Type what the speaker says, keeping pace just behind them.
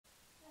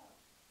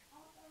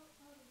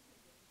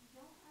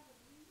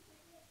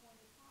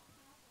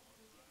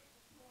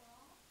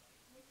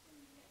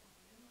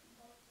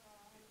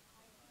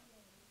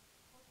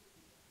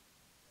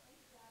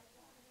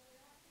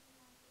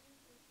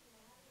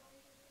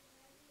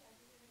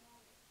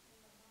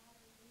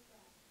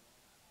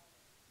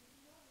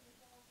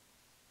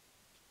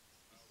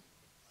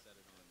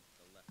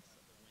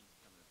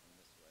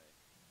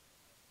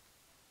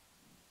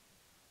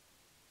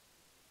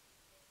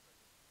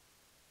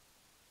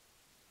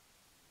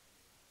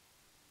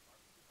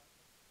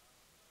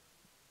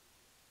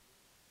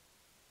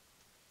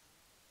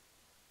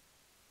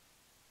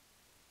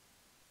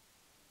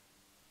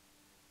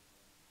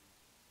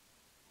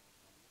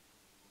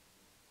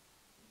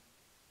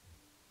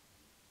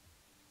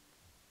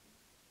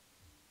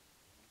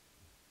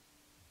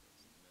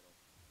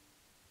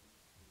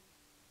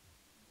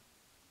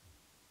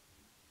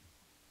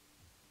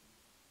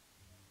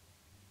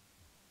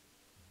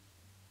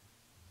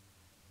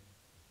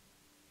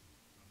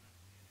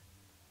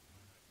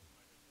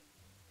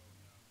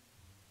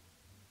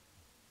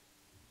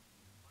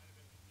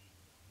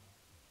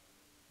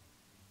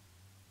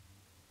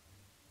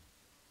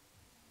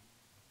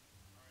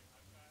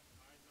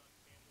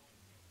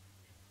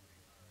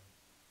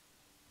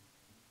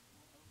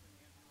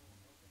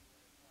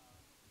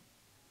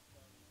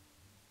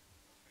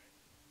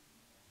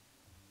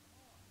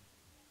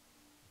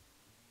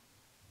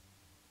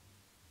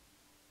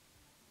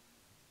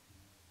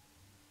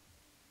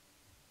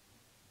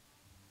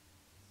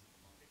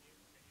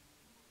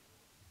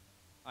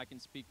I can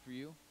speak for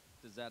you.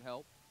 Does that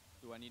help?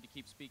 Do I need to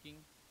keep speaking?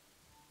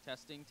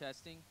 Testing,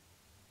 testing.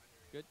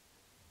 Good.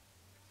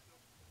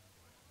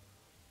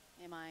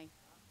 Am I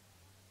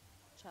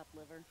chopped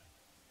liver?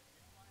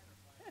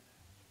 I'm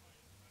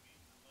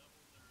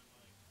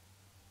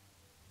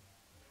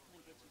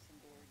gonna get you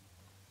some board.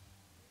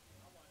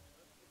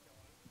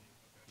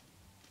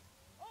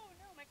 Oh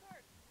no, my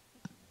card!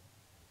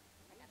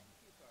 I got it.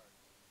 Cue card.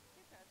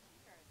 Cue cards, cue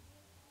cards.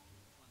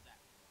 Which one's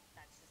that?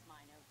 That's just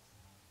my notes.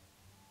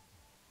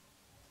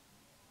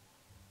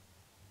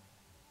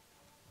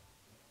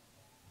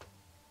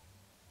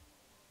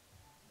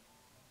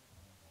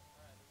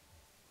 All right.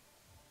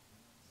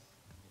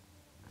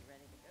 You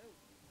ready to go?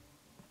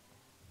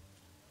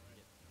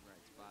 Get the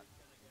right spot.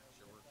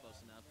 Sure we're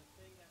close enough. The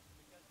thing that,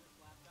 because this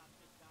laptop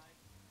just died,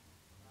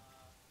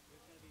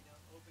 there's going to be no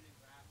opening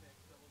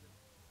graphics, so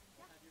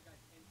we'll have your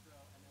guys' intro,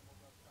 and then we'll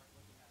go start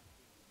looking at it.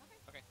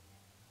 Okay. Okay.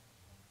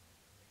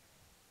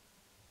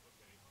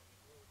 Okay,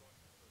 where are we going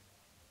to first?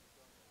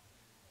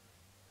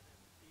 And then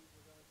the teams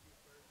we're going to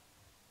first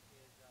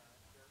is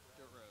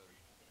Dirt Road.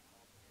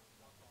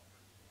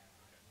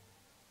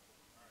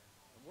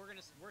 And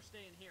we're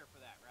staying here for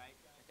that, right?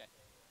 Okay.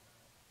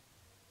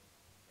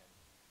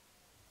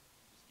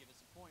 Just give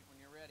us a point when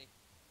you're ready.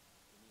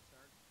 Give me a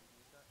start.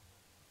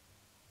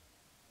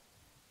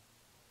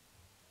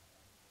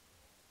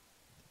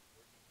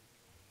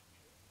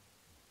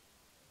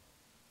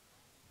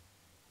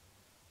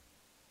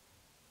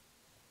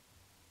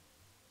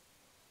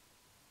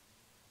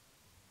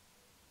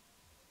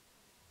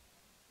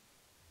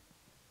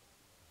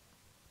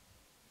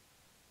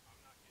 I'm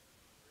not getting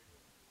on the radio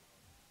too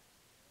well.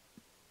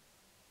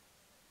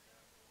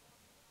 Dirt Road,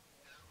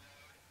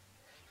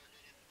 Old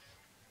Virginia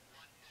Smoke,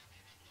 1-2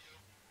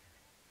 BBQ,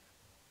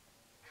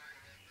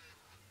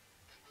 Fergolicious,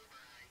 and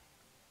Boomerang.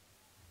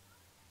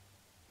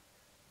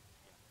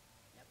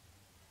 Yep.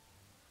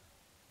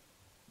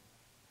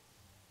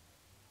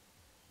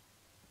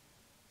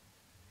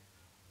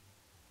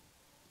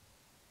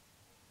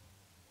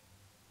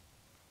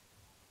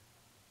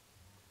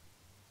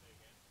 Say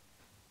again.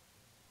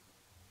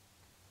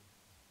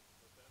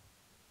 What's that?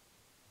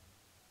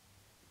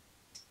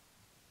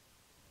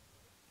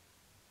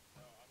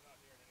 No, I'm not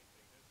hearing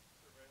anything. This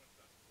surveillance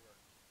doesn't work.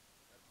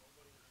 That's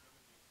nobody was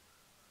giving me.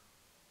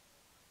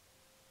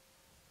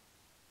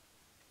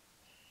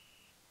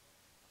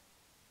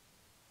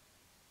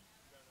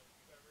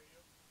 You got a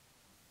radio?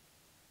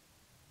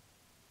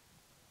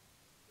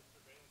 The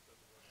surveillance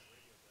doesn't work. The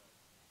radio does.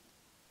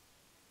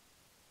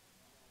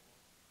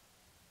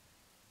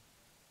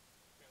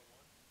 Channel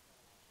 1?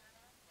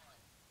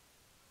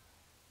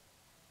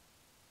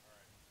 All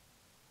right.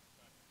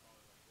 So I have to call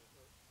it like this.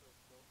 So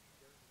Smoky,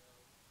 Dirt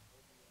Road,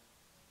 OBS,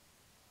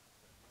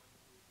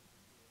 1-2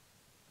 BBQ.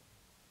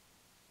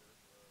 Dirt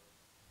Road,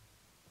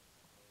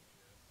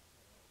 OBS.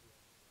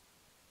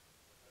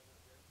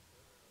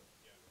 Dirt Road,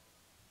 Yeah.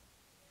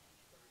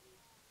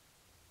 Fergie,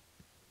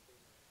 and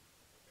Boomerang.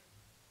 Okay.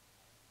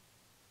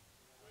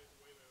 Wait.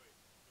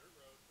 Dirt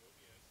Road,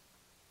 OBS.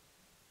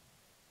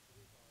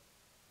 Brew Hawgs.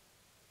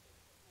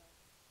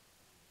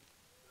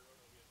 Dirt Road,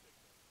 OBS, Bake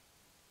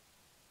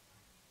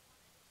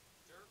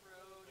Dirt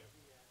Road.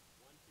 OBS,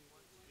 1-2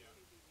 BBQ. Yeah.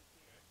 BBQ.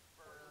 Okay.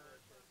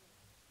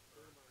 Fergolicious,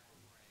 Boomerang.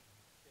 Boomerang,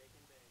 Shake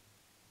and Bake,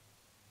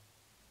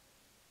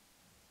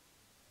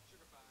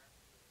 Sugarfire.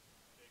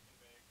 Shake and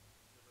Bake,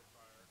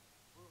 Sugarfire,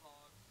 Brew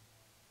Hawgs.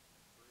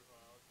 Brew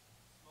Hawgs.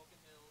 Smoking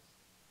Hills.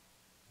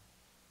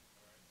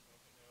 All right.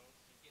 Smoking Hills,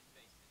 And Gettin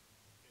Basted.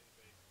 Gettin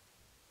Basted.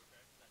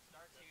 Okay. That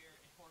starts here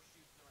and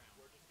horseshoes around.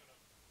 We're just gonna.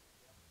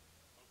 Yep.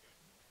 Okay.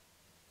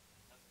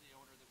 That's the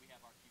order that we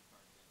have our cue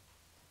cards in.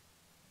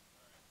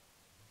 All right.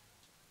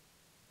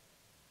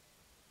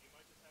 You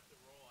might just have to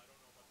roll. I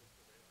don't know about this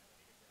surveillance. I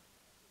need to grab the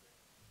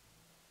surveillance.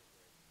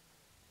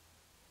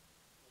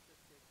 Okay,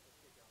 great. Let's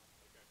get going.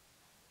 Okay.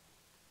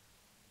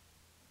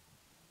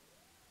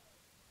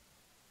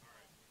 All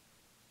right.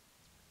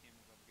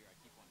 Camera's over here. I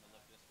keep wanting to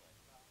look this way.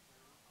 About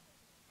 30.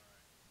 All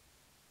right.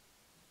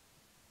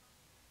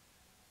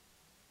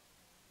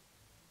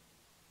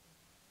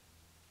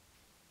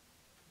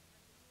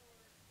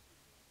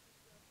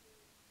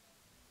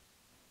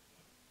 I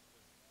don't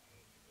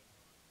leave this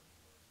on for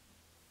sure.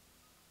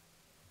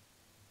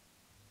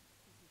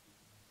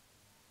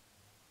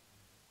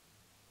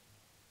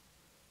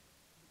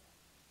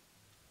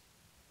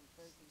 Some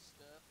frozen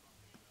Stuff.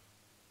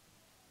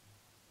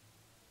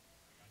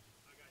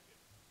 I got you.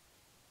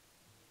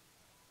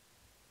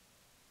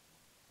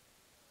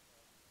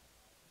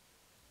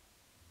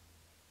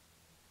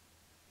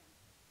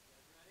 You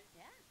guys ready?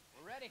 Yeah.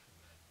 We're ready.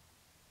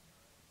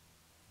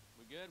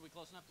 We good? We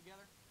close enough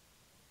together?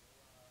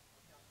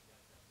 I'll count you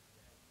guys up to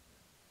 10.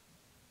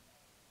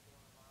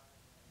 Going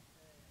live at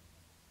 10,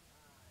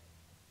 9,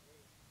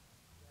 8,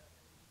 7,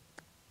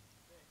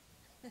 6,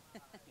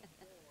 5,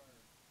 4,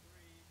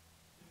 3,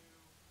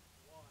 2,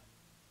 1.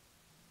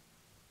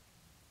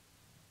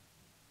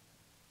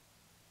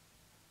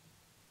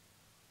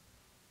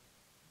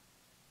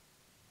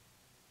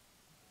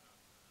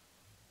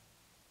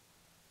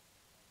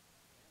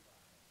 Stand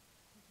by.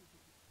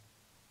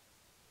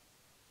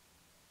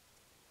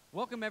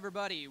 Welcome,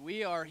 everybody.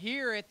 We are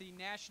here at the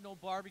National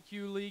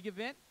Barbecue League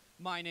event.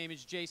 My name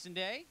is Jason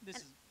Day. This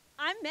is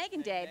I'm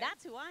Megan Megan Day. Day.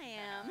 That's who I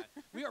am.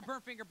 we are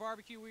Burnt Finger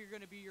BBQ. We are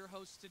going to be your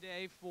hosts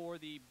today for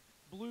the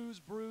Blues,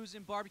 Brews,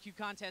 and Barbecue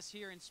contest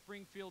here in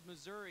Springfield,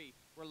 Missouri.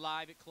 We're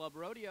live at Club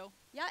Rodeo.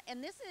 Yeah,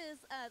 and this is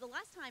the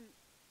last time.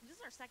 This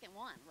is our second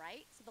one,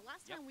 right? So the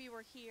last Yep. time we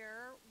were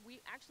here, we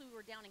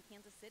were down in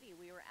Kansas City.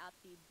 We were at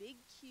the Big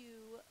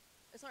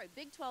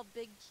 12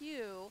 Big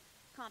Q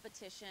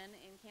competition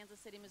in Kansas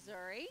City,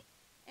 Missouri.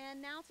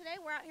 And now today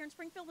we're out here in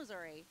Springfield,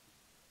 Missouri.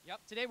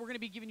 Yep, today we're going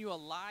to be giving you a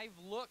live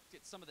look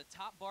at some of the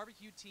top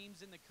barbecue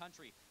teams in the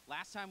country.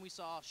 Last time we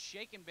saw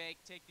Shake and Bake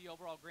take the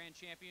overall grand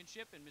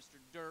championship and Mr.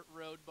 Dirt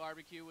Road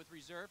BBQ with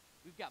Reserve.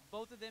 We've got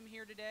both of them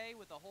here today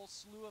with a whole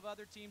slew of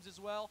other teams as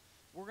well.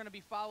 We're going to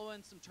be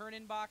following some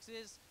turn-in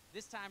boxes.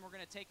 This time we're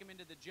going to take them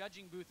into the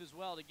judging booth as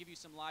well to give you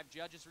some live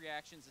judges'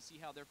 reactions to see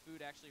how their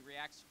food actually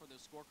reacts for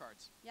those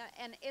scorecards. Yeah,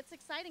 and it's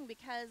exciting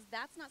because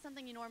that's not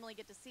something you normally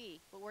get to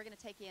see, but we're going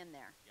to take you in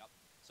there. Yep.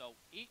 So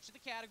each of the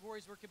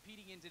categories we're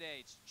competing in today,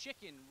 it's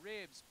chicken,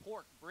 ribs,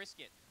 pork,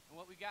 brisket. And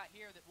what we got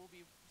here that we'll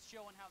be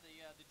showing how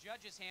the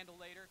judges handle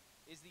later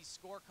is these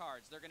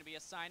scorecards. They're going to be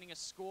assigning a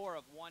score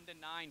of 1 to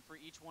 9 for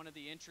each one of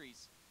the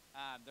entries.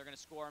 They're going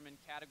to score them in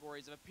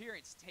categories of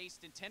appearance,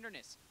 taste, and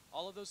tenderness.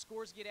 All of those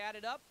scores get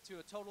added up to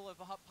a total of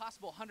a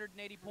possible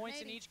 180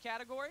 points in each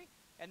category.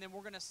 And then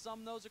we're going to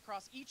sum those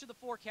across each of the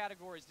 4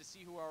 categories to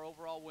see who our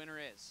overall winner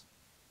is.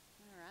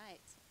 All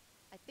right.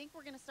 I think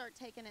we're going to start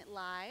taking it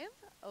live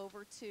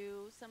over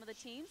to some of the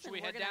teams. Should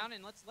we head down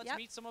and let's Yep.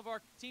 meet some of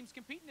our teams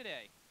competing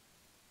today?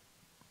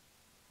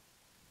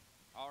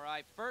 All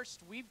right,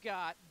 first we've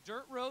got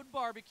Dirt Road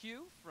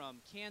BBQ from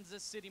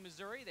Kansas City,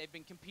 Missouri. They've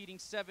been competing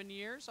 7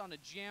 years on a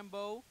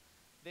Jambo.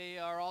 They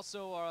are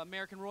also our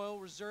American Royal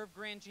Reserve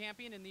Grand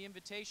Champion in the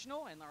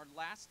Invitational, and our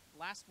last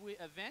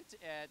event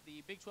at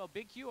the Big 12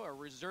 Big Q are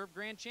Reserve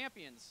Grand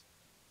Champions.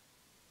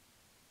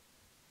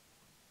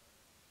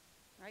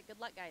 All right,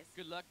 good luck, guys.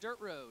 Good luck, Dirt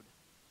Road.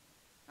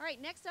 All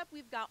right, next up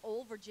we've got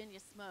Old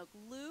Virginia Smoke.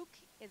 Luke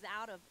is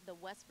out of the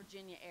West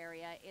Virginia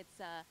area. It's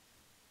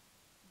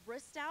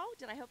Bristow.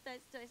 Did I say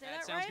that right?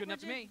 That sounds good enough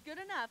to me. Good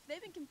enough.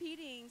 They've been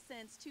competing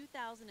since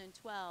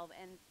 2012,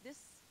 and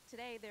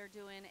today they're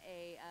doing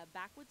a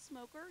backwoods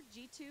smoker,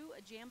 G2,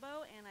 a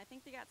Jambo, and I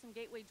think they got some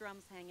gateway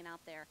drums hanging out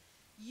there.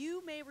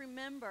 You may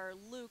remember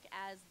Luke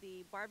as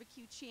the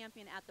barbecue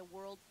champion at the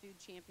World Food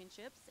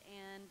Championships,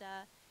 and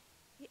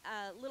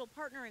little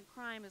partner in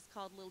crime is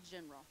called Little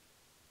General.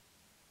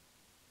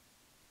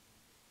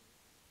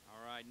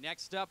 All right,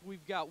 next up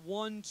we've got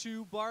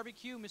 1-2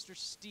 BBQ, Mr.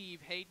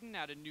 Steve Hayden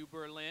out of New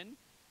Berlin.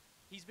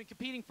 He's been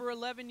competing for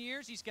 11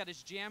 years. He's got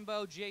his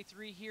Jambo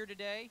J3 here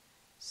today.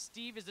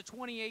 Steve is the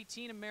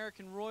 2018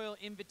 American Royal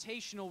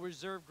Invitational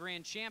Reserve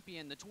Grand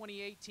Champion, the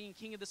 2018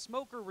 King of the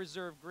Smoker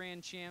Reserve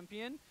Grand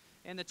Champion,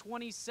 and the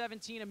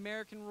 2017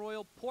 American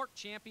Royal Pork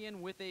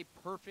Champion with a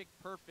perfect.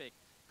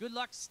 Good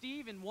luck,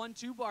 Steve, in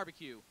 1-2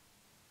 BBQ.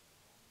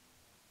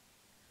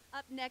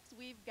 Up next,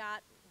 we've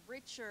got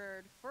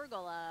Richard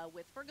Fergola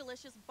with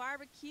Fergolicious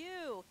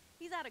BBQ.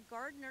 He's out of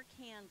Gardner,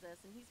 Kansas,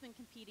 and he's been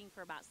competing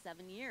for about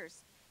 7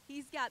 years.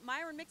 He's got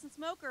Myron Mix and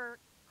Smoker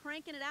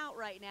cranking it out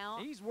right now.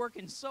 He's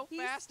working so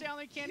fast down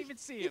there, you can't even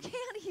see him. You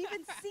can't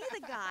even see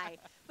the guy.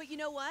 But you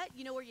know what?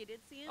 You know where you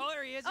did see him? Oh,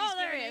 there he is.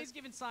 He's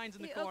giving signs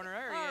in the corner.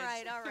 Okay. There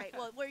he is. All right.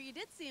 Well, where you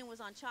did see him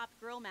was on Chopped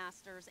Grill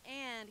Masters,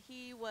 and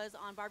he was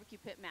on Barbecue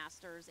Pit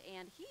Masters,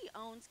 and he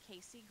owns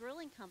KC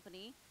Grilling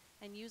Company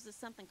and uses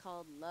something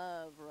called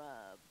Love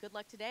Rub. Good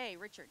luck today,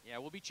 Richard. Yeah,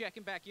 we'll be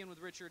checking back in with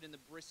Richard in the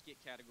brisket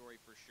category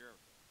for sure.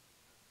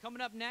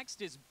 Coming up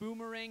next is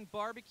Boomerang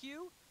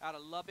BBQ out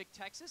of Lubbock,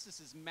 Texas. This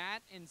is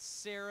Matt and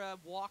Sarah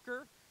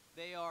Walker.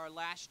 They are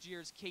last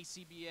year's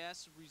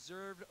KCBS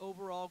Reserved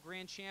Overall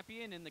Grand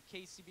Champion and the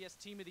KCBS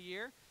Team of the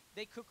Year.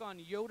 They cook on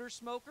Yoder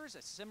smokers,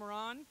 a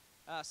Cimarron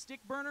stick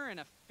burner, and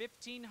a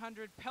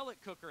 1500 pellet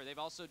cooker. They've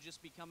also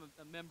just become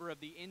a member of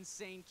the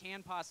Insane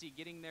Can Posse,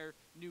 getting their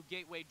new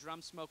Gateway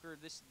drum smoker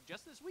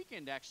just this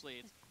weekend,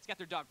 actually. It's got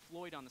their dog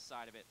Floyd on the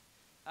side of it.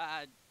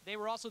 They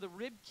were also the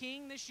Rib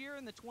King this year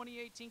in the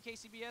 2018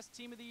 KCBS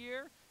Team of the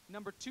Year.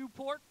 Number 2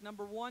 pork,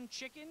 number 1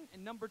 chicken,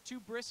 and number 2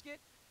 brisket.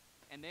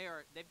 And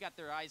they've got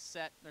their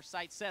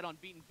sights set on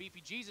beating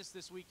Beefy Jesus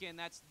this weekend.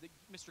 That's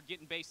Mr.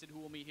 Gettin Basted, who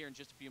we'll meet here in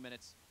just a few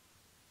minutes.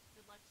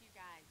 Good luck to you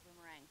guys,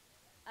 Boomerang.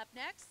 Up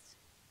next.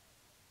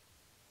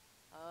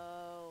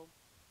 Oh.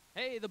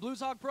 Hey, the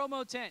Blues Hog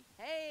promo tent.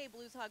 Hey,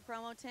 Blues Hog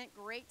promo tent.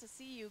 Great to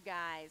see you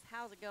guys.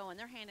 How's it going?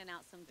 They're handing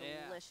out some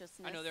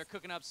deliciousness. I know they're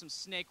cooking up some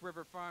Snake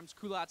River Farms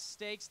culotte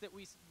steaks that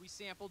we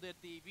sampled at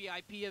the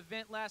VIP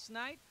event last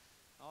night.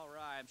 All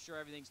right, I'm sure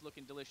everything's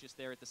looking delicious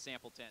there at the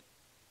sample tent.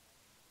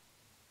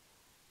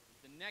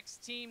 The next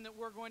team that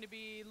we're going to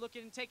be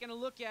taking a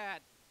look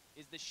at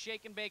is the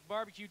Shake and Bake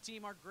Barbecue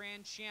team, our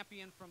grand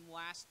champion from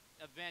last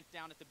event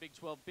down at the Big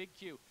 12 Big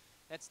Q.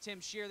 That's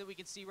Tim Shear that we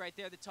can see right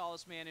there, the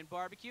tallest man in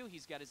barbecue.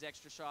 He's got his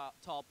extra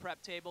tall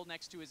prep table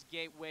next to his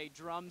Gateway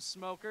drum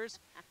smokers,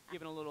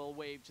 giving a little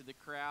wave to the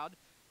crowd.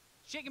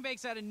 Shake and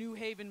Bake's out of New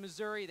Haven,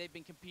 Missouri. They've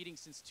been competing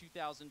since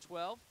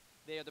 2012.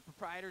 They are the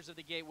proprietors of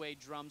the Gateway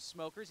Drum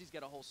Smokers. He's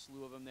got a whole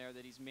slew of them there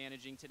that he's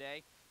managing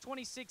today.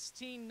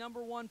 2016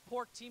 #1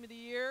 Pork Team of the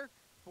Year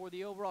for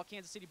the overall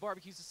Kansas City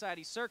Barbecue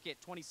Society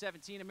circuit.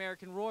 2017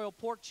 American Royal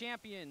Pork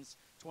Champions.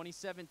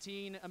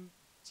 2017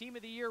 Team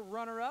of the Year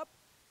runner-up.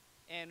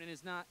 And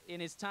in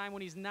his time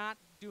when he's not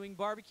doing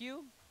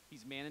barbecue,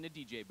 he's manning a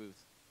DJ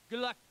booth. Good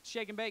luck,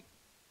 Shake and Bake.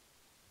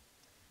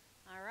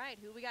 All right,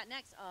 who we got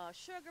next? Oh,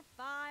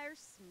 Sugarfire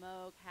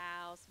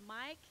Smokehouse.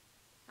 Mike,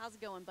 how's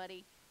it going,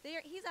 buddy?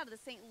 He's out of the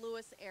St.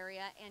 Louis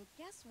area, and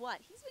guess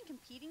what? He's been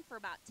competing for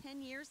about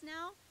 10 years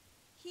now.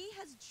 He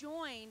has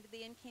joined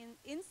the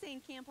Insane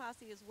Can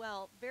Posse as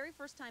well. Very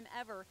first time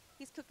ever,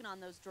 he's cooking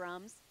on those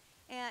drums.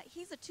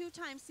 He's a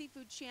 2-time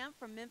seafood champ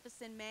from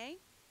Memphis in May.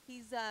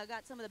 He's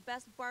got some of the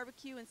best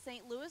barbecue in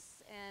St.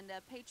 Louis and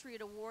a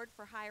Patriot Award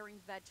for hiring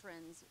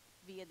veterans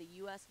via the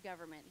U.S.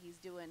 government. He's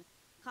doing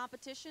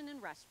competition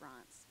in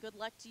restaurants. Good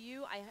luck to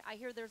you. I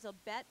hear there's a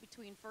bet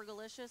between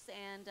Fergolicious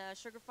and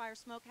Sugarfire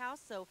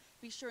Smokehouse, so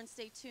be sure and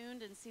stay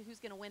tuned and see who's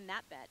going to win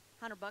that bet.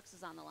 $100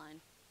 is on the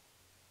line.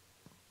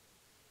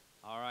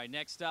 All right,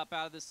 next up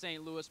out of the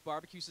St. Louis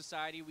Barbecue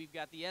Society, we've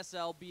got the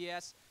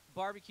SLBS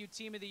Barbecue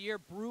Team of the Year,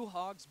 Brew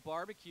Hawgs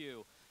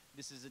BBQ.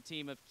 This is a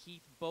team of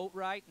Keith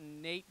Boatwright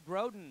and Nate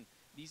Groden.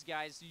 These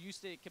guys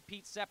used to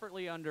compete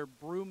separately under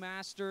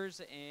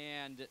Brewmasters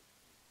and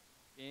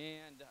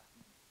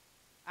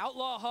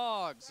Outlaw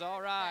Hogs.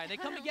 All right, they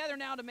come together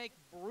now to make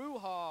Brew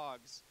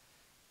Hawgs.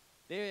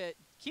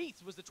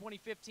 Keith was the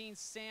 2015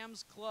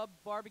 Sam's Club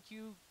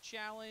Barbecue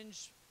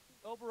Challenge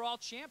overall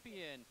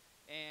champion.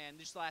 And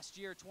this last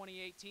year,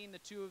 2018, the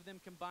two of them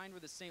combined were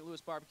the St.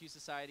 Louis Barbecue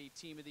Society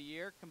Team of the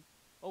Year.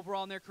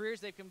 Overall in their careers,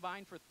 they've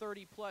combined for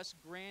 30-plus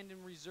Grand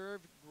and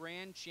Reserve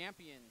Grand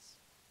Champions.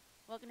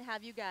 Welcome to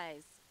have you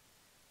guys.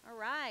 All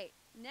right,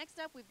 next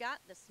up we've got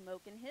the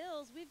Smoking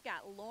Hills. We've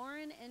got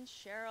Lauren and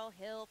Cheryl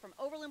Hill from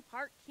Overland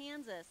Park,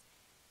 Kansas.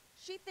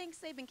 She thinks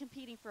they've been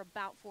competing for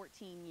about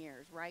 14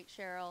 years, right,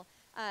 Cheryl?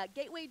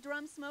 Gateway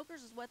Drum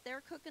Smokers is what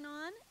they're cooking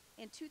on.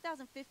 In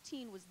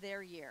 2015 was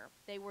their year.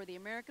 They were the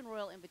American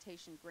Royal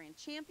Invitation Grand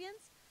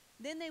Champions.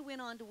 Then they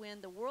went on to win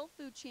the World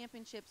Food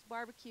Championships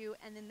Barbecue,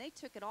 and then they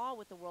took it all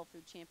with the World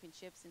Food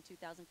Championships in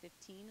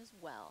 2015 as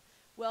well.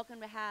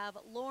 Welcome to have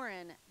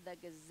Lauren, the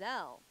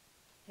Gazelle,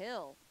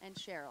 Hill, and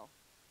Cheryl.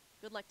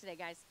 Good luck today,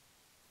 guys.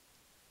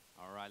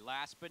 All right,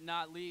 last but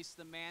not least,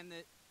 the man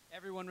that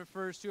everyone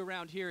refers to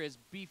around here as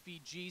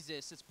Beefy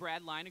Jesus. It's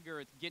Brad Leiniger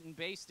with Gettin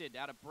Basted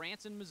out of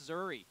Branson,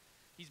 Missouri.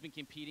 He's been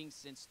competing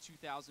since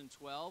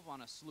 2012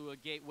 on a slew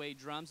of Gateway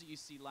drums that you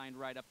see lined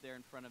right up there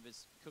in front of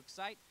his cook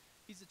site.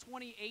 He's the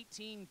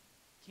 2018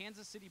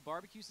 Kansas City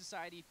Barbecue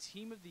Society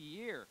Team of the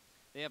Year.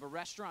 They have a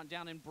restaurant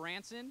down in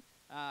Branson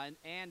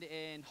and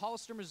in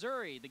Hollister,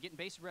 Missouri. The Gettin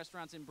Basted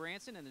restaurant's in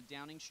Branson and the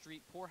Downing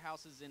Street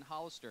Poorhouse is in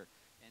Hollister.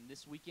 And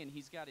this weekend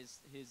he's got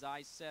his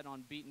eyes set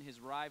on beating his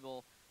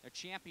rival, their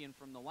champion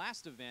from the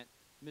last event,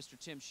 Mr.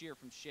 Tim Shear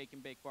from Shake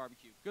and Bake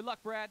Barbecue. Good luck,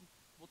 Brad.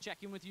 We'll check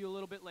in with you a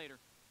little bit later.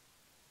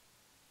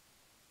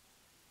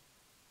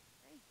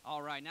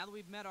 All right, now that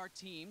we've met our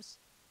teams,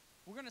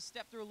 we're going to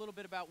step through a little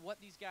bit about what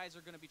these guys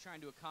are going to be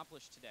trying to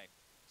accomplish today.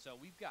 So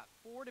we've got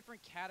 4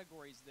 different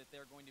categories that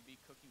they're going to be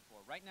cooking for.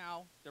 Right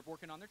now, they're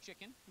working on their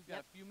chicken. We've got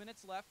a few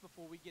minutes left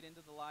before we get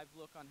into the live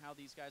look on how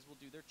these guys will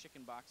do their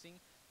chicken boxing.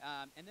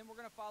 And then we're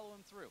going to follow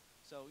them through.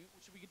 So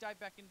should we dive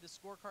back into the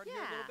scorecard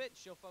here a little bit?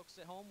 Show folks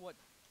at home what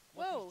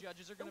these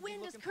judges are going to be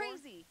looking for? The wind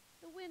is crazy.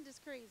 The wind is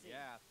crazy.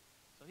 Yeah.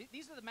 So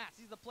these are the mats.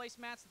 These are the place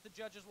mats that the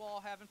judges will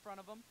all have in front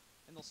of them.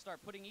 And they'll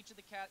start putting each of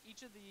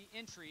the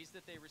entries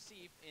that they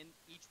receive in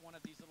each one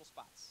of these little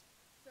spots.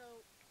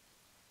 So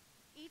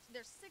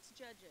there's 6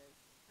 judges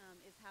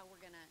is how we're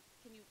gonna.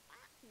 Can you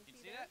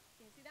see that?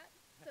 Can you see that?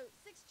 So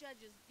 6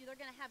 judges. They're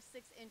gonna have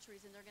 6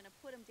 entries, and they're gonna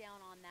put them down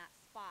on that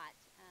spot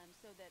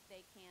so that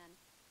they can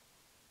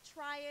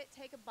try it,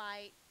 take a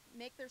bite,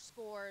 make their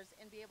scores,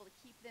 and be able to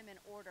keep them in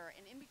order.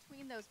 And in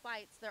between those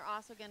bites, they're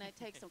also gonna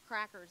take some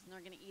crackers, and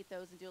they're gonna eat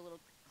those and do a little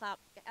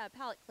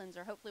palate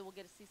cleanser. Hopefully we'll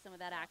get to see some of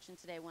that action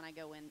today when I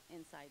go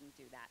inside and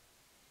do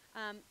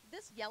that.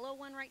 This yellow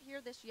one right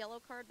here, this yellow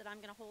card that I'm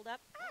going to hold up.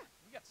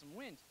 We got some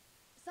wind.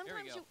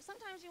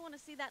 Sometimes you want to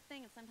see that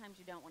thing, and sometimes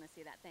you don't want to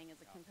see that thing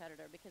as a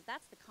competitor, because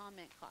that's the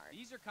comment card.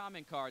 These are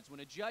comment cards.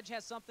 When a judge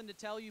has something to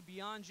tell you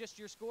beyond just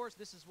your scores,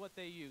 this is what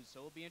they use. So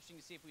it'll be interesting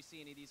to see if we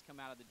see any of these come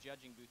out of the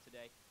judging booth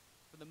today.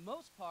 For the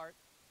most part,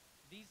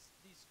 these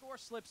score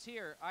slips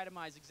here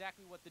itemize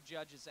exactly what the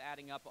judge is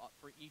adding up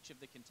for each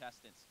of the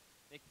contestants.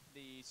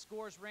 The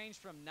scores range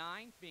from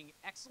 9, being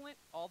excellent,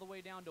 all the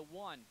way down to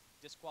 1,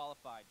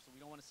 disqualified. So we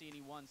don't want to see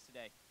any 1s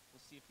today. We'll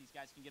see if these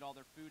guys can get all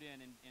their food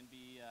in and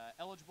be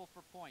eligible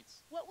for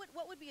points. What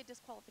would be a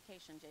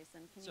disqualification,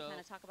 Jason? Can you kind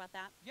of talk about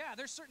that? Yeah,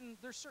 there's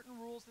certain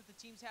rules that the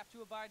teams have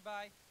to abide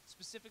by,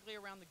 specifically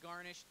around the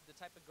garnish, the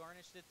type of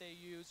garnish that they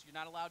use. You're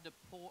not allowed to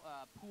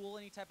pool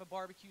any type of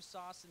barbecue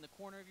sauce in the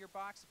corner of your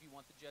box. If you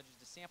want the judges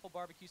to sample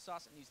barbecue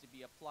sauce, it needs to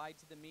be applied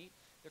to the meat.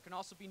 There can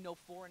also be no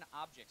foreign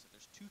objects. If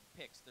there's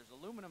toothpicks, there's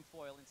aluminum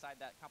foil inside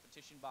that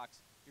competition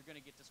box, you're going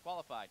to get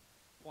disqualified.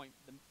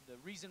 The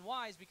reason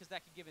why is because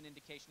that could give an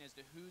indication as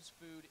to whose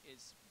food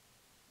is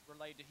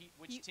related to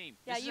which team.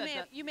 Yeah,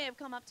 This you may have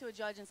come up to a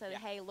judge and said, Yeah.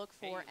 hey, look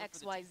for look for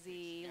the XYZ, toothpicks.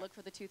 Yeah. look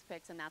for the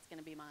toothpicks, and that's going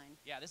to be mine.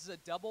 Yeah, this is a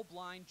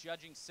double-blind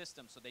judging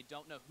system, so they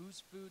don't know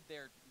whose food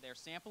they're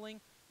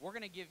sampling. We're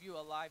going to give you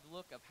a live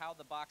look of how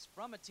the box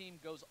from a team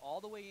goes all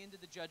the way into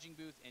the judging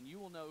booth, and you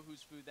will know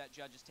whose food that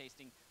judge is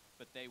tasting,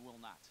 but they will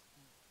not.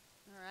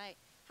 All right.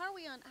 How are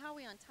we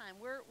on time?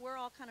 We're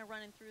all kind of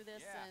running through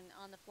this Yeah. and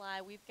on the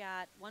fly. We've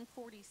got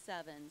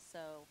 1:47,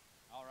 so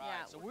All right,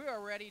 yeah, so we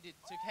are ready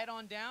to head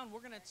on down. We're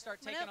going to start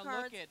Coming taking a up,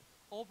 look cards. at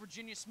Old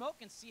Virginia Smoke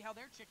and see how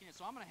they're chicken it.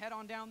 So I'm going to head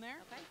on down there.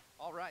 okay.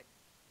 All right.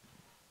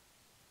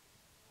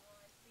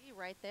 See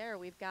right there,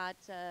 we've got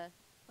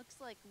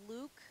looks like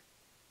Luke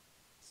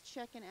is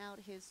checking out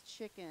his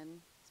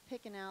chicken. He's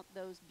picking out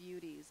those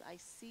beauties. I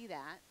see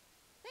that.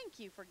 Thank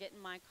you for getting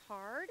my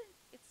card.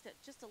 It's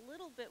just a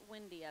little bit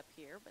windy up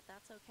here, but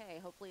that's okay.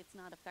 Hopefully it's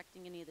not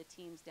affecting any of the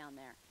teams down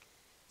there.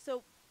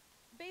 So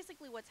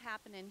basically what's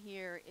happening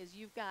here is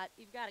you've got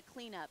a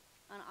cleanup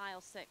on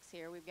aisle 6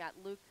 here. We've got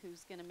Luke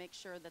who's going to make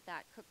sure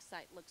that cook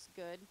site looks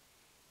good.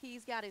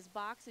 He's got his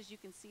box. As you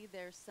can see,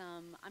 there's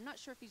some, I'm not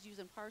sure if he's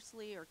using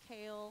parsley or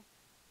kale.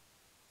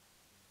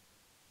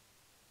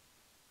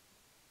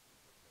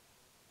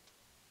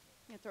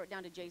 I'm going to throw it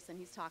down to Jason.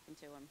 He's talking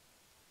to him.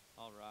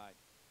 All right.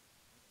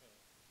 Okay.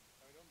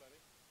 How we doing,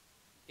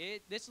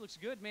 buddy? This looks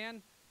good,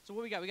 man. So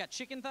what we got? We got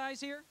chicken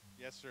thighs here.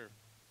 Yes, sir.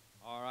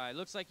 All right.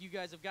 Looks like you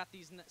guys have got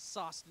these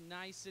sauced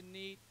nice and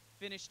neat,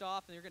 finished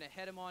off, and you're going to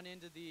head them on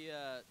into the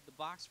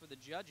box for the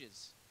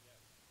judges.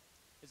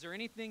 Yes. Is there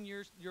anything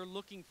you're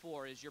looking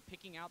for as you're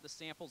picking out the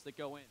samples that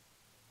go in?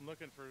 I'm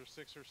looking for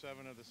 6 or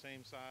 7 of the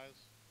same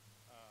size.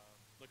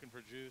 Looking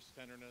for juice,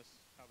 tenderness,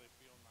 how they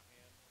feel in my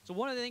hand. So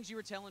one of the things you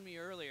were telling me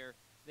earlier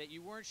that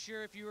you weren't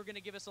sure if you were going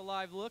to give us a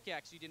live look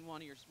at, 'cause you didn't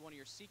want one of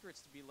your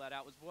secrets to be let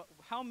out, was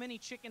how many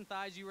chicken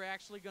thighs you were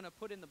actually going to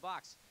put in the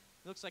box.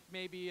 It looks like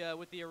maybe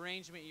with the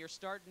arrangement you're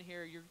starting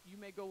here, you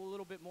may go a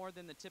little bit more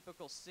than the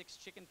typical 6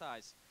 chicken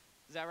thighs.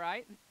 Is that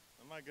right?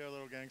 I might go a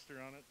little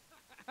gangster on it.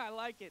 I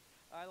like it.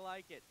 I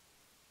like it.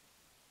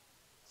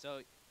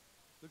 So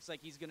looks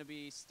like he's going to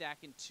be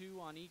stacking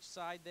 2 on each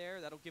side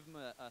there. That'll give him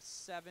a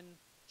 7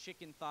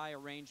 chicken thigh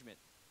arrangement.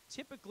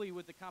 Typically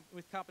with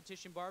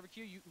competition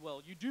barbecue,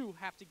 you do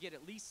have to get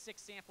at least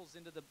 6 samples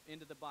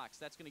into the box.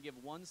 That's going to give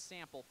 1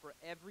 sample for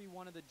every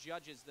one of the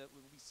judges that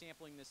will be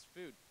sampling this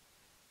food.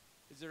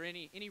 Is there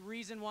any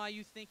reason why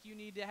you think you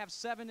need to have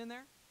 7 in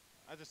there?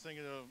 I just think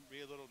it'll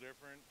be a little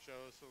different,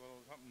 show us a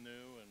little something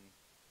new, and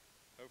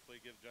hopefully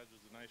give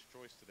judges a nice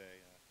choice today.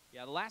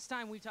 Yeah, the last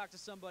time we talked to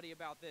somebody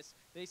about this,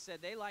 they said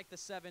they like the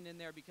 7 in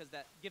there because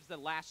that gives the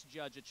last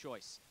judge a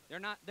choice. They're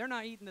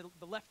not eating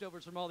the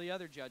leftovers from all the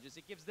other judges.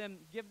 It gives them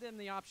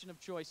the option of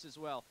choice as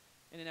well,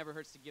 and it never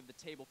hurts to give the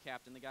table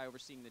captain, the guy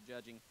overseeing the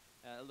judging,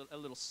 a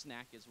little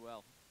snack as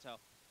well. So,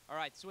 all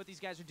right. So what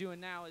these guys are doing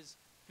now is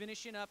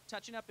finishing up,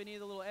 touching up any of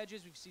the little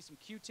edges. We see some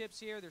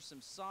Q-tips here. There's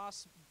some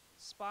sauce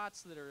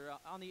spots that are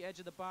on the edge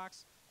of the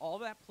box. All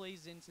that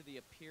plays into the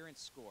appearance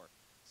score.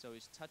 So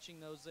he's touching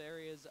those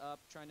areas up,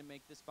 trying to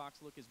make this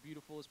box look as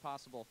beautiful as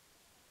possible.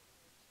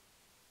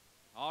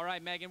 All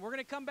right, Megan, we're going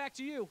to come back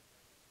to you.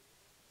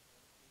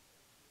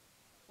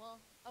 Well,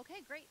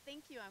 okay, great.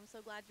 Thank you. I'm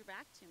so glad you're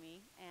back to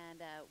me,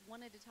 and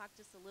wanted to talk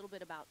just a little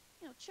bit about,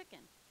 chicken.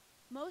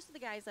 Most of the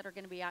guys that are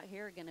going to be out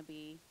here are going to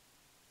be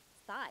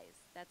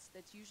thighs. That's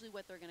usually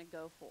what they're going to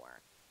go for.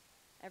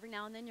 Every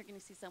now and then you're going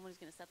to see someone who's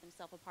going to set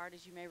themselves apart.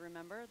 As you may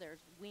remember,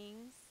 there's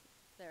wings,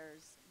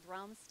 there's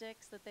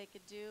drumsticks that they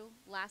could do.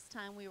 Last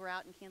time we were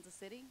out in Kansas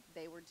City,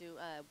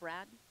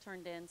 Brad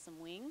turned in some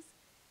wings.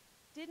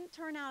 Didn't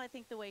turn out, I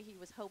think, the way he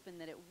was hoping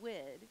that it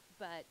would,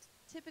 but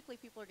typically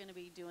people are going to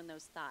be doing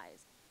those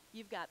thighs.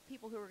 You've got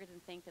people who are going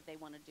to think that they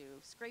want to do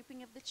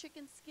scraping of the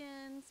chicken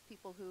skins,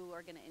 people who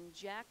are going to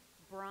inject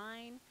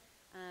brine.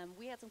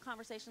 We had some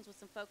conversations with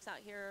some folks out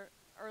here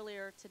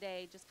earlier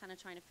today, just kind of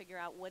trying to figure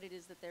out what it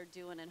is that they're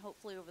doing, and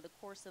hopefully over the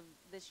course of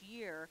this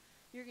year,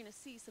 you're going to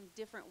see some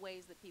different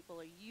ways that people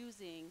are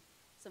using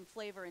some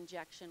flavor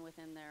injection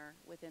within their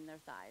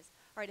thighs.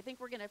 All right, I think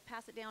we're going to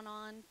pass it down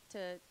on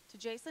to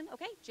Jason.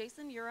 Okay,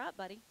 Jason, you're up,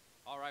 buddy.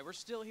 All right, we're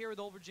still here with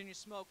Old Virginia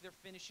Smoke. They're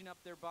finishing up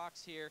their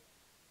box here,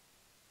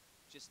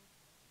 just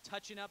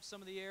touching up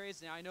some of the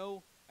areas. Now,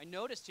 I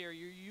noticed here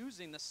you're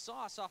using the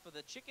sauce off of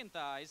the chicken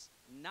thighs,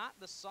 not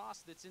the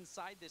sauce that's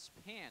inside this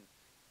pan.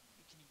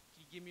 Can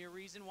you give me a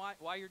reason why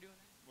you're doing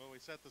that? Well, we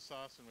set the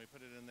sauce and we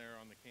put it in there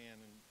on the can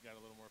and got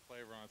a little more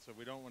flavor on it. So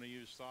we don't want to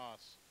use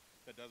sauce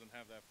that doesn't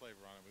have that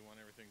flavor on it. We want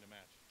everything to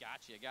match.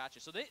 Gotcha.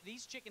 So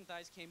these chicken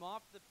thighs came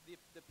off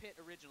the pit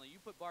originally. You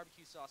put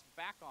barbecue sauce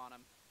back on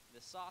them.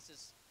 The sauce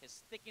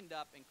has thickened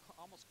up and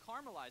almost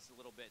caramelized a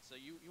little bit. So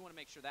you want to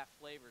make sure that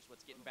flavor is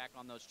what's getting back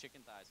on those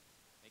chicken thighs.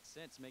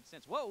 Makes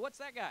sense. Whoa, what's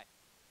that guy?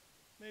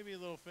 Maybe a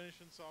little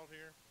finishing salt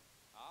here.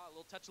 A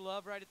little touch of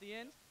love right at the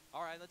end.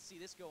 All right, let's see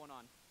this going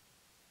on.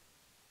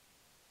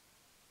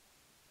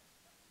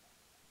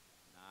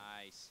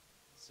 Nice.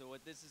 So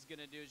what this is going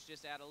to do is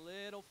just add a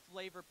little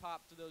flavor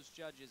pop to those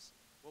judges.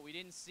 What we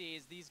didn't see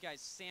is these guys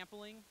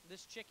sampling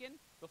this chicken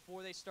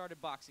before they started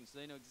boxing. So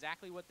they know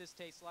exactly what this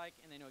tastes like,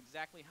 and they know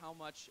exactly how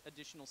much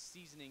additional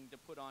seasoning to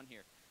put on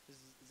here.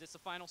 Is this the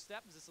final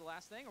step? Is this the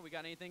last thing, or we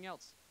got anything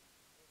else?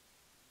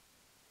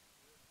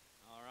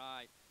 All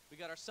right. We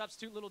got our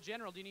substitute little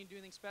general. Do you need to do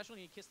anything special? Do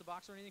you need to kiss the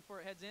box or anything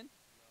before it heads in?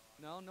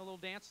 No? No little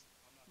dance?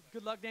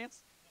 Good luck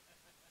dance?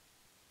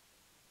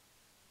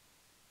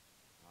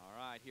 All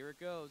right, here it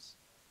goes.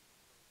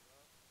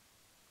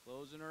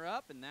 Closing her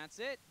up, and that's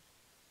it.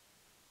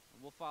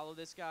 And we'll follow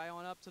this guy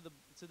on up to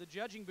the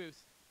judging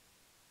booth.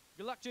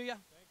 Good luck to you.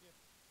 Thank you.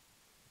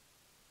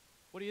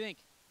 What do you think?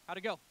 How'd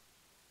it go?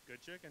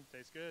 Good chicken.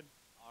 Tastes good.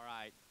 All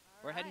right.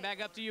 We're heading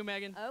back up to you,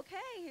 Megan. Okay,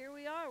 here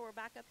we are. We're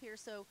back up here.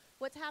 So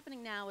what's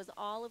happening now is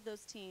all of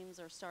those teams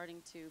are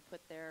starting to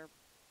put their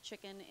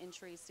chicken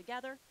entries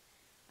together,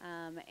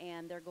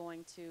 and they're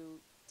going to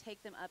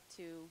take them up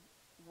to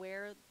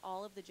where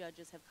all of the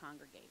judges have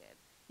congregated.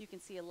 You can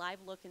see a live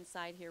look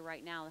inside here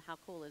right now. How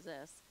cool is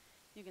this?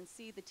 You can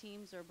see the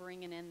teams are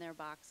bringing in their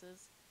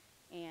boxes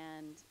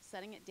and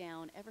setting it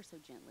down ever so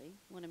gently.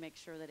 Want to make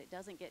sure that it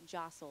doesn't get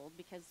jostled,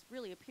 because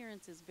really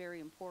appearance is very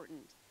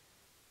important.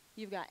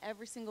 You've got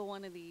every single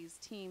one of these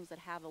teams that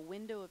have a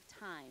window of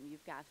time.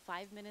 You've got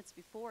 5 minutes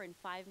before and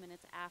 5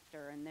 minutes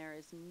after, and there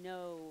is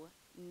no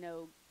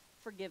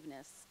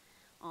forgiveness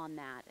on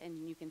that.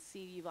 And you can see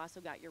you've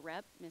also got your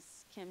rep,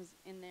 Miss Kim's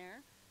in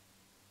there,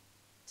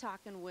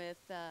 talking with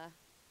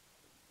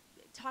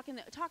talking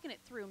it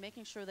through,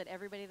 making sure that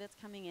everybody that's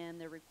coming in,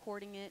 they're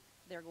recording it.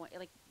 They're going,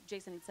 like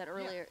Jason had said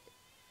earlier,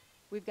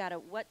 we've got a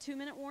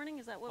 2-minute warning?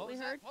 Is that what we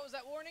heard? What was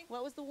that warning?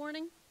 What was the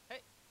warning?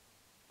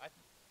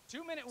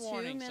 2-minute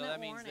warning. So that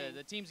means warning.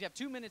 the teams have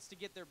 2 minutes to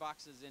get their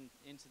boxes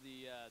into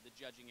the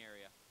judging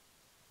area.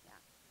 Yeah.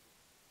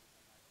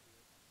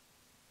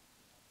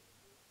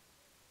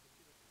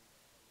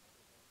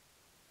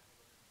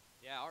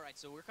 Yeah, all right.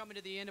 So we're coming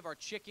to the end of our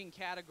chicken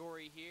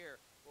category here.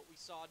 What we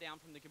saw down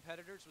from the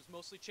competitors was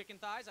mostly chicken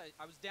thighs.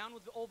 I was down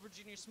with the Old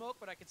Virginia smoke,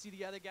 but I could see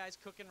the other guys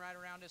cooking right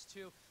around us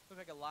too. Looked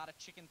like a lot of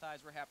chicken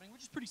thighs were happening,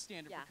 which is pretty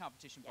standard for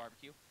competition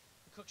barbecue.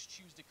 The cooks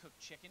choose to cook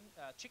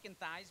chicken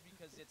thighs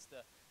because it's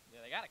the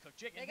they gotta cook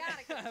chicken. They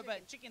gotta cook chicken.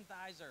 But chicken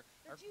thighs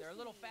they're a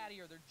little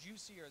fattier, they're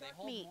juicier, they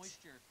hold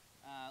moisture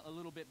a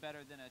little bit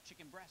better than a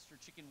chicken breast or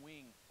chicken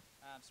wing.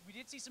 So we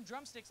did see some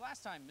drumsticks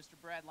last time. Mr.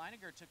 Brad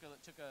Leiniger took a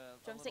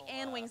drumstick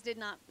little, and wings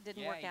didn't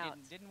work out.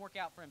 Didn't work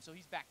out for him. So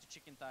he's back to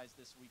chicken thighs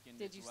this weekend.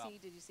 Did you see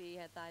he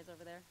had thighs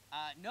over there?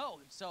 No.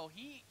 So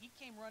he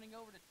came running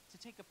over to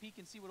take a peek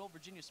and see what Old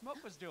Virginia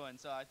Smoke was doing.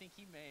 So I think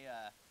he may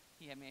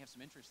have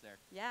some interest there.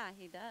 Yeah,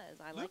 he does.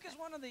 Luke is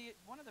one of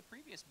the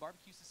previous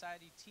Barbecue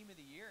Society Team of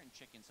the Year in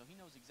chicken, so he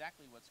knows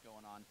exactly what's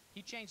going on.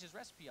 He changed his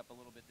recipe up a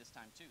little bit this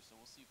time too, so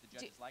we'll see if the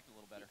judges like it a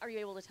little better. Are you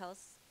able to tell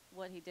us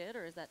what he did,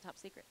 or is that top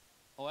secret?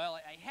 Well,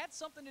 I had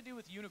something to do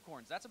with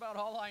unicorns. That's about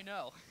all I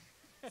know.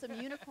 Some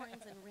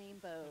unicorns and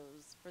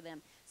rainbows for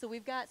them. So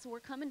we're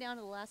coming down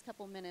to the last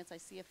couple minutes. I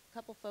see a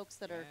couple folks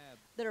that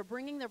are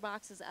bringing their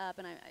boxes up,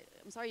 and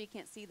I'm sorry you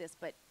can't see this,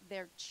 but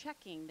they're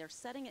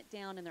setting it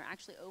down, and they're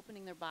actually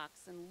opening their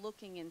box and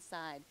looking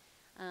inside.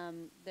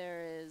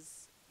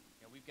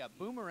 We've got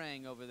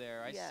Boomerang over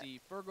there. I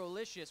see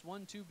Fergolicious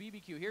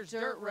BBQ. Here's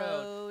Dirt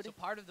Road. So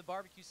part of the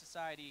Barbecue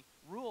Society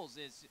rules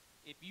is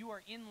if you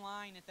are in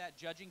line at that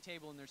judging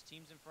table and there's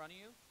teams in front of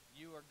you,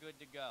 you are good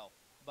to go.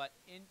 But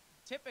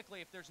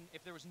typically,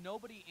 if there was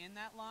nobody in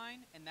that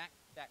line and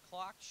that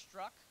clock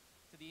struck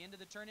to the end of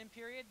the turn-in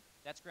period,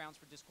 that's grounds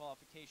for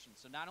disqualification.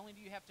 So not only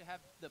do you have to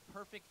have the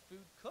perfect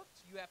food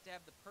cooked, you have to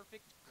have the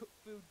perfect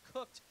food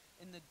cooked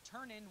in the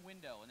turn-in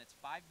window, and it's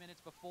 5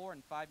 minutes before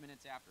and 5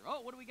 minutes after.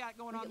 Oh, what do we got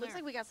going on there? It looks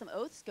like we got some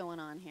oaths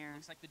going on here.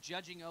 Looks like the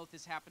judging oath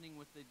is happening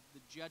with the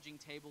judging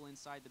table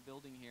inside the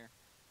building here.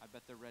 I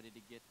bet they're ready to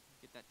get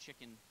that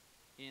chicken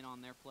in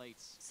on their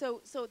plates.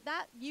 So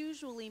that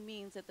usually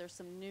means that there's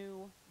some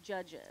new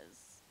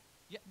judges.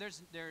 Yeah,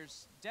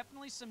 there's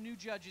definitely some new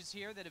judges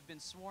here that have been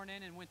sworn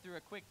in and went through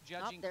a quick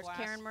judging there's class.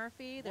 Karen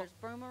Murphy, there's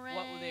Boomerang.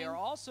 What they are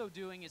also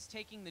doing is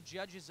taking the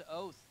judge's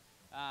oath,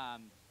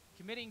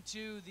 committing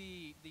to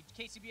the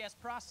KCBS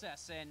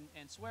process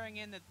and swearing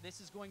in that this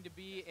is going to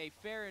be a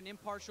fair and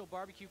impartial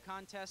barbecue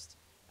contest.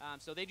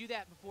 So they do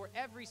that before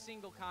every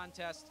single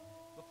contest,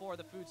 before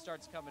the food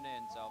starts coming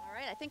in. So. All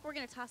right, I think we're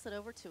going to toss it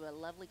over to a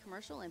lovely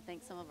commercial and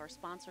thank some of our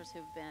sponsors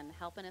who've been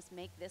helping us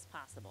make this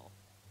possible.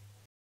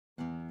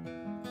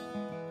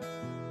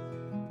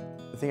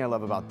 The thing I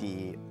love about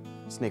the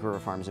Snake River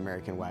Farms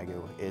American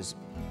Wagyu is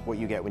what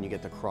you get when you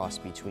get the cross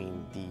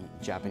between the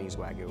Japanese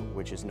Wagyu,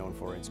 which is known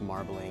for its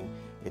marbling,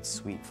 its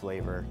sweet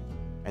flavor,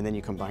 and then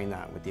you combine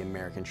that with the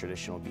American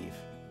traditional beef.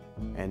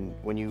 And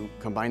when you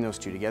combine those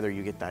two together,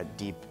 you get that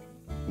deep,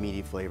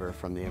 meaty flavor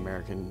from the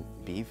American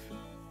beef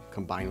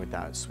combined with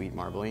that sweet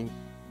marbling,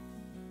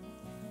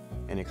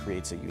 and it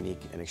creates a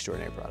unique and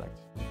extraordinary product.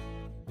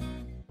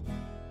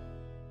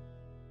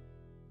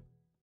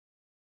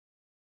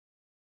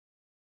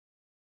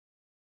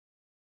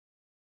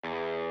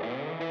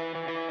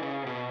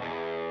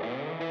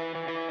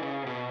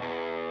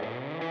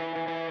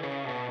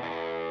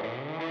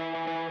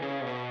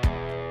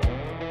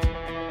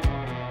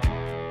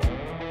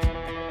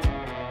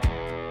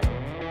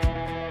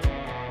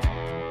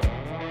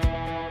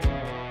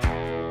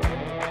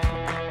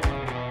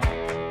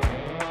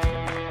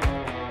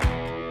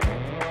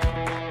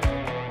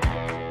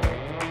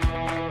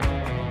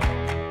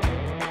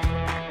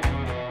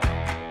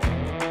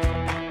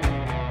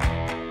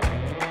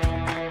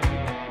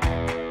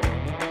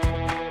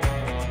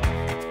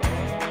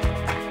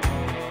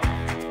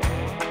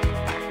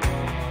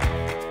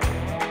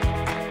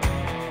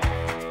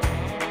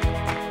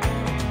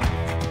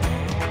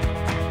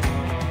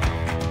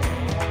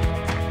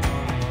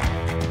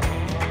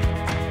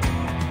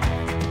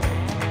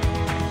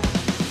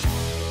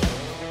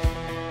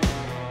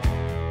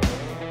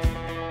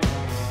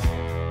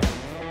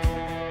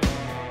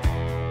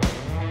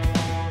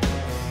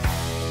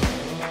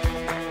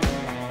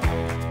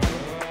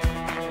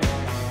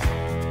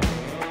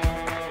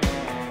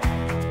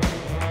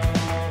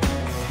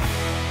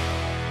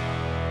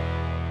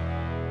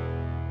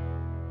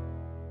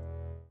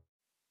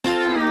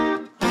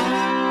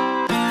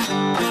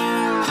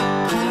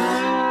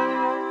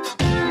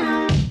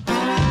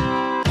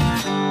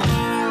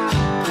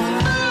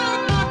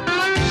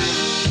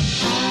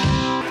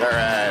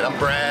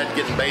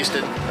 Gettin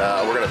Basted.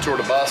 We're gonna tour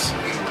the bus,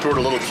 tour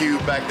the little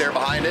cube back there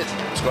behind it.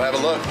 Let's go have a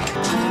look.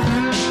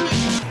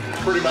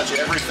 Pretty much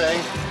everything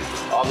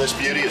on this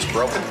beauty is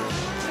broken.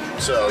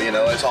 So, you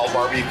know, it's all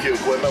barbecue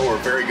equipment. We're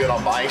very good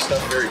on buying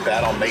stuff, very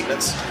bad on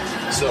maintenance.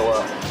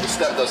 So the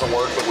step doesn't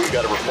work, but we've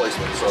got a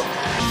replacement. So,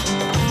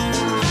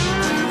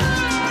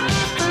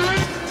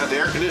 got the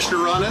air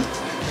conditioner running.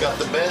 Got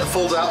the bed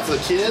folds out for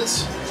the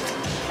kids.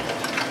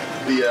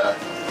 The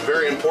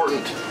very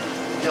important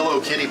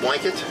Hello Kitty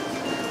blanket.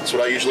 That's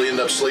what I usually end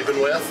up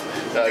sleeping with.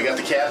 I got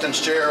the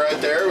captain's chair right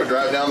there. We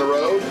drive down the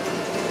road.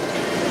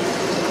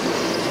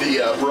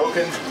 The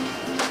broken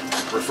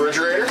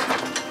refrigerator.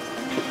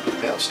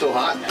 Yeah, it's still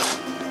hot.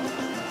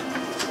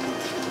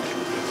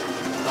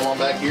 Come on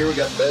back here. We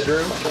got the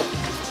bedroom.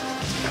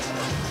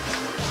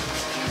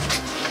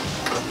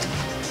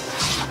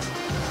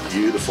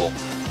 Beautiful.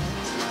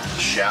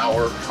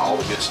 Shower, all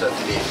the good stuff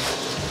you need.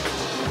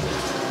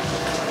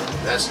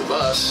 That's the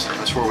bus.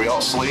 That's where we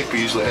all sleep.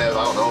 We usually have,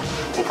 I don't know,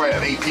 we'll probably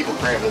have 8 people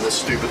crammed in this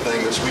stupid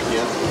thing this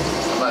weekend.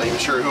 I'm not even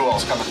sure who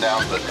all's coming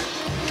down, but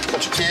a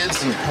bunch of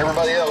kids and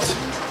everybody else.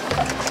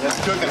 That's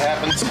the cooking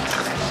happens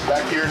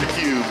back here in the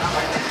cube.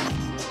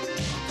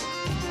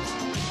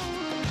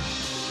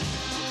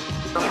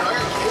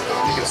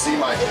 You can see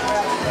my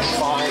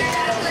fine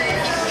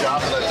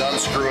job that I've done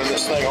screwing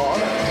this thing on.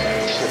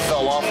 It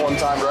fell off one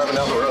time driving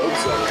down the road,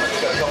 so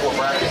got a couple of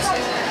brackets.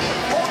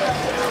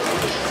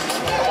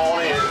 Come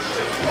on in.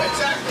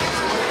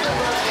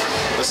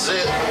 This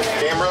is it.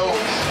 Camera,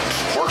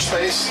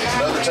 workspace,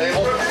 another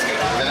table.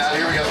 And then out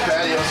here we got the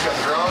patio. It's got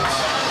the drums.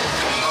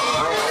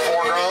 Room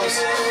for 4 drums.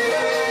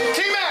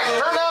 T-Mac,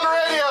 turn down the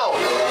radio.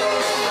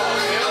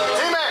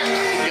 T-Mac,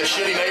 you get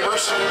shitty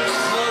neighbors.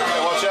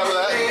 Watch out for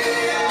that.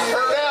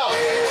 Turn it down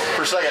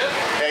for a second.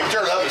 Hey,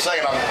 turn it up in a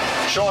second. I'm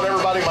showing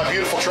everybody my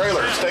beautiful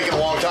trailer. It's taking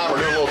a long time. We're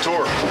doing a little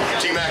tour.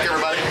 T-Mac,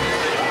 everybody.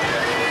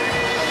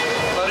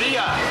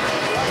 Maria.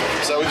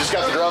 So we just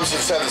got the drums.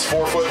 Just had this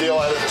 4-foot deal.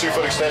 I had a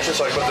 2-foot extension,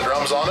 so I put the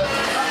drums on it.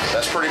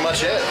 That's pretty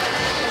much it.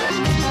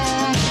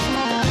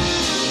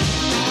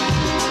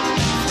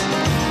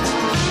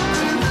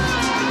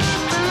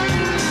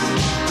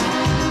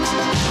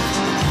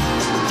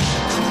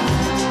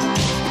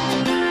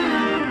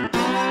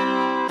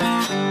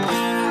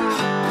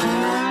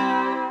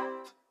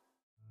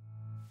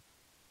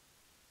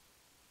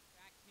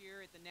 Back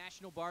here at the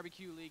National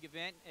Barbecue League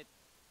event at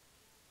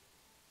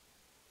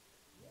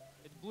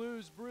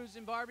Blues, Brews,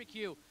 and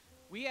Barbecue.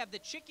 We have the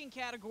chicken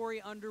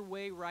category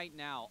underway right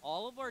now.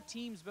 All of our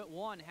teams but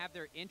one have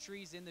their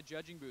entries in the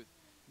judging booth.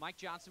 Mike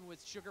Johnson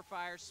with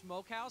Sugarfire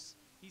Smokehouse.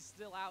 He's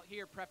still out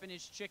here prepping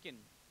his chicken.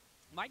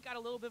 Mike got a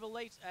little bit of a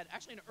late,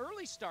 actually an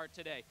early start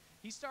today.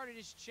 He started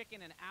his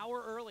chicken an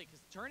hour early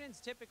because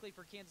turn-ins typically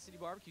for Kansas City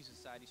Barbecue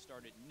Society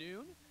start at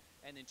noon,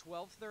 and then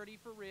 12:30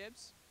 for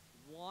ribs,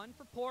 1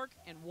 for pork,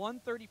 and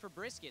 1:30 for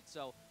brisket.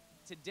 So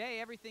today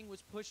everything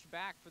was pushed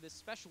back for this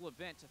special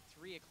event to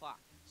 3 o'clock.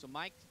 So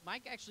Mike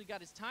actually got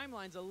his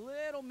timelines a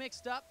little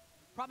mixed up,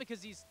 probably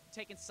because he's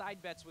taking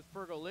side bets with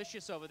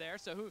Fergolicious over there.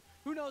 So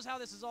who knows how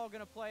this is all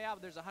going to play out?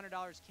 But there's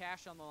 $100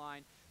 cash on the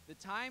line. The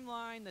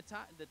timeline,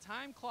 the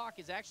time clock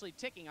is actually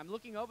ticking. I'm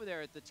looking over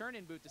there at the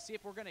turn-in booth to see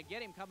if we're going to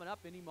get him coming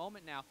up any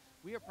moment now.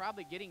 We are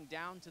probably getting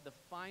down to the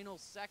final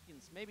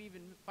seconds, maybe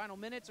even final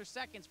minutes or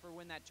seconds for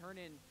when that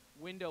turn-in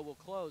window will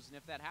close. And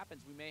if that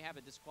happens, we may have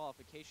a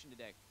disqualification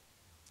today.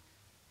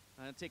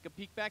 I'm going to take a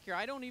peek back here.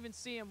 I don't even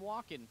see him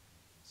walking.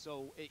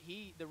 So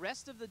the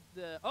rest of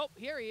oh,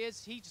 here he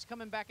is. He's just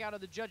coming back out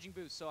of the judging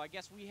booth. So I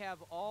guess we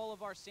have all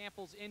of our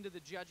samples into the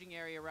judging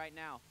area right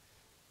now.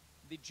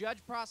 The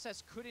judge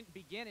process couldn't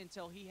begin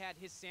until he had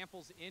his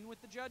samples in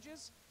with the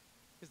judges,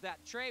 because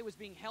that tray was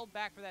being held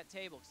back for that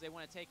table because they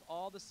want to take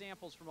all the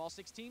samples from all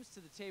 6 teams to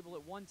the table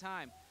at one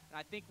time. And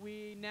I think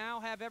we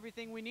now have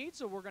everything we need,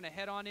 so we're going to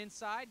head on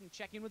inside and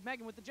check in with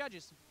Megan with the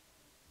judges.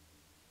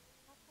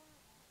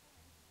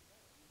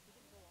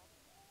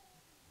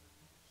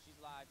 She's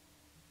live.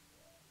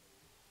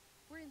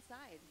 We're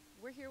inside.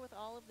 We're here with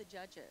all of the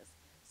judges.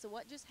 So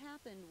what just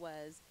happened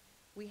was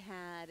we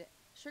had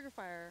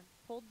Sugarfire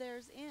pulled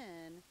theirs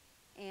in,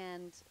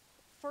 and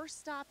first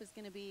stop is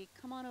going to be,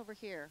 come on over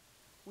here.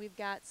 We've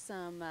got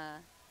some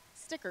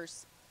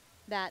stickers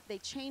that they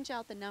change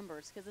out the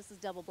numbers because this is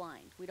double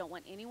blind. We don't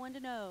want anyone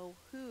to know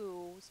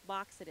whose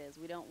box it is.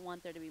 We don't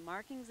want there to be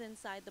markings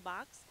inside the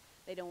box.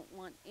 They don't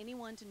want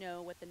anyone to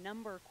know what the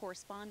number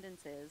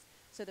correspondence is.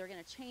 So they're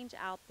going to change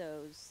out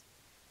those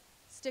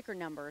sticker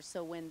numbers.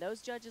 So when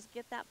those judges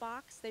get that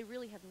box, they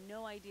really have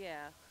no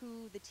idea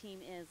who the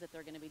team is that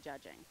they're going to be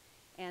judging.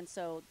 And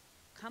so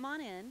come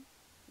on in.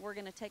 We're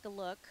going to take a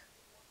look.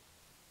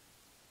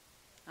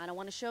 I don't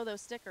want to show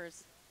those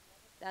stickers.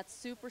 That's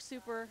super,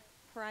 super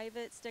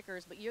private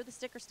stickers, but you're the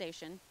sticker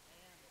station.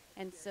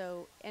 And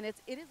so, and it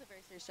is a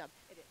very serious job.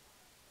 It is.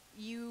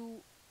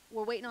 You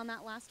were waiting on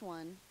that last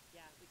one.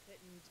 Yeah,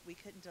 we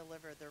couldn't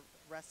deliver the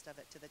rest of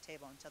it to the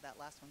table until that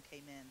last one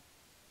came in.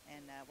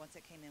 And once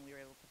it came in, we were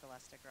able to put the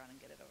last sticker on and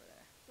get it over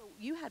there. So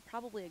you had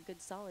probably a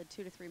good solid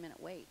 2 to 3 minute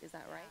wait. Is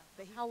that right?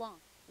 But how long?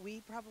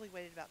 We probably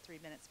waited about 3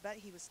 minutes, but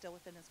he was still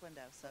within his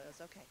window, so it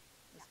was okay.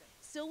 It was good.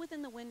 Still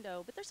within the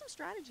window, but there's some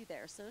strategy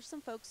there. So there's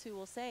some folks who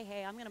will say,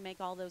 hey, I'm going to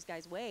make all those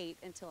guys wait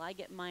until I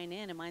get mine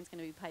in, and mine's going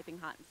to be piping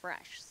hot and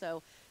fresh.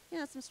 So, you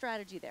know, some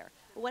strategy there.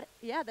 But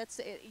that's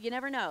it. You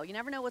never know. You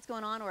never know what's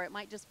going on, or it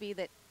might just be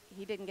that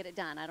he didn't get it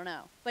done. I don't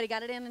know. But he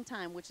got it in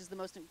time, which is the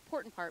most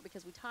important part,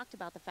 because we talked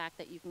about the fact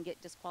that you can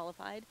get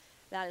disqualified.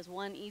 That is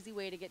one easy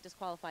way to get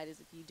disqualified, is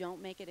if you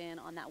don't make it in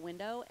on that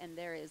window, and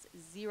there is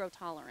zero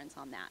tolerance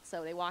on that.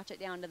 So they watch it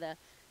down to the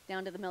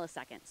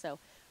millisecond. So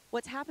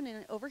what's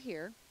happening over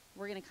here,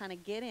 we're going to kind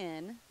of get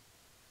in.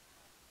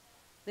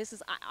 This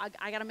is,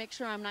 I got to make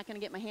sure I'm not going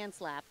to get my hand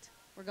slapped.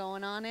 We're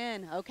going on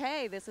in.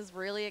 Okay, this is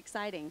really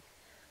exciting.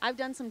 I've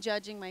done some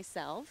judging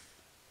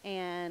myself,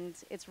 and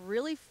it's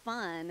really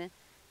fun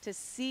to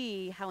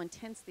see how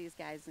intense these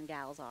guys and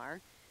gals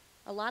are.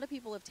 A lot of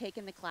people have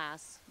taken the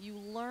class. You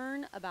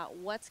learn about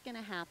what's going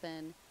to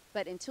happen,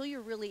 but until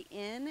you're really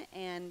in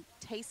and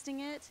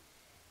tasting it,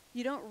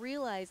 you don't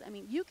realize, I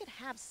mean, you could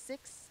have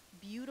 6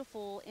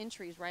 beautiful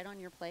entries right on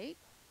your plate,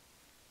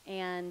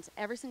 and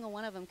every single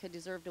one of them could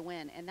deserve to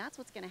win. And that's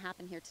what's going to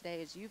happen here today,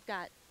 is you've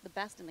got the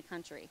best in the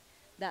country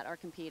that are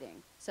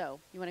competing. So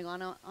you want to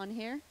go on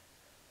here?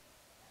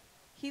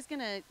 He's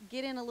going to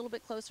get in a little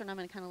bit closer, and I'm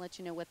going to kind of let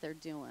you know what they're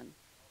doing.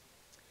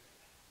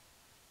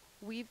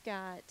 We've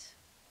got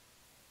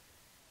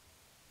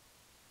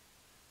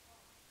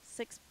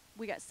 6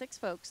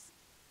 folks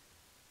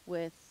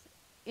with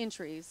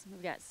entries.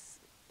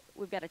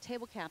 We've got a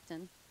table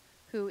captain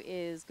who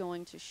is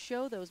going to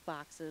show those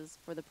boxes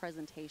for the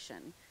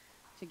presentation.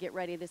 To get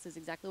ready, this is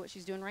exactly what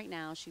she's doing right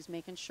now. She's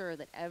making sure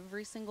that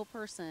every single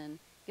person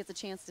gets a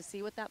chance to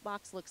see what that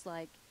box looks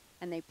like,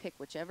 and they pick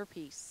whichever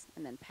piece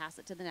and then pass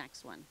it to the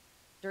next one.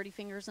 Dirty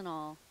fingers and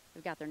all.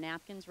 They've got their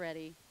napkins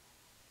ready.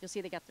 You'll see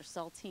they got their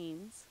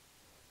saltines.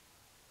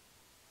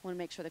 Want to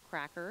make sure the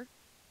cracker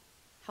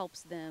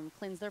helps them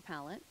cleanse their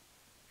palate.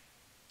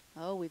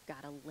 Oh, we've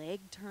got a leg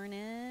turn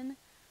in.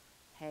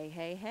 Hey,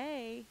 hey,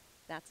 hey.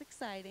 That's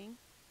exciting.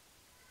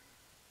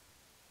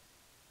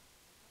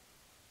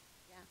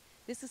 Yeah,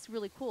 this is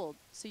really cool.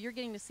 So you're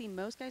getting to see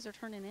most guys are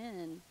turning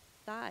in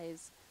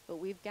thighs, but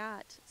we've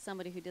got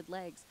somebody who did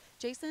legs.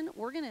 Jason,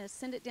 we're going to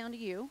send it down to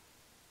you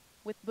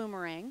with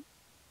Boomerang,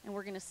 and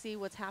we're going to see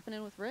what's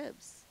happening with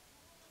ribs.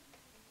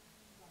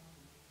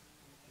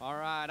 All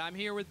right, I'm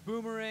here with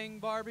Boomerang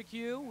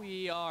BBQ.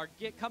 We are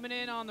coming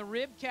in on the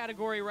rib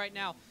category right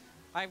now.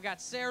 I've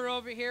got Sarah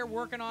over here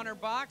working on her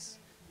box.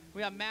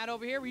 We have Matt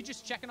over here. Were you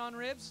just checking on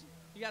ribs?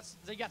 You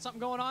got something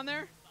going on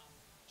there?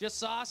 Just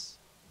sauce?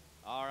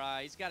 All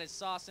right, he's got his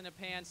sauce in a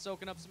pan,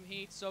 soaking up some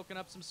heat, soaking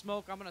up some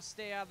smoke. I'm going to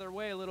stay out of their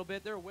way a little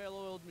bit. They're a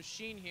well-oiled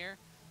machine here.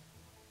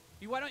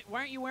 Why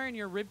aren't you wearing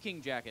your Rib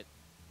King jacket?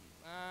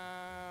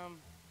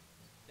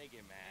 They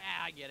get mad.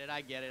 Yeah,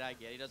 I get it.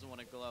 He doesn't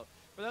want to glow.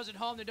 For those at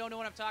home that don't know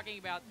what I'm talking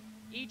about,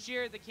 each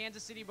year at the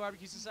Kansas City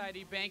Barbecue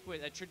Society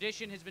banquet, a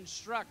tradition has been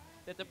struck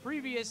that the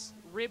previous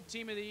Rib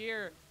Team of the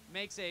Year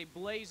makes a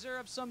blazer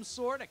of some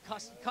sort, a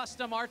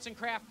custom arts and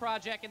craft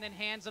project, and then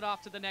hands it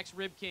off to the next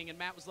Rib King. And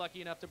Matt was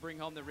lucky enough to bring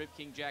home the Rib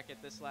King jacket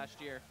this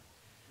last year.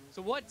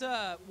 So what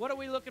are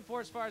we looking for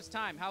as far as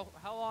time? How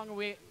long are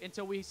we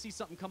until we see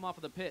something come off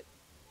of the pit?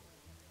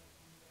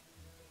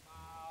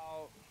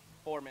 About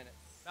 4 minutes.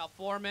 About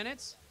 4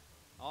 minutes?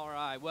 All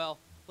right. Well,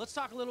 let's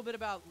talk a little bit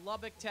about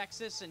Lubbock,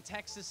 Texas, and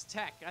Texas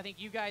Tech. I think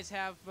you guys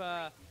have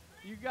a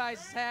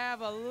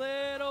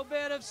little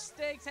bit of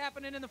stakes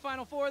happening in the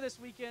Final Four this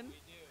weekend. We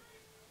do.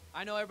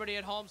 I know everybody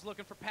at home's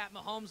looking for Pat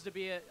Mahomes to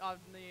be on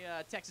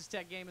the Texas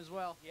Tech game as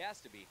well. He has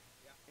to be.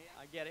 Yeah.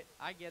 I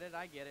get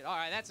it. All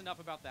right, that's enough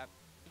about that.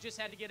 You just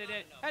had to get it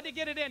in. Had to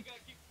get it in.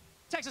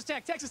 Texas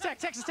Tech.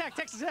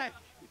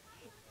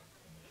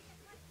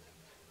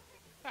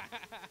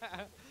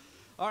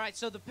 All right,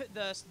 so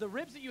the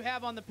ribs that you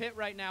have on the pit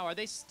right now, are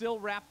they still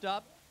wrapped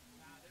up?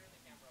 They're in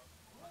the Cambro.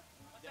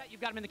 What's that?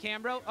 You've got them in the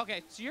Cambro?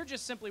 Okay, so you're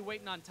just simply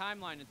waiting on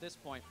timeline at this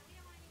point.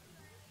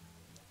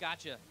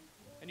 Gotcha.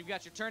 And you've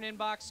got your turn-in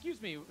box,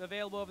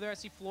 available over there. I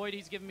see Floyd.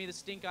 He's giving me the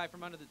stink eye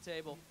from under the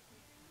table.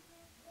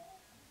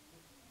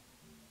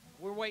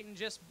 We're waiting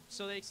just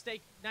so they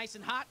stay nice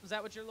and hot. Is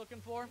that what you're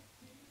looking for?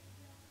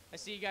 I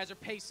see you guys are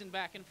pacing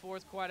back and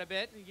forth quite a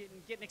bit and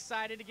getting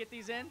excited to get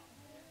these in.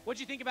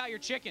 What'd you think about your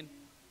chicken?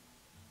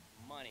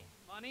 Money.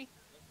 Money?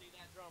 Let's see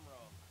that drum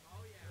roll.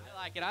 Oh,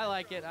 yeah. I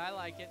like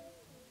it.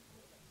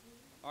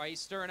 All right,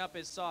 he's stirring up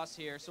his sauce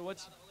here. So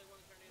what's... the only one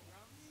who turned in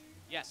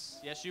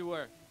drums? Yes, you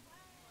were.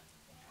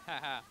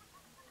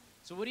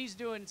 So what he's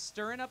doing,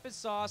 stirring up his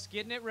sauce,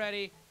 getting it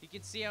ready. You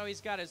can see how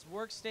he's got his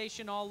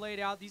workstation all laid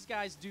out. These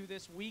guys do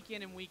this week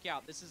in and week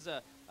out. This is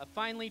a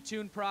finely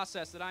tuned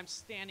process that I'm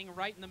standing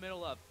right in the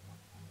middle of.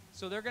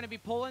 So they're going to be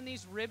pulling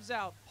these ribs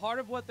out. Part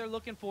of what they're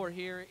looking for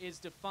here is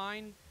to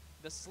find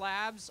the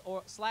slab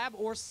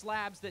or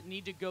slabs that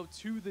need to go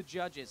to the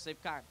judges.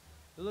 They've got,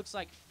 it looks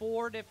like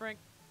 4 different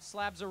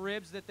slabs of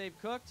ribs that they've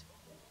cooked.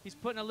 He's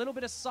putting a little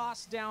bit of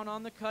sauce down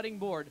on the cutting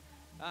board.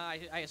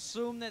 I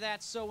assume that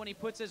that's so when he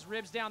puts his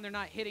ribs down, they're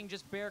not hitting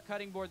just bare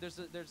cutting board.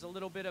 There's a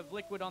little bit of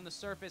liquid on the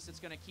surface that's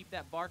going to keep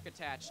that bark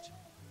attached.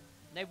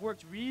 And they've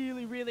worked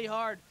really, really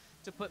hard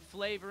to put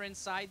flavor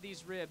inside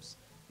these ribs.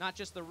 Not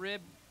just the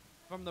rib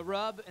from the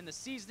rub and the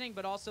seasoning,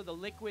 but also the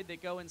liquid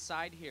that go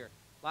inside here.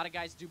 A lot of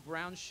guys do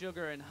brown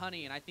sugar and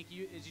honey, and I think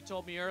you, as you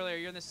told me earlier,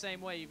 you're in the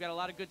same way. You've got a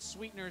lot of good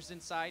sweeteners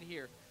inside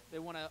here. They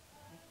want to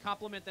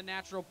complement the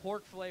natural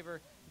pork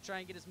flavor and try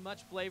and get as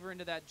much flavor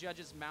into that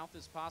judge's mouth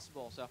as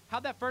possible. So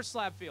how'd that first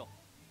slab feel?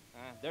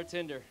 They're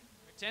tender.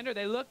 They're tender.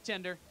 They look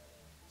tender.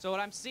 So what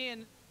I'm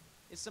seeing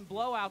is some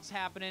blowouts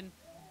happening.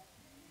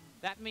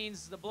 That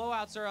means the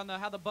blowouts are on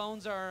how the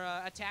bones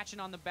are attaching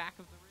on the back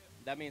of the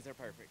rib. That means they're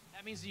perfect.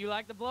 That means you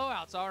like the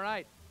blowouts. All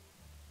right.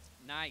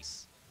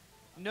 Nice.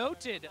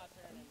 Noted.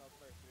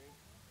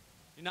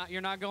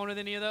 You're not going with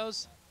any of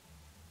those?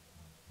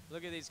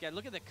 Look at these guys.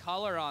 Look at the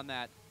color on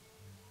that.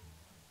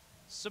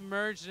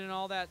 Submerged in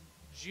all that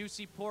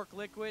juicy pork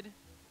liquid.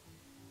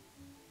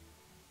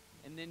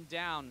 And then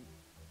down.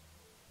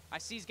 I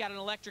see he's got an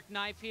electric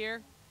knife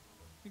here.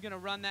 You're going to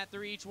run that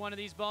through each one of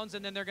these bones,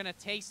 and then they're going to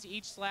taste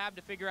each slab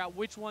to figure out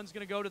which one's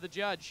going to go to the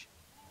judge.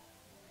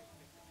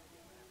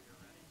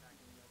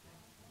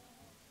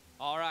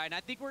 All right, and I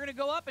think we're going to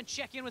go up and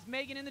check in with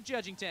Megan in the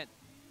judging tent.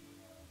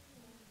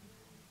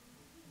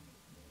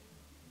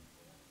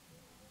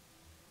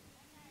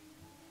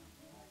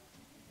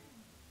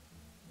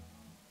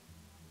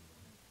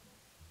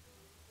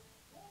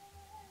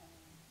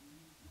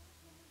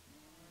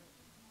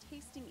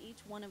 Tasting each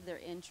one of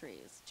their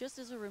entries. Just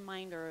as a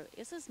reminder,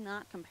 this is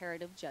not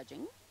comparative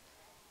judging.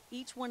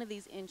 Each one of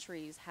these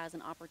entries has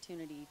an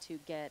opportunity to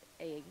get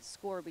a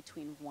score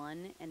between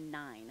 1 and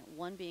 9.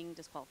 1 being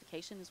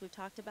disqualification, as we've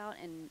talked about,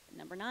 and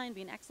number 9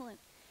 being excellent.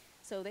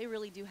 So they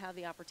really do have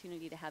the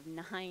opportunity to have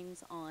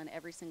 9s on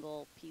every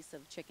single piece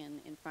of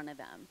chicken in front of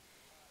them.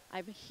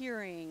 I'm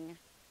hearing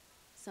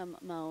some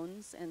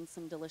moans and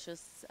some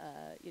delicious,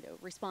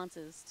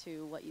 responses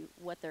to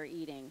what they're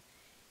eating,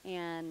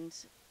 and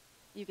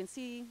you can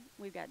see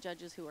we've got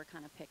judges who are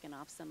kind of picking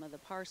off some of the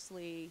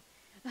parsley,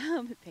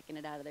 picking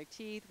it out of their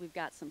teeth. We've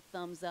got some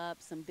thumbs up,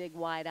 some big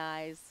wide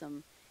eyes,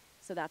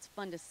 so that's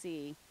fun to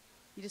see.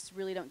 You just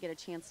really don't get a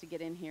chance to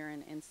get in here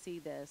and see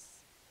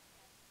this.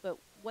 But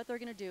what they're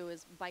going to do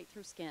is bite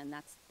through skin.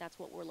 That's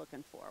what we're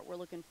looking for. We're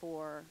looking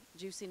for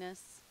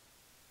juiciness,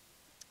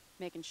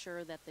 making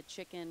sure that the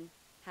chicken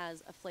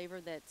has a flavor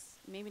that's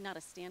maybe not a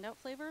standout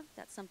flavor.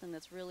 That's something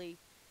that's really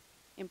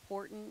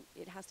important.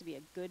 It has to be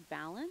a good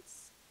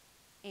balance.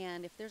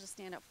 And if there's a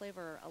standout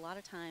flavor, a lot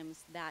of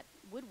times that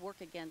would work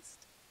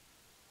against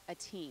a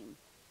team.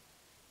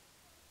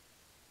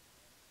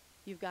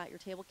 You've got your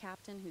table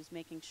captain who's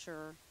making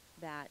sure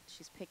that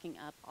she's picking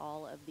up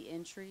all of the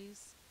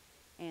entries,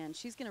 and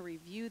she's going to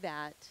review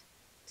that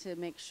to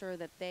make sure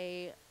that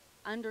they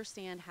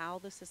understand how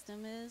the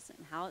system is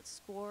and how it's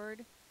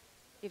scored.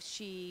 If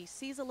she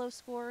sees a low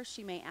score,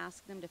 she may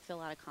ask them to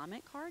fill out a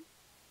comment card.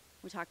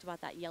 We talked about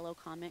that yellow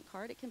comment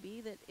card. It can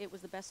be that it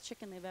was the best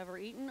chicken they've ever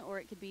eaten, or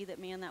it could be that,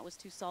 man, that was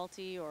too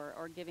salty,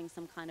 or giving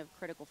some kind of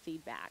critical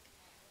feedback.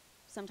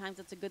 Sometimes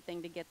it's a good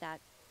thing to get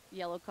that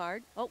yellow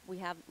card. Oh, we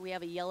have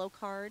a yellow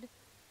card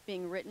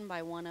being written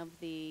by one of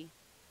the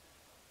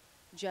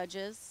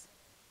judges.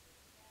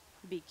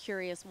 Be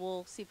curious.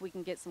 We'll see if we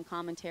can get some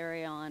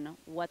commentary on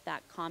what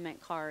that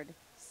comment card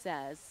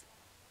says.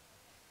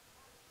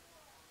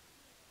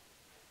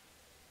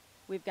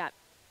 We've got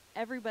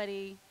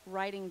everybody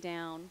writing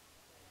down.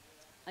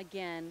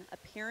 Again,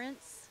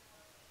 appearance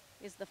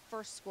is the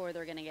first score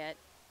they're going to get.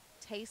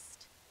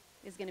 Taste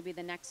is going to be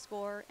the next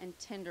score, and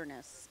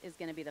tenderness is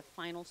going to be the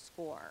final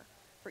score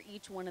for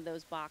each one of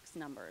those box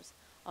numbers.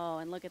 Oh,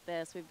 and look at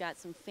this. We've got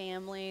some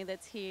family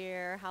that's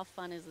here. How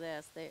fun is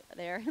this?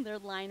 They're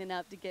lining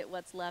up to get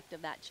what's left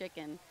of that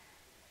chicken.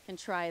 Can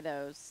try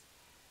those.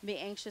 Be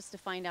anxious to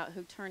find out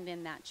who turned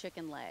in that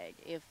chicken leg.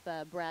 If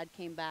Brad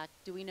came back,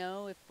 do we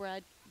know if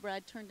Brad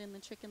turned in the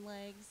chicken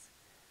legs?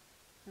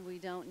 We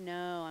don't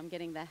know. I'm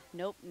getting the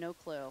nope, no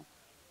clue.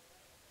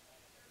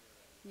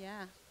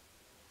 Yeah.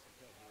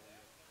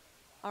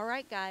 All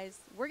right, guys,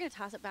 we're going to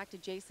toss it back to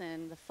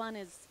Jason. The fun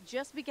has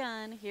just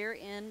begun here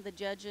in the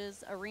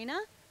judges' arena.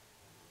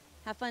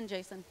 Have fun,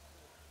 Jason.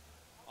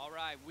 All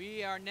right,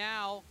 we've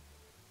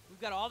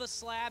got all the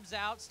slabs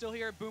out, still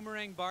here at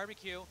Boomerang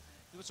BBQ.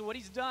 So what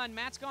he's done,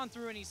 Matt's gone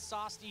through and he's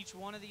sauced each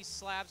one of these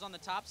slabs on the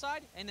top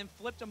side and then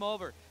flipped them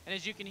over. And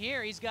as you can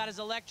hear, he's got his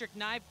electric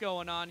knife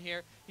going on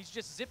here. He's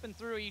just zipping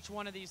through each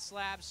one of these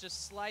slabs,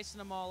 just slicing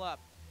them all up.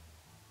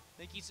 I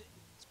think he's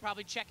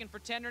probably checking for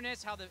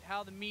tenderness, how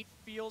the meat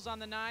feels on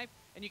the knife.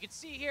 And you can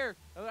see here,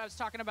 I was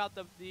talking about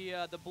the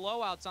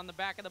blowouts on the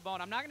back of the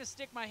bone. I'm not going to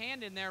stick my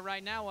hand in there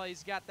right now while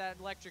he's got that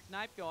electric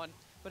knife going.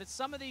 But it's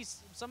some of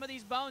these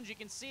bones you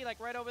can see, like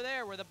right over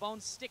there, where the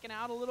bone's sticking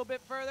out a little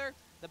bit further.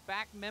 The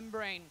back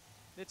membrane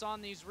that's on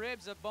these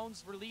ribs, the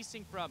bone's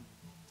releasing from.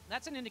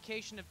 That's an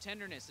indication of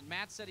tenderness. And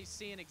Matt said he's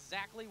seeing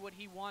exactly what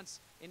he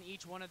wants in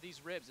each one of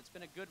these ribs. It's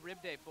been a good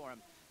rib day for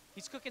him.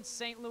 He's cooking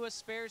St. Louis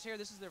spares here.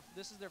 This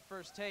is their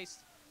first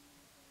taste.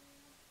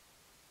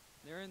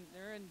 They're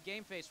in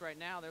game face right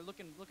now. They're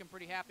looking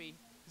pretty happy.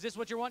 Is this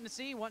what you're wanting to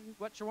see?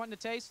 What you're wanting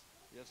to taste?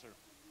 Yes, sir.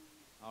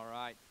 All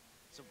right.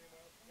 So,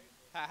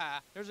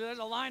 there's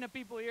a line of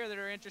people here that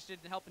are interested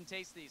in helping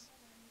taste these.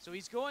 So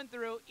he's going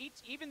through each,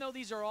 even though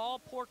these are all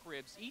pork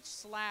ribs, each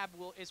slab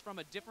is from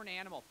a different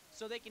animal,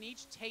 so they can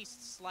each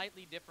taste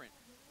slightly different.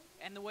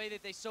 And the way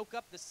that they soak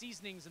up the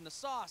seasonings and the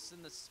sauce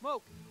and the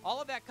smoke,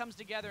 all of that comes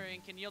together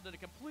and can yield a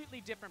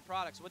completely different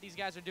product. So what these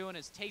guys are doing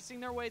is tasting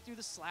their way through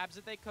the slabs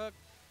that they cook,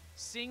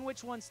 seeing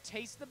which ones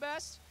taste the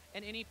best,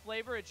 and any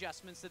flavor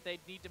adjustments that they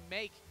need to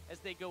make as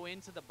they go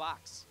into the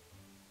box.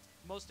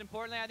 Most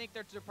importantly, I think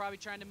they're probably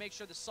trying to make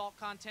sure the salt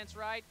content's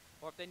right,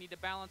 or if they need to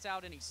balance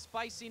out any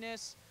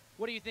spiciness.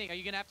 What do you think? Are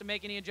you going to have to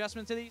make any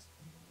adjustments to these?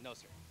 No,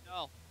 sir.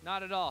 No,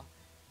 not at all.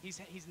 He's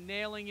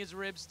nailing his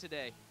ribs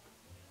today.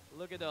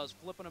 Look at those,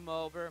 flipping them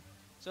over.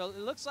 So it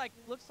looks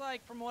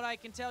like from what I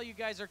can tell, you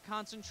guys are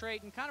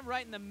concentrating kind of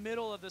right in the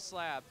middle of the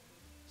slab.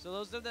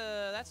 So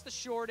that's the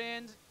short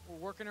end. We're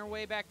working our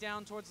way back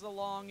down towards the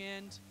long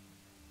end.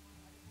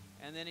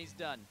 And then he's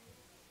done.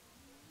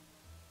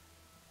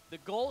 The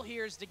goal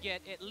here is to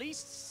get at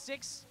least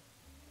 6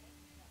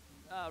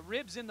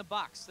 ribs in the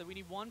box. So we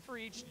need 1 for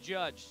each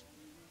judge.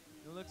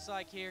 It looks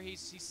like here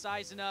he's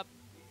sizing up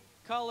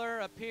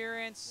color,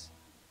 appearance.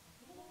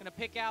 Going to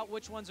pick out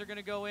which ones are going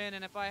to go in.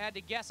 And if I had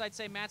to guess, I'd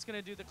say Matt's going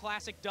to do the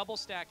classic double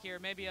stack here.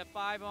 Maybe a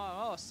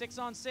 6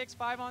 on 6,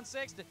 5 on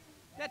 6.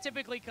 That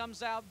typically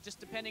comes out just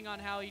depending on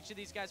how each of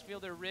these guys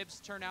feel their ribs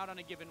turn out on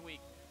a given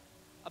week.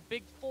 A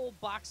big full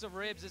box of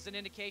ribs is an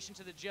indication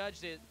to the judge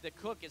that the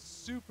cook is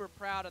super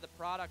proud of the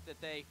product that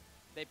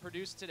they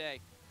produced today.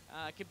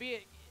 It could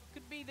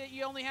be that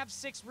you only have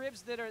 6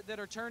 ribs that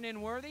are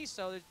turn-in worthy,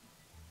 so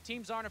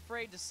teams aren't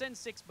afraid to send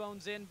 6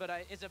 bones in. But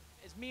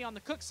as me on the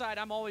cook side,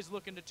 I'm always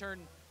looking to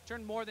turn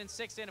more than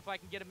 6 in if I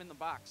can get them in the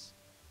box.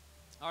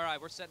 All right,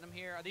 we're setting them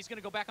here. Are these going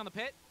to go back on the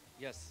pit?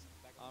 Yes.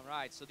 All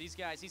right, so these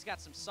guys, he's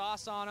got some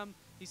sauce on them.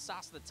 He's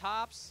sauced the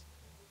tops,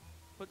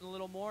 putting a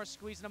little more,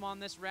 squeezing them on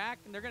this rack,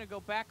 and they're going to go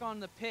back on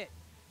the pit.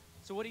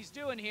 So what he's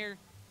doing here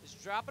is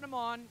dropping them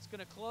on. It's going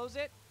to close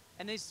it,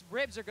 and these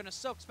ribs are going to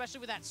soak, especially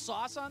with that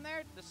sauce on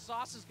there. The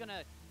sauce is going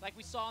to, like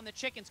we saw on the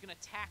chicken, it's going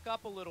to tack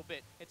up a little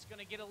bit. It's going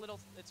to get a little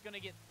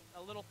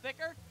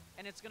thicker,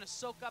 and it's going to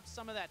soak up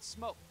some of that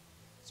smoke.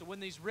 So when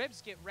these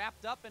ribs get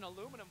wrapped up in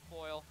aluminum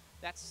foil,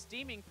 that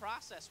steaming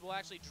process will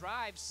actually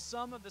drive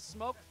some of the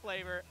smoke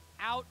flavor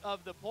out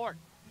of the pork.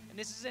 And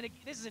this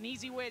is an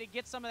easy way to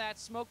get some of that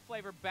smoke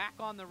flavor back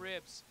on the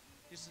ribs.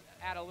 Just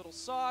add a little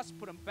sauce,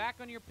 put them back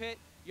on your pit.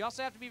 You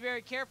also have to be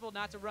very careful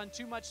not to run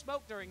too much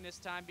smoke during this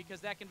time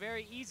because that can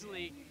very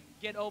easily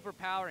get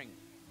overpowering.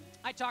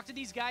 I talked to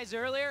these guys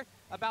earlier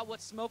about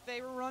what smoke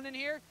they were running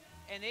here,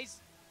 and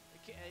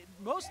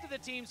most of the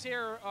teams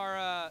here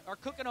are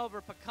cooking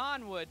over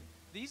pecan wood.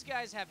 These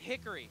guys have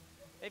hickory.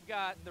 They've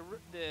got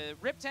the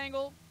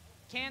Riptangle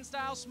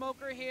can-style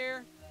smoker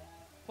here,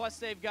 plus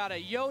they've got a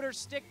Yoder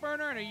stick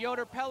burner and a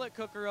Yoder pellet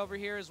cooker over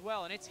here as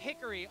well, and it's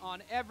hickory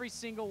on every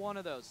single one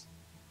of those.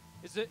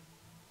 Is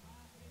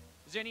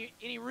there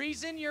any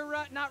reason you're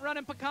not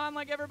running pecan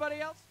like everybody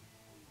else?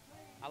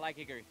 I like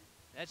hickory.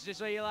 That's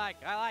just what you like.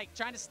 I like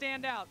trying to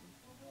stand out.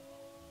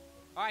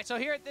 All right, so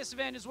here at this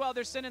event as well,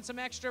 they're sending some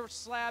extra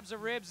slabs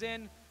of ribs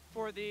in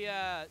for the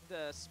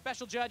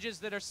special judges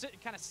that are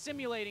kind of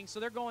simulating. So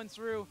they're going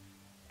through,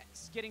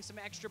 getting some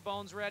extra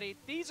bones ready.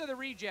 These are the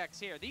rejects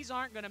here. These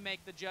aren't going to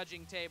make the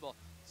judging table.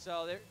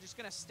 So they're just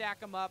going to stack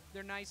them up.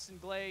 They're nice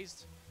and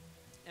glazed,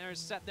 and they're going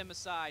to set them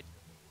aside.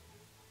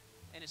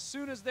 And as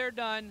soon as they're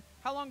done,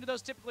 how long do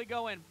those typically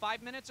go in?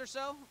 5 minutes or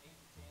so?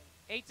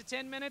 8 to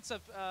 10 minutes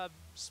of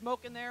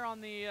smoke in there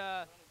on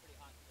the...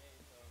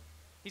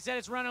 He said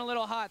it's running a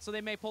little hot, so they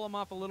may pull them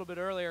off a little bit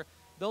earlier.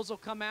 Those will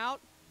come out,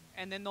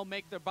 and then they'll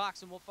make their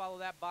box, and we'll follow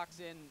that box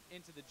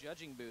into the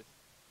judging booth.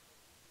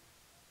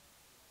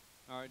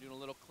 All right, doing a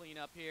little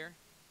cleanup here.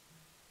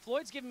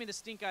 Floyd's giving me the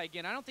stink eye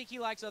again. I don't think he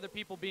likes other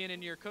people being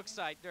in your cook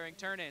site during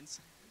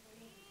turn-ins.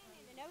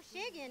 No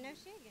shigging, no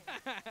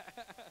shigging.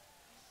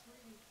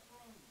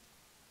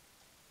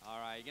 All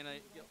right, you're going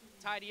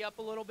to tidy up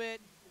a little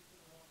bit.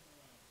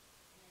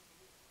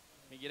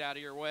 Let me get out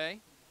of your way.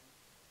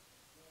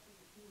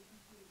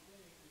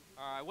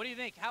 All right, what do you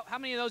think? How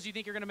many of those do you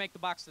think you're going to make the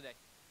box today?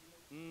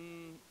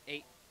 8.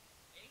 You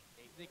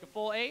think a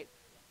full 8?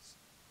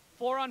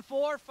 4 on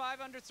 4,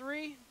 5 under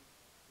 3?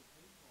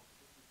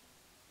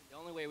 The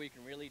only way we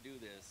can really do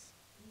this.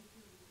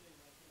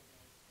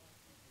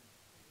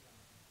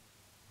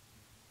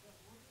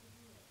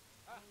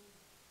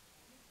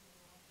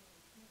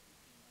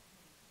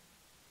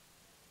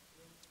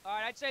 All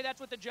right, I'd say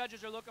that's what the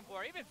judges are looking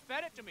for. Even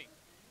fed it to me.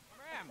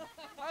 Man,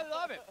 I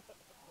love it.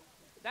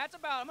 That's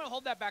about, I'm going to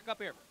hold that back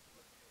up here.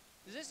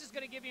 This is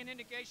going to give you an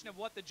indication of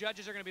what the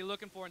judges are going to be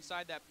looking for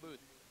inside that booth.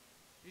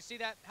 You see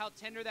that, how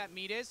tender that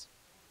meat is?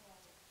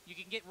 You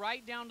can get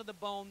right down to the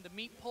bone. The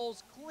meat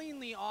pulls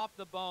cleanly off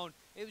the bone.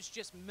 It was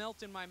just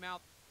melt in my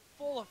mouth,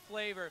 full of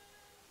flavor.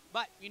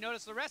 But you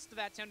notice the rest of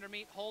that tender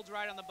meat holds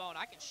right on the bone.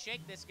 I can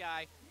shake this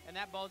guy, and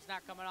that bone's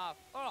not coming off.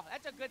 Oh,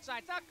 that's a good sign.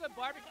 It's not good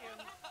barbecue.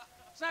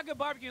 It's not good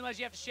barbecue unless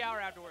you have to shower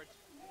afterwards.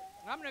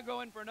 I'm going to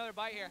go in for another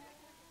bite here.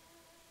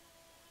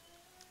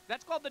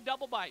 That's called the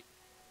double bite.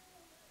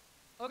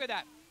 Look at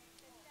that.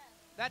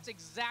 That's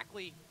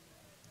exactly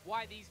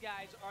why these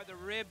guys are the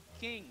rib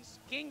kings.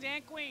 Kings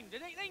and queens. They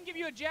didn't give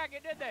you a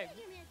jacket, did they?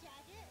 Give me a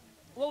jacket.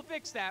 We'll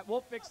fix that.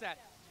 We'll fix that.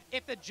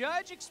 If the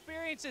judge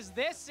experiences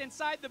this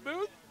inside the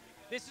booth,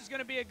 this is going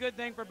to be a good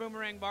thing for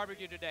Boomerang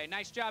BBQ today.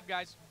 Nice job,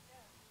 guys.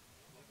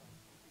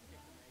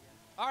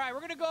 All right,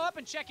 we're going to go up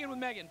and check in with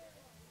Megan.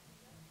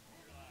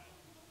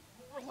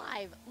 We're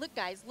live. Look,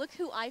 guys, look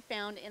who I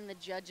found in the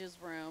judges'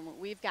 room.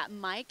 We've got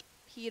Mike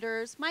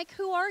Peters. Mike,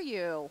 who are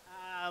you?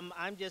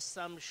 I'm just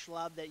some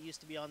schlub that used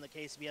to be on the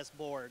KCBS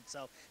board.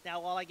 So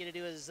now all I get to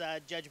do is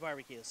judge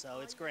barbecue, so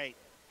it's great.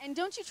 And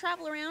don't you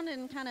travel around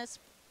and kind of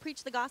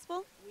preach the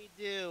gospel? We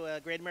do.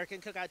 Great American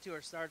Cookout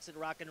Tour starts at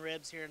Rockin'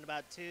 Ribs here in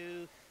about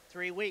 2 or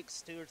 3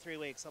 weeks,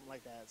 something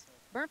like that. So.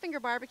 Burnt Finger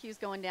BBQ is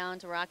going down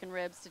to Rockin'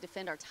 Ribs to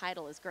defend our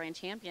title as grand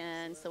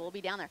champion, so we'll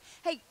be down there.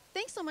 Hey,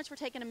 thanks so much for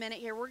taking a minute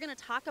here. We're going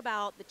to talk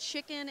about the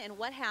chicken and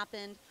what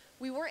happened.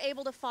 We were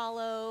able to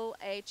follow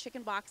a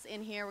chicken box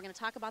in here. We're going to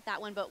talk about that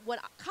one, but what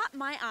caught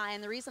my eye,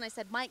 and the reason I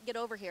said, Mike, get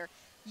over here,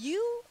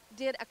 you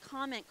did a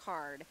comment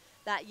card,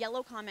 that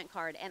yellow comment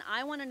card, and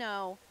I want to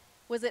know,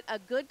 was it a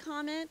good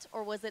comment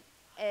or was it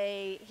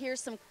a, here's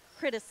some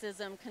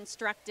criticism,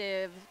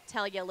 constructive,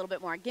 tell you a little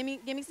bit more? Give me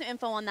some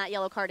info on that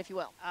yellow card, if you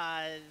will.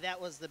 That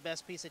was the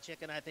best piece of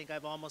chicken I think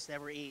I've almost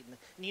ever eaten.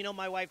 And you know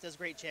my wife does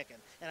great chicken,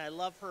 and I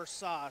love her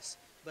sauce,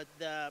 but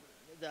the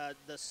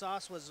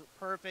sauce was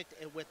perfect,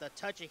 and with a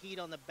touch of heat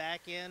on the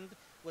back end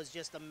was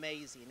just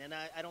amazing. And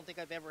I don't think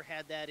I've ever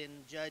had that in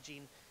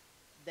judging,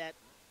 that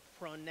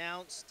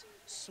pronounced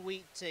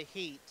sweet to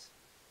heat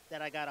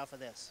that I got off of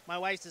this. My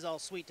wife's is all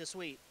sweet to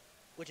sweet,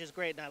 which is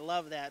great, and I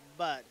love that,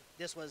 but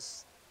this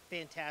was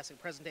fantastic.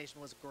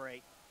 Presentation was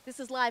great. This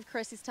is live.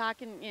 Chrissy's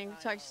talking,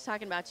 she's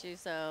talking about you.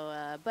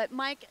 So, but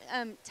Mike,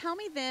 tell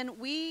me then,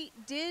 we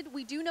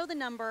do know the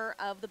number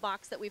of the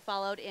box that we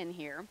followed in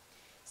here.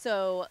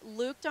 So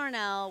Luke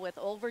Darnell with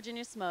Old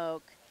Virginia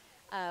Smoke.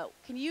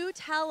 Can you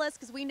tell us,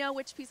 because we know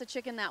which piece of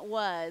chicken that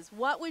was,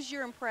 what was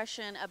your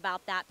impression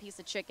about that piece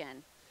of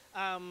chicken?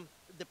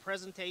 The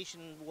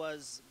presentation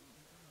was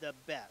the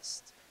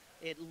best.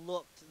 It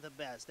looked the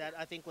best. That,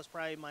 I think, was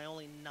probably my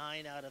only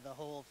 9 out of the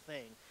whole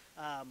thing.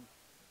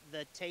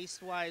 The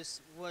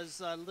taste-wise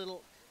was a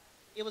little,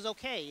 it was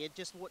okay. It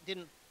just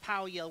didn't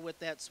pow you with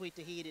that sweet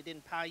to heat. It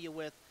didn't pow you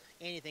with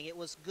anything. It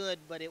was good,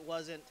 but it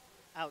wasn't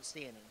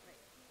outstanding.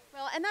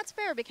 Well, and that's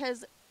fair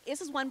because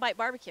this is one bite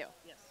barbecue.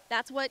 Yes.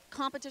 That's what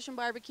competition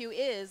barbecue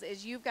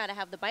is you've got to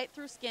have the bite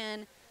through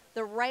skin,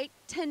 the right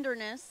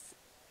tenderness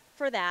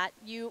for that.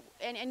 You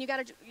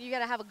got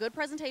to have a good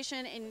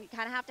presentation, and you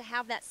kind of have to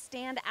have that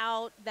stand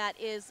out that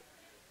is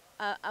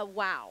a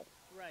wow.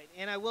 Right,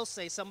 and I will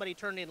say somebody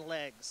turned in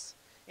legs,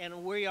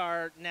 and we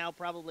are now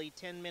probably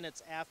 10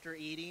 minutes after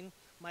eating.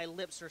 My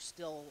lips are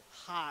still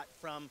hot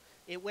from,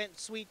 it went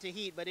sweet to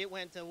heat, but it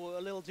went to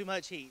a little too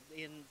much heat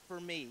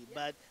for me.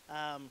 Yeah.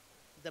 But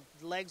the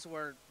legs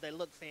they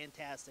look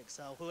fantastic.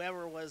 So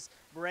whoever was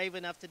brave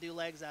enough to do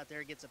legs out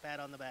there gets a pat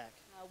on the back.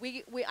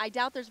 I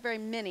doubt there's very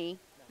many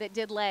that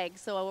did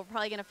legs, so we're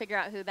probably going to figure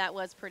out who that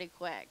was pretty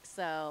quick.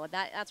 So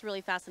that's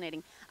really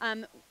fascinating.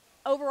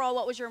 Overall,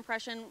 what was your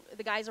impression?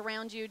 The guys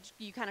around you,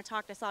 you kind of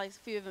talked, I saw a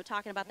few of them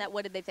talking about that.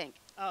 What did they think?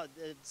 Oh,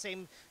 the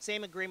same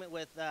agreement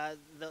with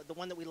the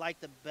one that we liked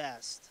the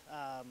best.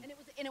 And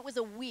it was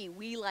a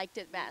we liked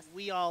it best.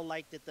 We all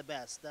liked it the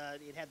best.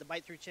 It had the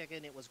bite-through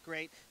chicken. It was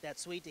great. That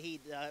sweet to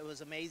heat, it was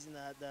amazing.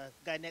 The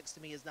guy next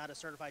to me is not a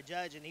certified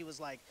judge, and he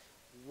was like,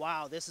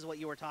 wow, this is what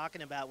you were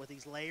talking about with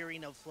these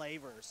layering of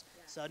flavors.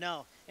 Yeah. So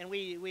no, and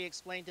we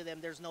explained to them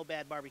there's no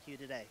bad barbecue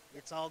today.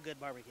 It's all good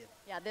barbecue.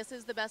 Yeah, this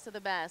is the best of the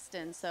best,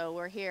 and so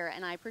we're here,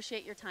 and I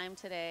appreciate your time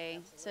today.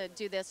 Absolutely. To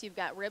do this. You've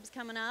got ribs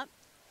coming up.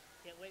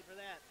 Can't wait for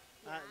that.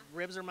 Yeah.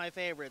 Ribs are my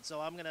favorite, so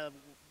I'm gonna,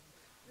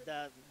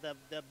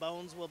 the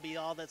bones will be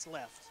all that's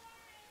left.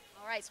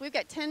 All right, so we've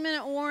got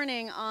 10-minute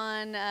warning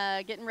on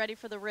getting ready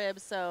for the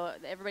ribs, so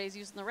everybody's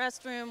using the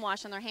restroom,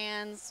 washing their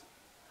hands,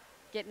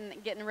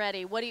 getting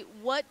ready. What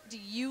do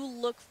you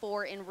look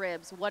for in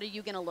ribs? What are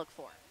you going to look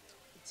for?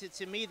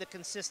 To me, the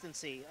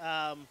consistency.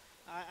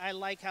 I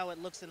like how it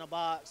looks in a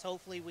box.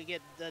 Hopefully we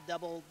get the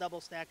double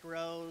stacked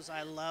rows.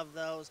 I love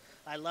those.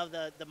 I love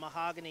the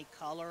mahogany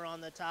color on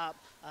the top.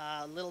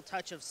 A little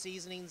touch of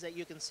seasonings that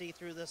you can see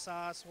through the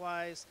sauce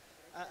wise.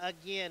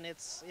 Again,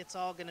 it's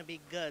all going to be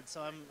good,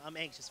 so I'm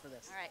anxious for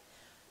this. All right.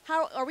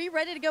 How are we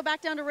ready to go back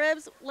down to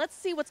ribs? Let's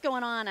see what's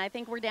going on. I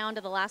think we're down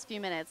to the last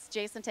few minutes.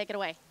 Jason, take it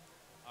away.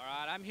 All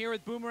right, I'm here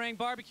with Boomerang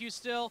BBQ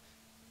still.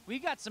 We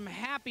got some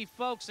happy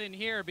folks in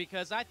here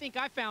because I think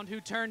I found who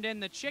turned in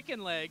the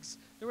chicken legs.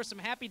 There was some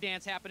happy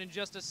dance happening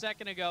just a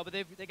second ago, but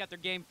they got their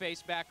game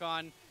face back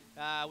on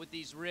with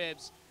these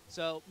ribs.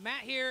 So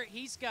Matt here,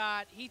 he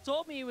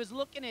told me he was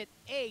looking at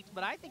 8,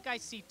 but I think I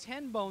see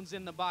 10 bones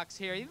in the box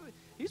here.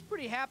 He's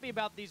pretty happy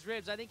about these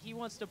ribs. I think he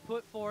wants to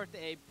put forth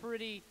a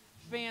pretty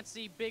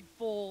fancy, big,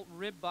 full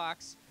rib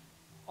box.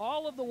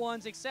 all of the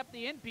ones except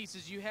the end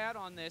pieces you had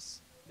on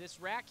this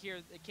rack here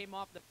that came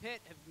off the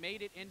pit have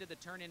made it into the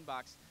turn-in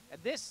box.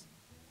 And this,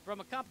 from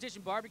a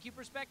competition barbecue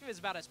perspective, is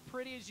about as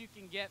pretty as you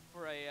can get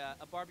for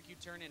a barbecue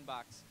turn-in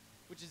box,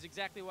 which is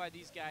exactly why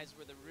these guys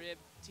were the rib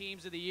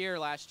teams of the year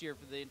last year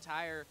for the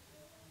entire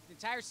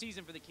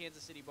season for the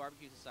Kansas City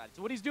Barbecue Society.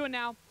 So what he's doing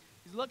now,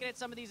 he's looking at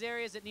some of these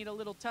areas that need a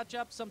little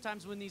touch-up.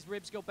 Sometimes when these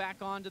ribs go back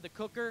onto the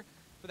cooker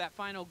for that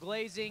final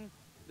glazing,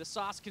 the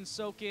sauce can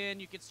soak in.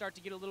 You can start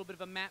to get a little bit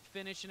of a matte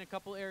finish in a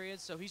couple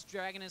areas. So he's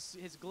dragging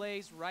his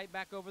glaze right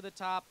back over the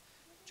top,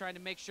 trying to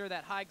make sure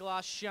that high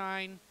gloss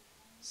shine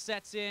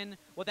sets in.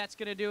 What that's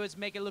going to do is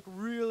make it look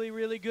really,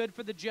 really good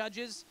for the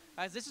judges,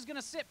 as this is going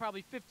to sit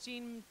probably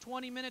 15,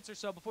 20 minutes or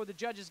so before the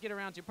judges get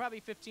around to, probably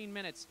 15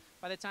 minutes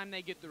by the time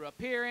they get through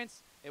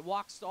appearance. It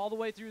walks all the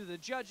way through to the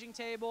judging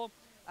table.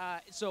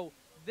 So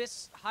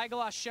this high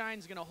gloss shine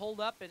is going to hold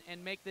up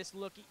and make this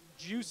look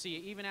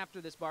juicy even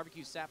after this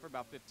barbecue sat for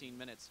about 15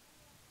 minutes.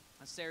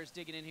 Sarah's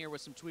digging in here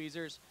with some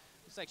tweezers.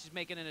 Looks like she's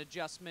making an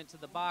adjustment to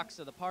the box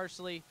of the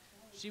parsley.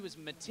 She was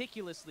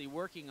meticulously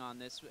working on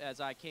this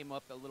as I came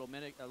up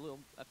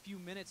a few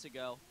minutes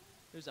ago.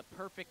 There's a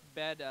perfect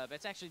bed of,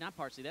 it's actually not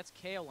parsley, that's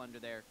kale under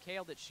there.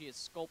 Kale that she has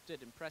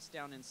sculpted and pressed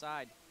down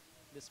inside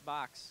this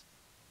box.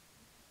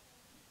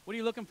 What are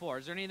you looking for?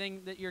 Is there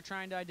anything that you're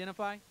trying to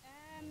identify?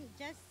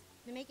 Just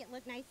to make it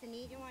look nice and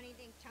neat. You don't want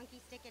anything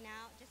chunky sticking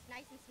out. Just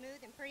nice and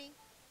smooth and pretty.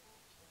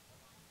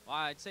 Well,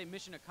 I'd say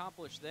mission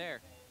accomplished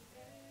there.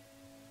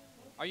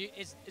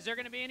 Is there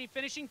going to be any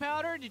finishing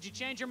powder? Did you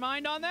change your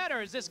mind on that,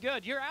 or is this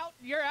good? You're out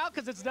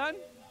because it's done?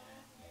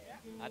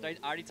 I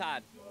already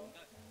tied.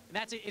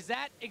 And is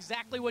that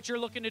exactly what you're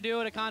looking to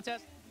do at a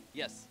contest?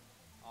 Yes.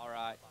 All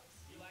right.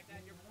 You like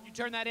that? You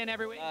turn that in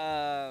every week?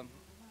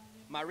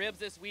 My ribs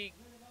this week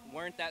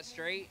weren't that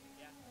straight,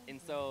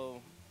 and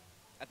so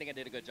I think I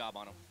did a good job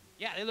on them.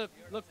 Yeah, they look.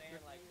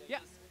 Yeah.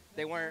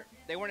 They weren't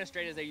as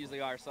straight as they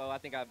usually are, so I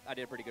think I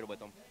did pretty good with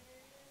them.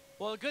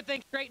 Well, a good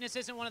thing straightness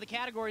isn't one of the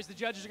categories the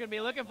judges are going to be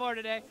looking for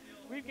today.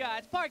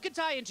 It's could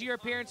tie into your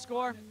appearance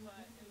score.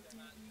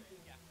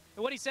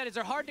 And what he said is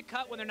they're hard to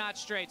cut when they're not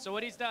straight. So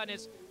what he's done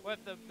is,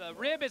 if the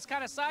rib is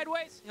kind of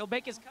sideways, he'll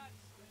make his cuts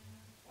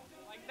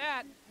like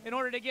that in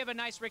order to give a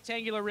nice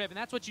rectangular rib. And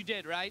that's what you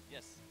did, right?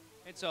 Yes.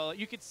 And so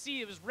you could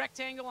see it was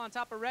rectangle on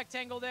top of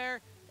rectangle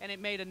there, and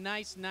it made a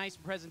nice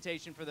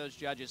presentation for those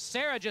judges.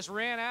 Sarah just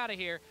ran out of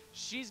here.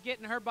 She's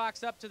getting her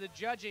box up to the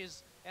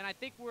judges, and I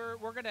think we're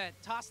going to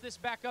toss this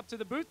back up to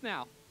the booth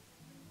now.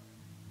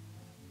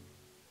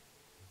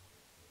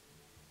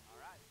 All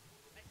right.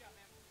 Nice job,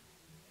 man.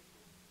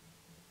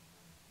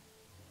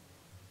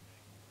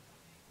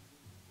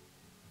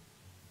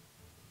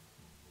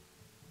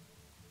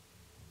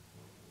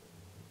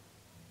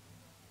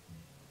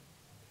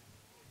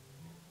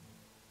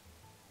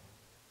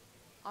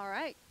 All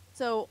right.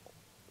 So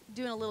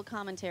doing a little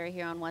commentary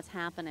here on what's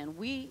happening.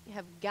 We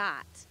have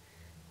got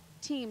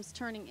teams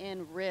turning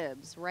in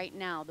ribs right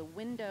now. The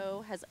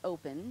window has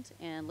opened,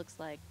 and looks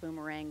like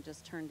Boomerang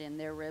just turned in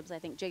their ribs. I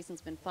think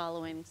Jason's been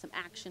following some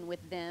action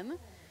with them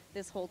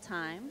this whole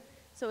time.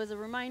 So as a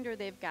reminder,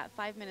 they've got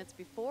 5 minutes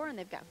before and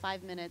they've got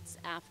 5 minutes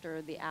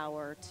after the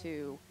hour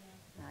to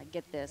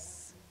get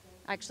this,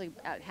 actually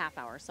half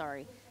hour,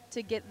 sorry,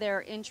 to get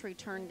their entry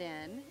turned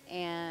in.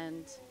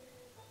 And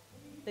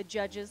the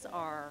judges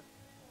are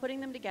putting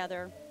them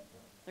together.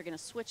 They're going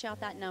to switch out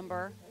that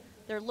number.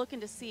 They're looking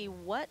to see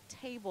what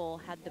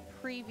table had the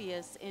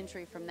previous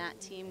entry from that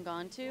team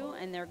gone to,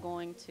 and they're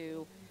going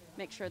to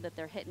make sure that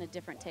they're hitting a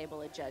different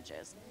table of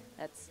judges.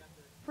 That's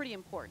pretty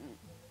important.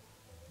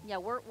 Yeah,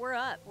 we're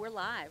up. We're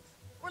live.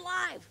 We're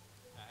live.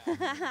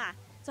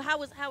 So how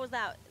was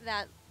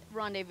that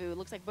rendezvous?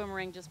 Looks like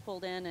Boomerang just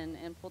pulled in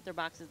and pulled their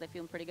boxes. They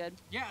feeling pretty good?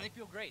 Yeah, they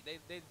feel great.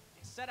 They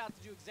set out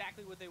to do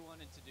exactly what they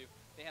wanted to do.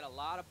 They had a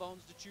lot of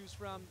bones to choose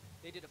from.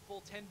 They did a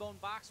full 10-bone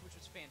box, which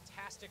was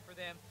fantastic for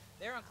them.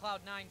 They're on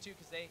cloud 9 too,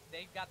 because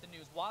they got the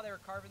news while they were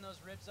carving those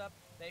ribs up.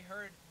 They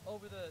heard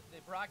over the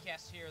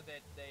broadcast here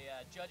that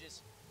the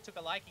judges took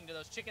a liking to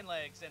those chicken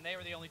legs, and they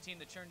were the only team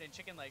that turned in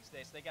chicken legs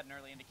today, so they got an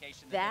early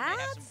indication that they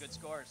may have some good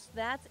scores.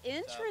 That's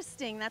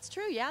interesting. That's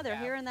true. Yeah, they're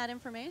hearing that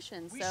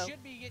information. We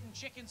should be getting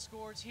chicken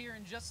scores here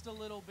in just a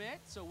little bit,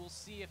 so we'll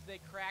see if they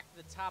crack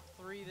the top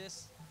 3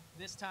 this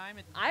time.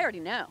 I already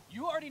know.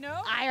 You already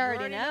know? I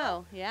already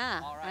know.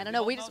 Yeah. All right. I don't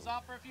know. We just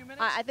off for a few minutes.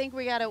 I think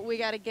we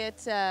gotta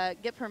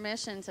get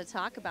permission to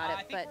talk about it.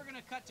 I think we're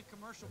gonna cut to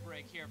commercial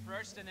break here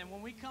first, and then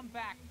when we come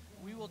back,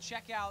 we will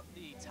check out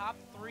the top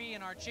 3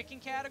 in our chicken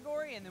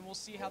category, and then we'll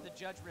see how the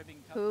judge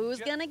ribbing comes. Who's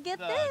gonna get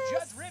this? The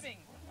judge ribbing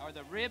or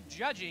the rib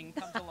judging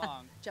comes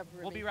along.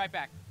 We'll be right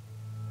back.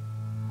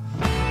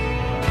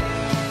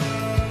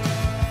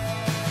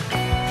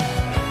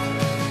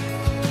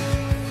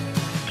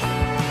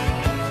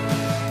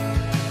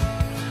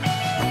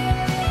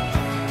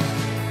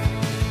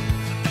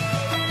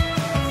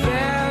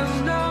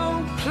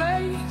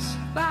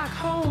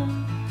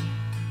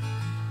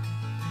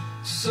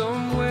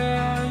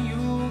 Somewhere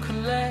you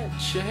can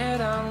let your head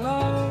down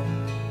low.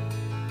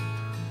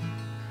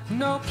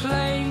 No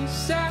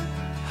place that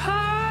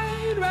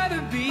high you'd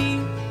rather be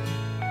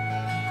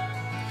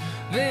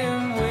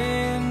than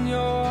when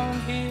you're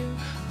here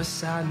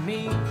beside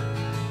me.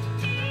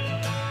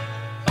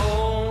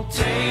 Oh,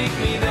 take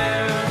me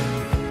there,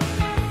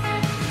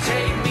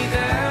 take me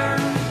there.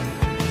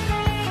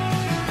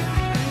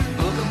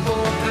 Looking for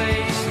a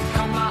place to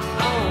call my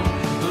own,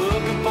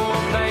 looking for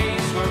a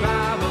place where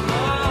I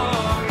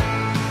belong.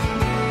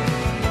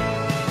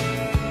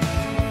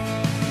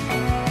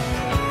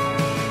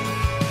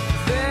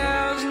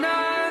 There's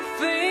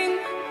nothing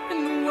in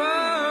the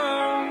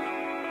world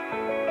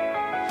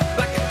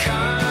like a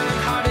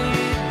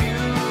kind-hearted,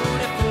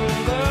 beautiful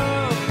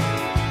girl.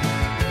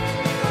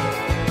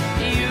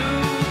 You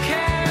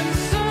can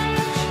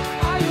search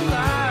all you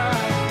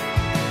like.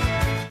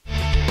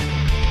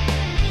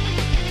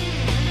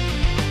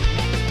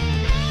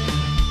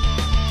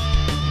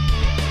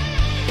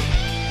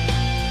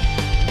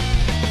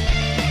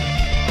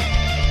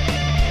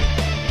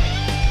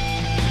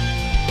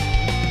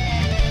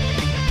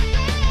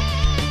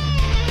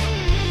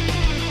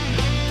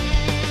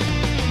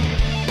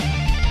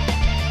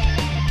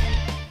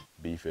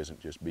 Beef isn't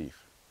just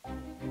beef.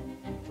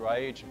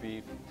 Dry-aged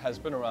beef has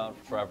been around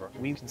forever.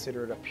 We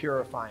consider it a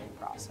purifying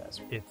process.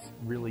 It's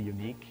really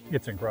unique.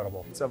 It's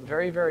incredible. It's a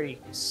very, very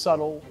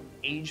subtle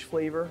age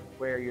flavor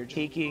where you're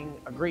taking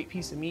a great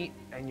piece of meat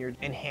and you're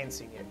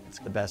enhancing it. It's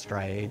the best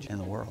dry age in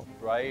the world.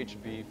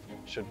 Dry-aged beef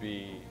should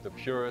be the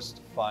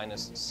purest,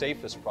 finest,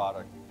 safest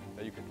product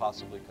that you could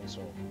possibly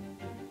consume.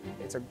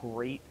 It's a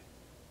great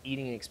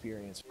eating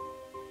experience.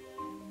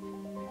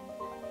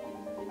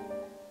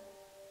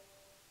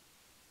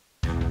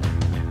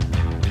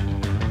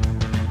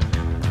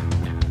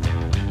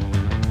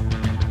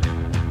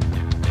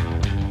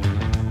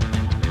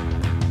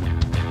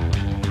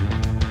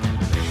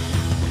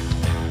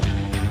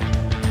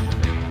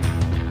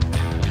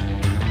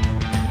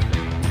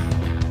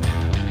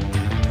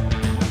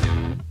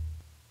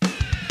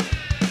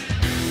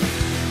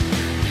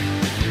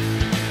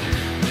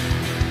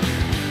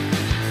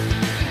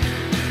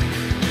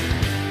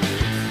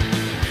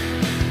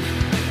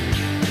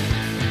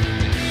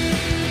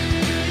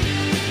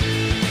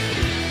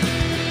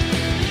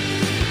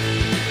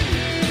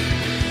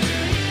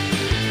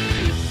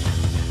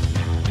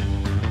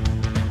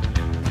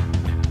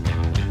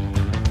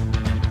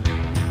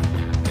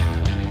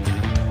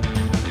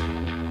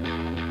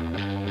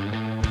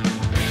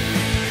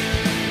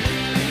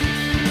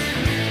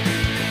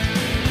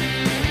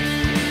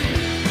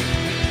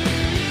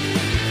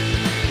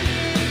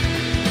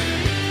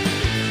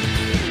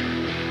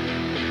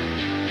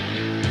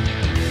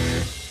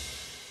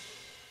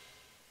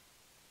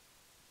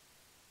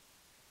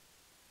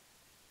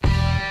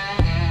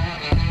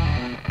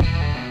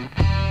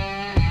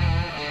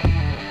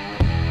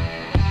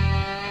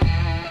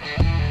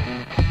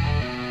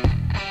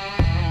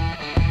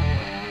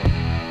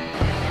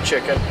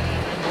 Chicken.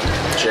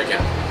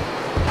 Chicken.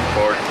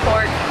 Pork.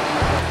 Pork.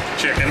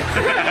 Chicken.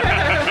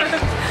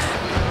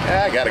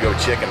 I gotta go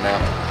chicken now.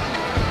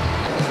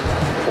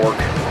 Pork.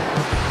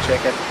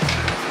 Chicken.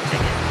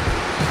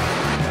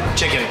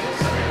 Chicken.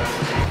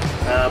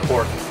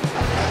 Pork.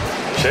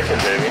 Chicken,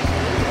 baby.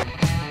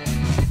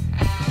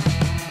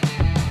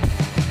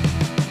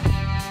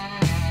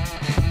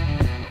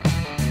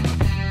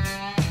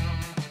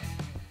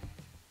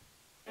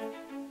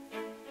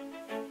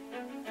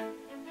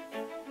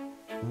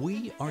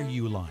 We are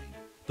Uline,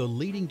 the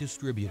leading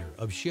distributor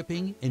of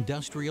shipping,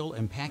 industrial,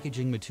 and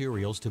packaging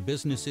materials to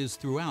businesses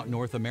throughout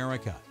North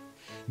America.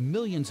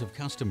 Millions of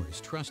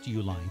customers trust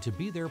Uline to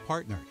be their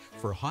partner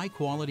for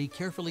high-quality,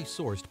 carefully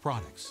sourced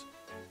products.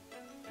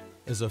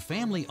 As a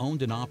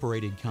family-owned and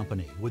operated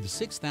company with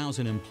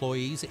 6,000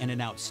 employees and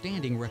an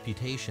outstanding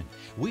reputation,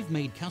 we've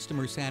made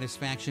customer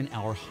satisfaction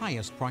our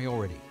highest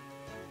priority.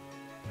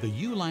 The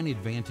Uline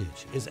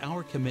advantage is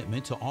our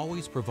commitment to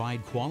always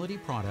provide quality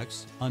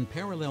products,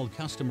 unparalleled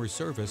customer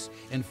service,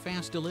 and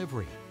fast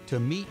delivery to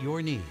meet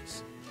your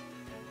needs.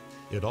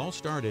 It all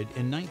started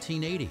in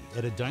 1980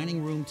 at a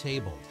dining room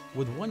table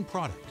with one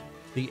product,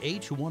 the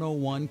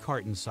H101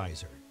 carton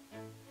sizer.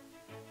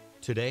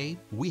 Today,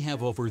 we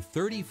have over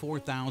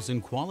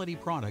 34,000 quality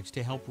products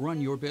to help run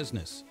your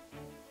business.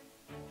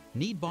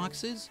 Need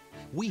boxes?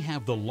 We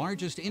have the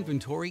largest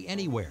inventory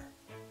anywhere.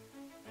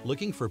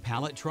 Looking for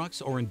pallet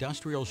trucks or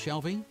industrial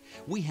shelving?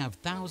 We have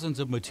thousands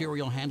of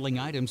material handling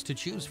items to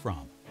choose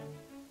from.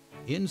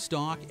 In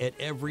stock at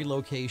every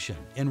location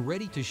and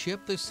ready to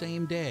ship the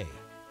same day.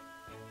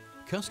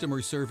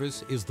 Customer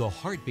service is the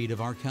heartbeat of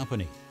our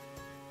company.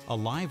 A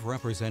live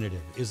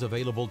representative is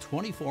available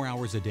 24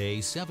 hours a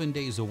day, 7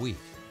 days a week.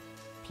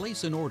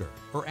 Place an order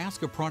or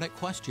ask a product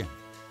question.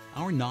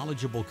 Our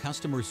knowledgeable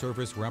customer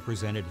service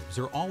representatives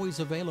are always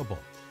available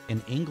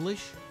in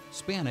English,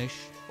 Spanish,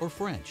 or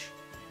French.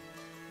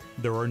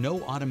 There are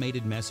no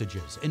automated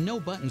messages and no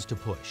buttons to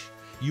push.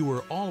 You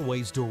are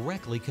always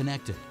directly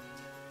connected.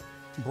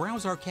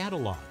 Browse our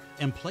catalog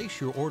and place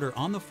your order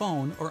on the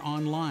phone or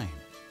online.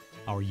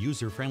 Our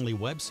user-friendly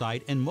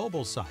website and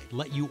mobile site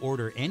let you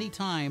order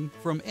anytime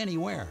from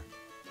anywhere.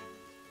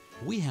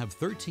 We have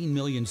 13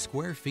 million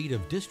square feet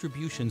of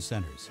distribution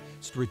centers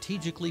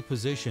strategically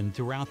positioned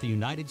throughout the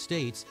United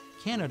States,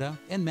 Canada,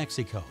 and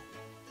Mexico.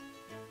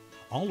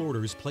 All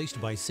orders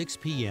placed by 6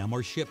 p.m.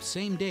 are shipped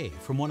same day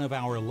from one of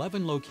our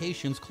 11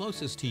 locations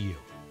closest to you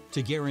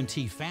to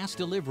guarantee fast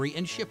delivery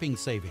and shipping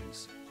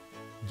savings.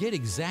 Get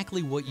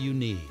exactly what you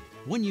need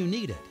when you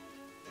need it.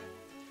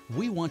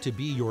 We want to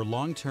be your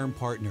long-term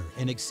partner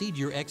and exceed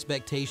your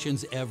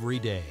expectations every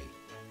day.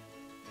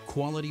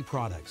 Quality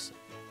products,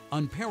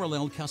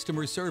 unparalleled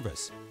customer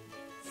service,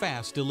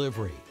 fast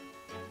delivery.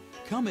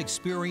 Come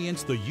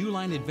experience the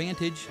Uline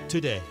advantage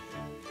today.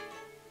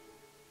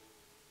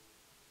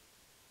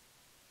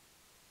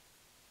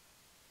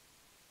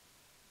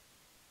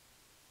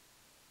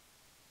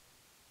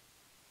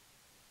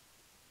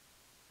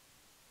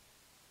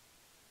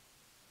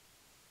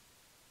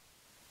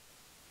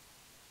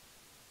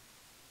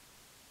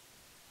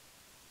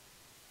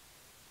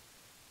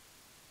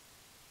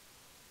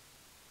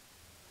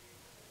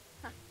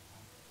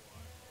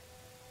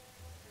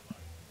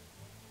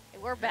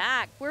 We're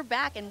back. We're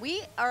back, and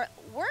we have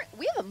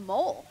a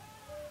mole.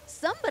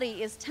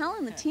 Somebody is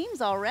telling the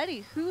teams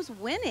already who's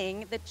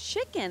winning the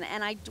chicken,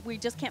 and we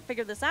just can't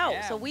figure this out.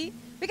 Yeah. So we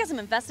got some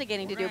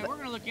investigating to do. We're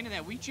going to look into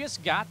that. We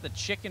just got the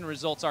chicken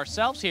results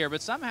ourselves here,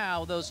 but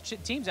somehow those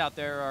teams out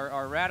there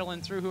are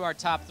rattling through who our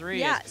top three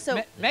Yeah, is.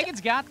 so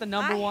Megan's got the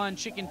number one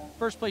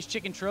first place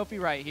chicken trophy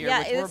right here, Yeah,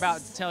 which we're it's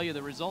about to tell you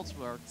the results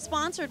for.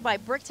 Sponsored by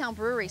Bricktown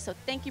Brewery. So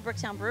thank you,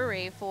 Bricktown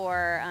Brewery,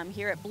 for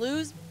here at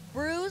Brews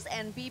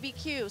and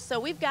BBQ. So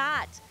we've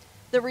got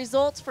the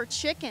results for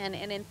chicken,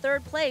 and in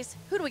third place,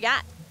 who do we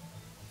got?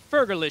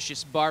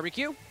 Fergolicious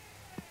BBQ.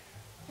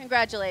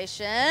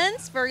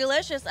 Congratulations,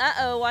 Fergolicious.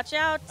 Uh-oh, watch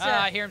out.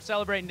 I hear him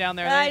celebrating down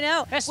there. I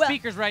know. That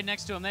speaker's right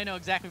next to him. They know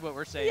exactly what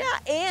we're saying.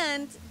 Yeah,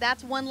 and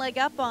that's one leg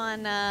up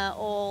on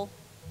old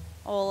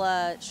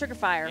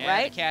Sugarfire, Yeah,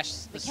 right?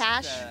 The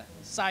cash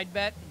side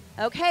bet.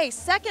 Okay,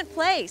 second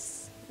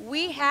place,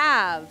 we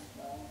have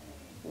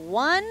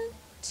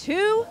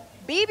 1-2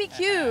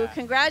 BBQ.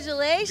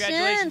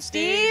 Congratulations,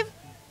 Steve.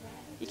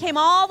 You came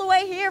all the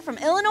way here from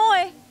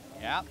Illinois.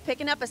 Yeah.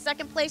 Picking up a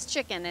second place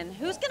chicken. And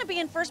who's going to be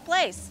in first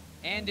place?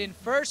 And in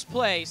first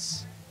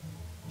place,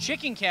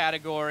 chicken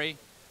category,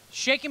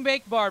 Shake and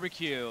Bake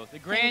BBQ, the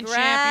grand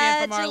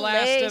champion from our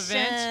last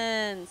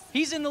event.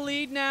 He's in the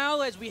lead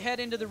now as we head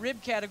into the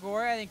rib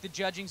category. I think the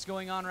judging's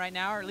going on right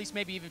now, or at least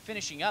maybe even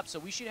finishing up. So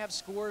we should have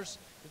scores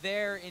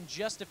there in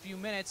just a few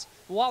minutes.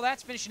 But while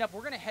that's finishing up,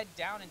 we're going to head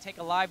down and take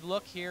a live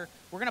look here.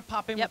 We're going to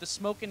pop in with the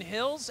Smoking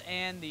Hills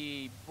and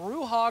the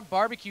Brew Hawg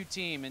BBQ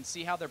team and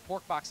see how their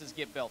pork boxes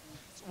get built.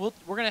 So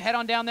we're going to head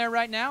on down there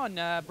right now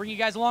and bring you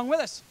guys along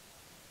with us.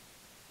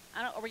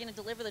 Are we going to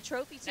deliver the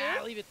trophy too?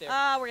 Nah, leave it there.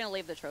 We're going to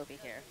leave the trophy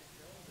here.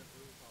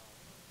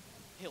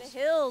 Hills. The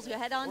hills. We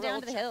head on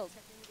down to the hills.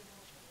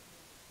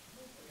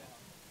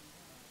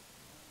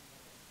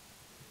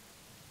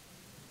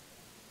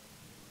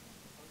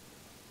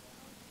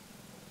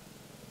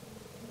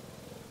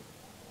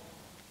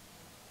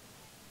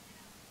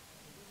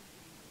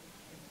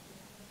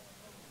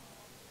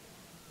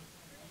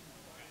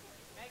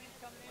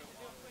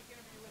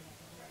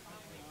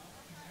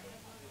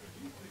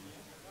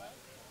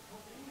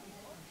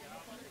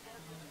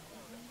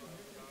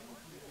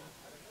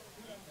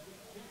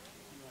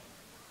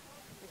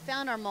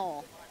 Found our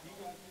mole.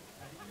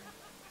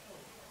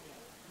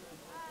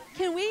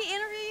 Can we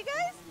interview you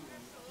guys?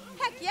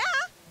 Heck yeah.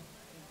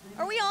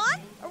 Are we on?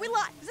 Are we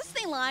live? Is this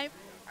thing live?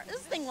 Is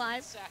this thing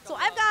live? So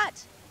I've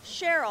got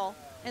Cheryl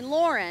and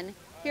Lauren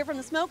here from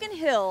the Smoking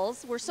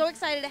Hills. We're so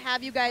excited to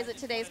have you guys at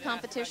today's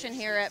competition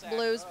here at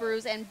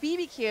Brews and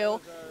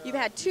BBQ. You've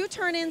had 2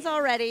 turn-ins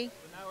already.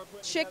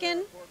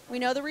 Chicken, we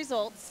know the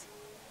results.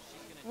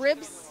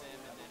 Ribs,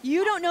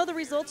 you don't know the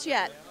results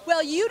yet.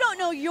 Well, you don't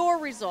know your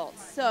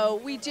results. So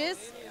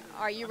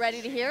are you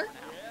ready to hear?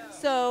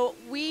 So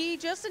we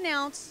just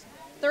announced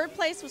third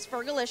place was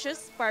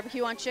Fergolicious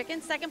BBQ on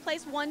chicken. Second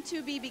place,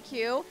 1-2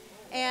 BBQ.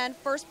 And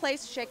first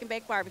place, Shake and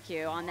Bake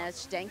BBQ on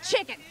that dang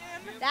chicken.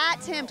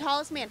 That's him,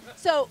 tallest man.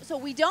 So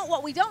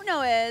what we don't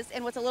know is,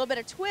 and what's a little bit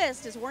of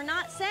twist, is we're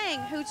not saying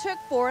who took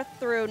 4th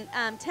through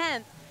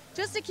 10th,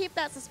 just to keep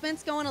that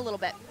suspense going a little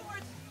bit.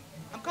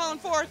 I'm calling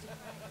 4th.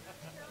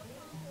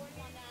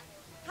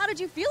 How did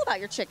you feel about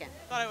your chicken?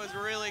 Thought it was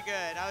really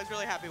good. I was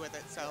really happy with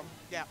it, so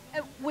yeah.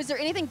 Was there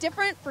anything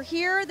different for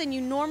here than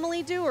you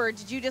normally do, or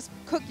did you just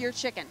cook your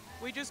chicken?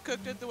 We just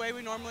cooked it the way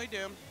we normally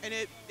do, and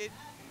it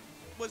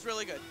was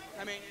really good.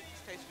 I mean, it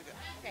just tasted good.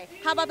 Okay.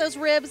 How about those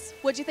ribs?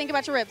 What'd you think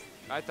about your ribs?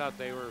 I thought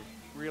they were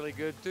really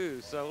good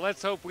too. So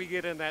let's hope we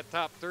get in that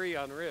top 3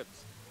 on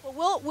ribs.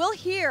 Well, we'll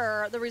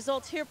hear the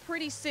results here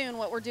pretty soon,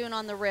 what we're doing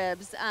on the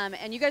ribs.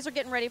 And you guys are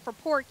getting ready for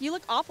pork. You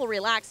look awful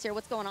relaxed here.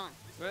 What's going on?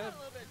 Well,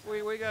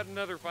 we got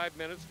another 5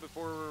 minutes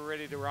before we're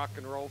ready to rock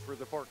and roll for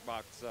the pork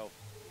box.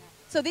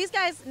 So these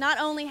guys not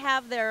only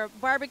have their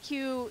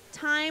barbecue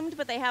timed,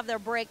 but they have their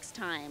breaks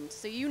timed.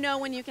 So you know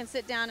when you can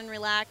sit down and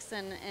relax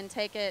and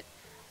take it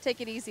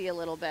easy a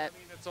little bit. I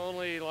mean, it's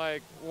only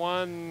like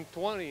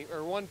 1:20 or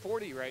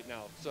 1:40 right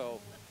now,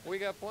 so we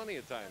got plenty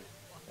of time.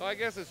 Well, I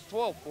guess it's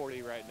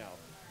 12:40 right now.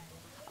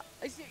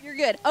 You're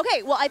good.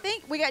 Okay, well, I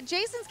think we got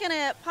Jason's going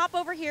to pop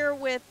over here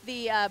with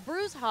the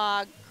Brews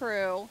Hog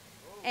crew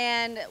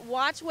and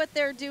watch what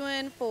they're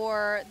doing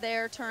for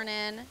their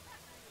turn-in.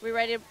 We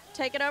ready to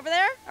take it over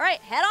there? All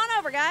right, head on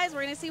over, guys.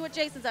 We're going to see what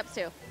Jason's up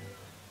to.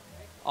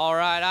 All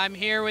right, I'm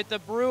here with the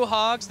Brew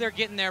Hogs. They're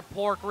getting their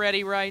pork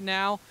ready right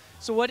now.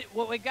 So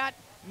what we got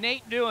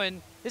Nate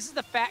doing, this is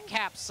the fat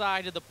cap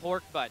side of the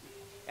pork butt.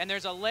 And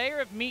there's a layer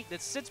of meat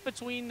that sits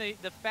between the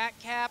fat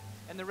cap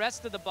and the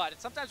rest of the butt.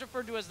 It's sometimes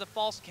referred to as the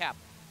false cap.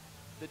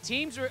 The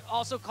teams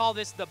also call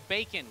this the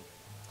bacon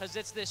because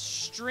it's this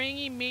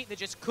stringy meat that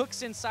just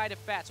cooks inside of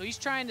fat. So he's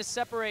trying to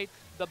separate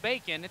the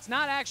bacon. It's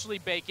not actually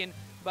bacon,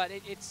 but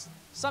it's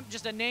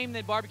just a name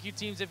that barbecue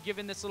teams have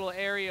given this little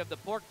area of the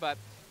pork butt.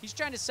 He's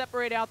trying to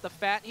separate out the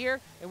fat here,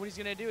 and what he's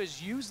going to do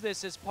is use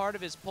this as part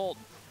of his pulled.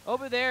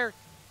 Over there,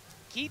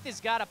 Keith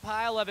has got a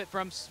pile of it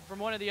from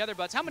one of the other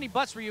butts. How many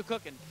butts were you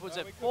cooking? Was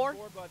it four?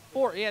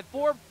 Four. He had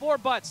four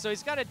butts, so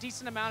he's got a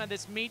decent amount of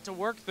this meat to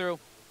work through.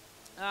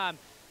 And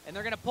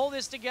they're going to pull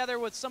this together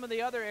with some of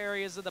the other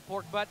areas of the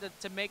pork butt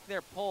to make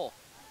their pull.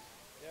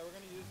 Yeah, we're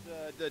going to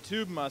use the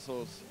tube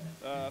muscles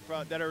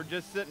that are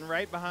just sitting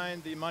right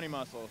behind the money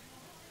muscle.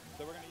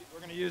 So we're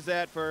going to use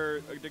that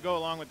to go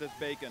along with this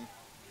bacon.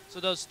 So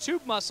those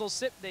tube muscles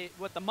sit,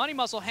 what the money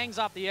muscle hangs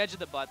off the edge of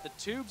the butt. The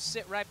tubes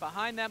sit right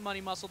behind that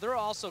money muscle. They're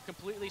also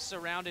completely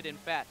surrounded in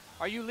fat.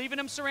 Are you leaving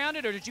them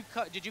surrounded, or did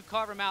you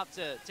carve them out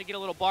to get a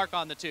little bark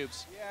on the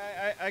tubes?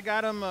 Yeah, I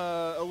got them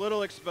a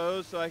little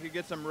exposed so I could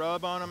get some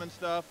rub on them and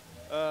stuff,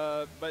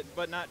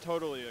 but not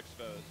totally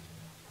exposed.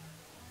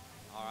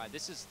 All right,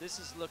 this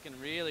is looking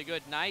really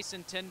good, nice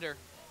and tender.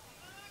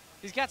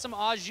 He's got some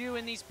au jus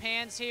in these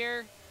pans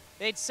here.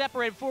 They'd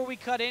separated, before we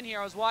cut in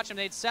here, I was watching,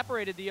 they'd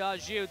separated the au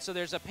jus, so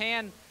there's a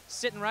pan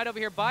sitting right over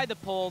here by the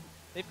pulled.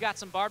 They've got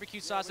some barbecue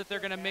sauce that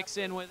they're going to mix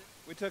in with.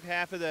 We took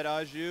half of that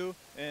au jus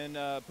and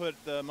put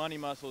the money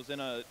mussels in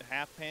a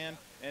half pan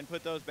and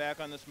put those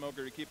back on the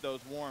smoker to keep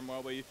those warm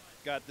while we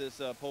got this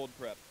pulled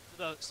prep.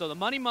 So the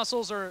money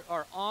mussels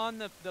are on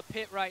the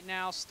pit right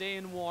now,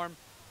 staying warm.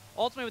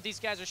 Ultimately, what these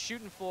guys are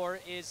shooting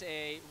for is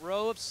a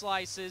row of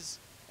slices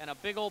and a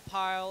big old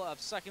pile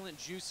of succulent,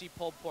 juicy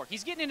pulled pork.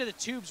 He's getting into the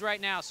tubes right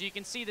now, so you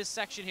can see this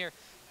section here.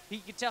 You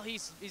can tell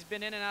he's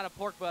been in and out of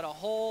pork butt a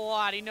whole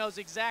lot. He knows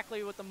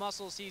exactly what the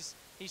muscles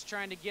he's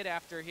trying to get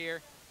after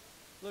here.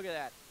 Look at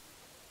that.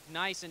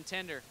 Nice and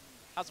tender.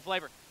 How's the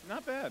flavor?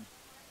 Not bad.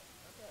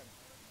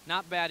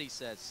 Not bad, he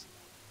says.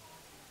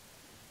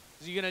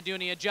 Are you going to do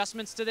any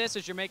adjustments to this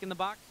as you're making the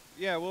box?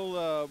 Yeah,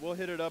 we'll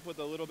hit it up with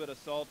a little bit of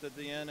salt at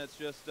the end. It's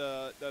just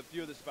a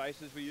few of the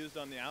spices we used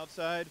on the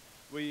outside.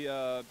 We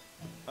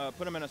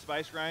put them in a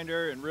spice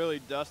grinder and really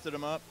dusted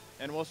them up,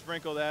 and we'll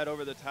sprinkle that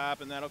over the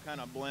top, and that'll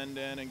kind of blend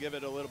in and give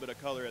it a little bit of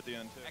color at the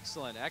end, too.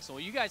 Excellent, excellent.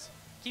 Well, you guys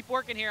keep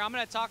working here. I'm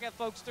going to talk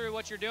folks through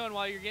what you're doing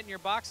while you're getting your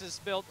boxes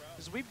built,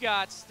 because we've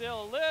got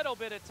still a little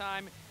bit of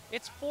time.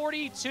 It's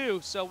 42,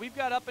 so we've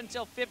got up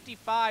until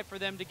 55 for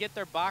them to get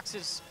their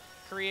boxes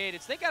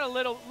created. So they got a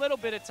little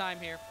bit of time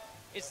here.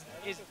 Is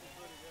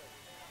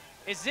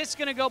this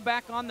going to go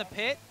back on the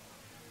pit?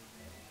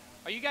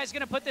 Are you guys going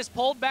to put this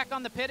pulled back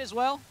on the pit as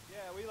well? Yeah,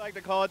 we like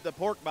to call it the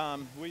pork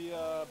bomb. We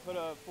put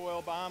a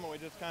foil bomb and we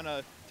just kind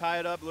of tie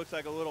it up. It looks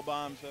like a little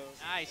bomb. So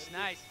nice,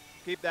 nice.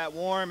 Keep that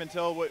warm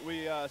until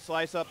we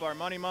slice up our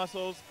money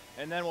mussels,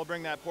 and then we'll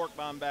bring that pork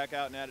bomb back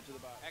out and add it to the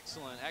box.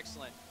 Excellent,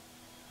 excellent.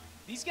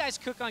 These guys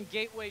cook on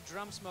Gateway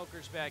drum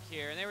smokers back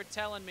here, and they were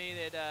telling me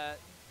that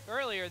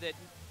earlier that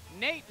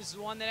Nate is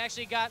the one that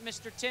actually got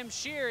Mr. Tim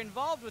Shear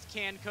involved with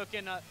can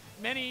cooking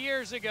many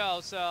years ago.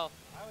 So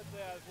I would say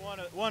I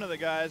was one of the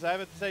guys. I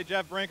would say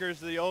Jeff Brinker's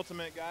the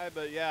ultimate guy,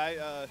 but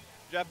yeah,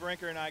 Jeff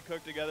Brinker and I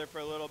cooked together for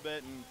a little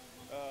bit, and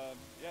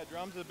yeah,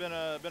 drums have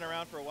been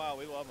around for a while.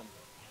 We love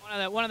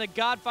them. One of the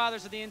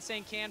godfathers of the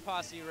Insane Can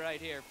Posse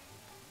right here.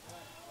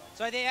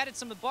 So they added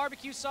some of the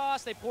barbecue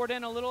sauce. They poured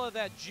in a little of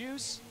that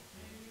juice,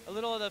 a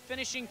little of the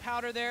finishing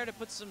powder there to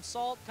put some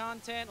salt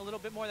content, a little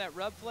bit more of that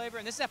rub flavor.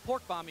 And this is that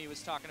pork bomb he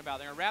was talking about.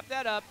 They're going to wrap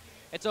that up.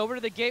 It's over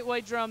to the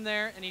Gateway drum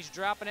there, and he's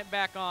dropping it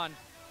back on.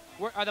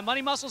 Are the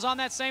money mussels on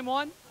that same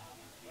one?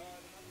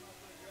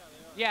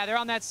 Yeah, they're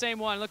on that same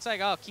one. Looks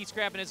like, oh, Keith's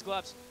grabbing his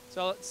gloves.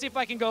 So let's see if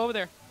I can go over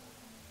there.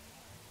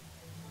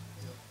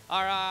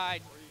 All right.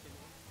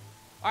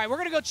 All right, we're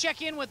going to go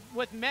check in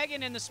with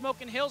Megan in the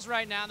Smoking Hills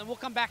right now, and then we'll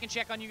come back and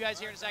check on you guys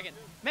here in a second.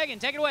 Megan,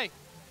 take it away.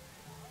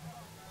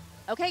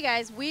 Okay,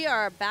 guys, we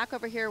are back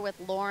over here with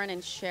Lauren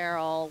and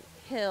Cheryl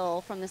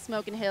Hill from the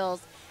Smoking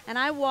Hills, and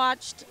I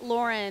watched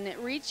Lauren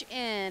reach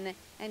in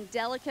and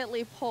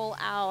delicately pull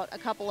out a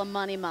couple of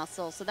money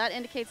mussels. So that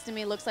indicates to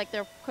me, looks like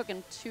they're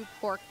cooking 2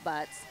 pork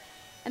butts.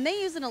 And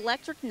they use an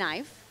electric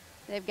knife.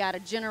 They've got a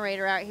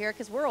generator out here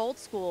because we're old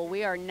school.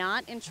 We are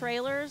not in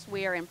trailers.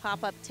 We are in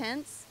pop-up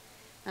tents.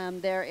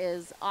 There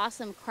is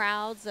awesome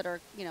crowds that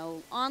are, you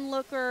know,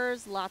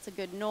 onlookers, lots of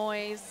good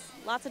noise,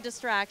 lots of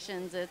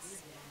distractions.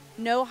 It's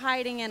no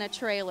hiding in a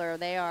trailer.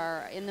 They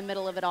are in the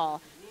middle of it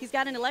all. He's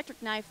got an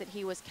electric knife that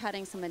he was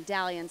cutting some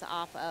medallions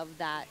off of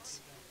that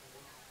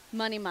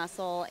money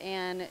muscle,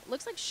 and it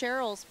looks like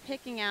Cheryl's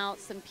picking out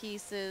some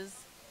pieces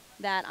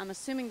that I'm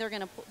assuming they're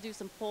going to do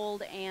some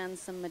pulled and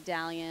some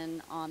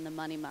medallion on the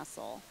money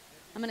muscle.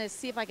 I'm going to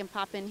see if I can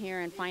pop in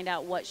here and find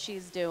out what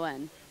she's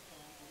doing.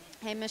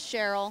 Hey, Miss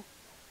Cheryl,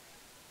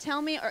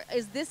 tell me,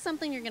 is this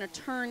something you're going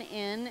to turn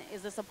in?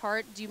 Is this a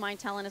part? Do you mind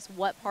telling us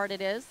what part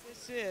it is?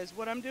 This is.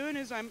 What I'm doing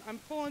is I'm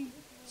pulling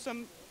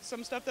some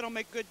stuff that'll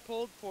make good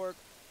pulled pork.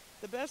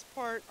 The best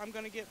part I'm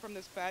going to get from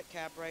this fat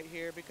cap right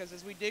here, because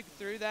as we dig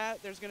through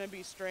that, there's going to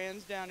be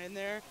strands down in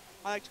there.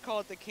 I like to call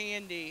it the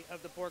candy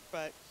of the pork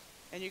butt.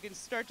 And you can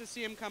start to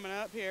see them coming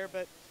up here,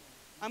 but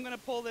I'm going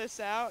to pull this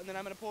out, and then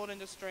I'm going to pull it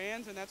into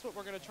strands, and that's what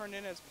we're going to turn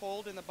in as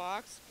pulled in the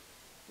box.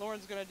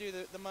 Lauren's going to do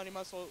the money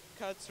muscle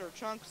cuts or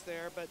chunks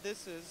there, but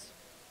this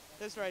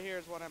right here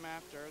is what I'm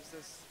after. Is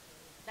this?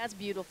 That's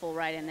beautiful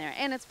right in there,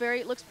 and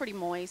it looks pretty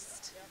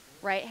moist,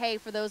 right? Hey,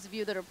 for those of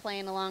you that are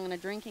playing along in a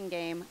drinking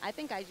game, I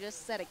think I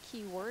just said a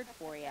key word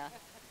for you.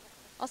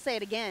 I'll say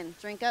it again: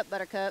 drink up,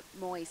 buttercup,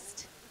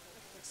 moist.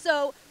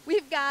 So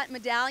we've got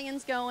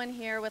medallions going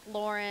here with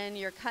Lauren.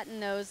 You're cutting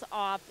those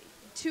off.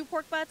 2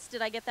 pork butts.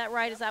 Did I get that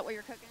right? Is that what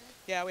you're cooking?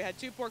 Yeah, we had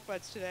 2 pork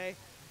butts today.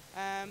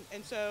 And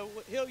so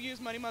he'll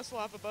use money muscle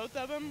off of both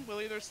of them.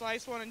 We'll either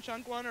slice one and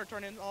chunk one or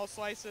turn in all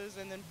slices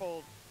and then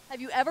pulled. Have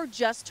you ever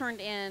just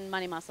turned in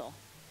money muscle?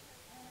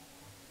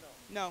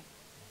 No.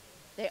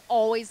 They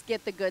always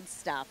get the good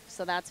stuff,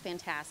 so that's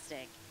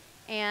fantastic.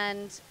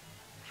 And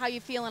how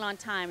you feeling on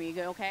time? Are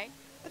you okay?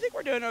 I think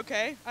we're doing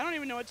okay. I don't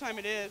even know what time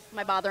it is. Am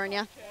I bothering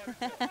you?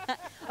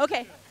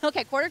 Okay,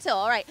 1:45.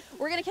 All right,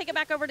 we're going to kick it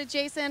back over to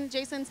Jason.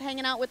 Jason's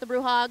hanging out with the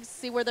Brew Hogs,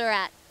 see where they're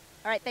at.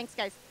 All right, thanks,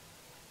 guys.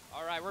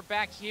 All right, we're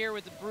back here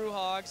with the Brew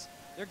Hogs.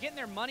 They're getting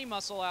their money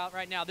muscle out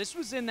right now. This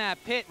was in that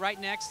pit right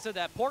next to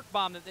that pork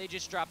bomb that they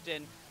just dropped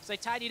in. So they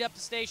tidied up the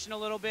station a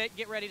little bit,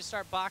 get ready to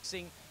start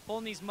boxing,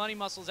 pulling these money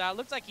muscles out. It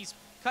looks like he's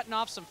cutting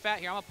off some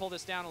fat here. I'm going to pull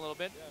this down a little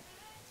bit.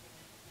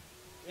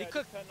 Yeah,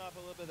 just cutting off a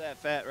little bit of that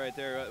fat right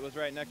there. It was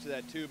right next to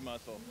that tube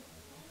muscle.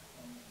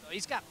 So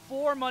he's got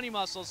 4 money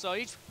muscles, so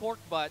each pork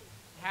butt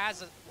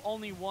has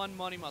only 1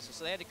 money muscle.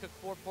 So they had to cook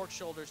 4 pork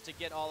shoulders to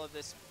get all of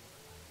this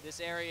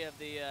area of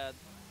the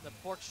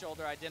pork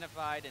shoulder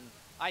identified and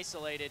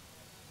isolated.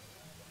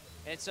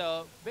 And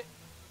so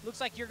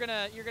looks like you're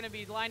gonna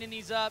be lining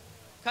these up,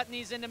 cutting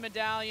these into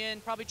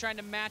medallion, probably trying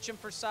to match them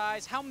for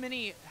size. How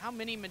many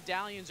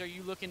medallions are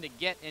you looking to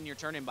get in your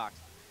turn-in box?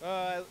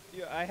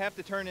 I have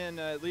to turn in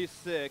at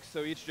least 6,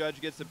 so each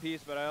judge gets a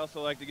piece, but I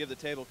also like to give the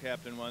table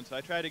captain one, so I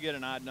try to get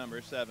an odd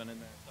number, 7 in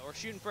there. So we're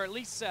shooting for at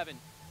least 7.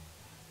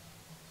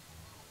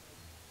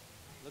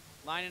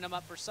 Lining them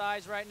up for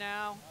size right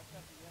now.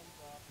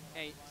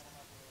 Hey,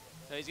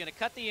 so he's going to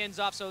cut the ends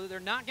off, so they're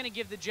not going to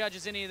give the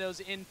judges any of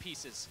those end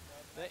pieces.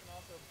 I can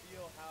also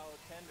feel how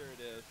tender it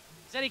is.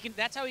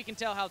 That's how he can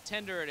tell how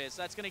tender it is.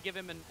 That's going to give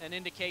him an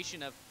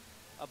indication of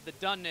the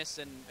doneness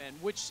and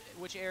which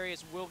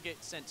areas will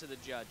get sent to the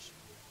judge.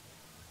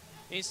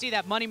 And you see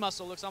that money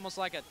muscle looks almost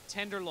like a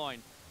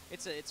tenderloin.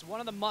 It's one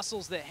of the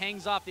muscles that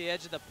hangs off the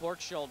edge of the pork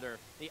shoulder,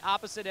 the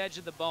opposite edge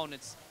of the bone.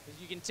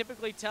 You can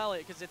typically tell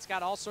it because it's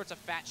got all sorts of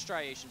fat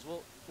striations.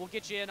 We'll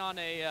get you in on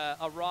a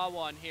raw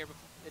one here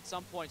at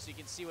some point so you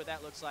can see what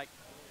that looks like.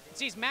 And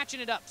see, he's matching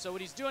it up. So what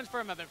he's doing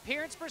from an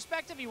appearance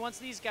perspective, he wants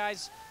these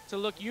guys to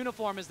look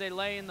uniform as they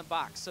lay in the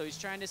box. So he's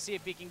trying to see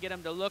if he can get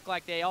them to look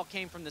like they all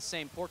came from the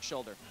same pork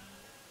shoulder.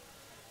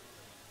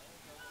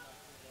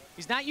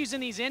 He's not using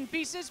these end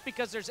pieces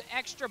because there's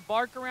extra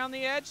bark around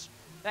the edge.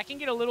 That can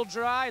get a little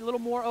dry, a little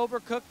more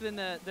overcooked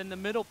than the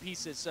middle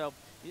pieces. So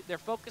they're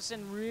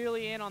focusing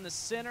really in on the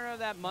center of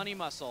that money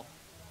muscle.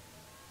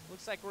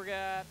 Looks like we're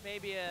gonna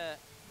maybe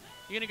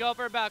you're gonna go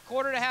for about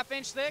 1/4 to 1/2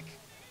 inch thick.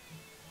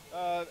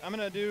 I'm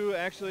gonna do,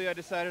 actually I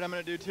decided I'm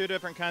gonna do 2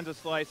 different kinds of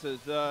slices.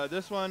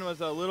 This one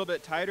was a little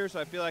bit tighter, so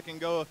I feel I can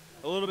go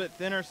a little bit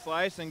thinner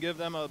slice and give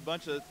them a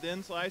bunch of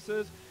thin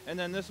slices. And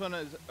then this one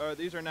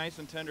these are nice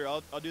and tender.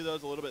 I'll do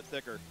those a little bit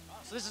thicker.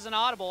 So this is an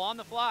audible on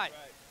the fly. Right.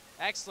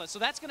 Excellent. So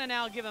that's gonna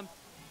now give them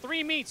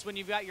 3 meats when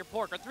you've got your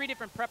pork, or 3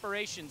 different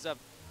preparations of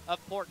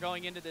pork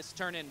going into this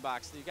turn-in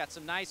box. You've got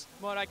some nice,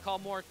 what I call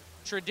more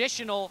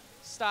traditional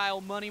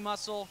style money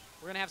muscle.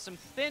 We're gonna have some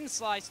thin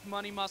sliced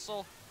money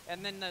muscle.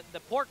 And then the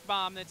pork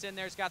bomb that's in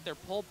there's got their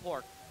pulled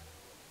pork.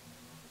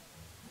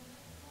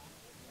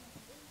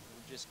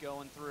 We're just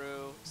going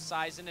through,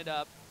 sizing it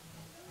up.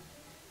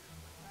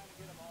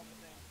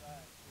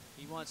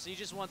 He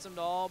just wants them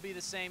to all be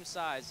the same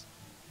size.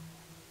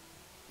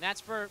 And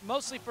that's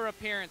mostly for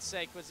appearance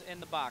sake was in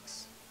the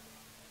box.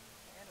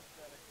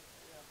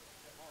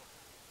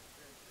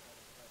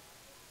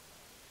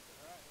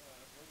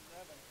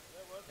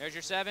 There's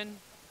your 7.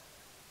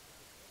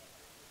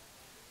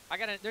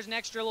 There's an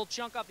extra little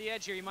chunk off the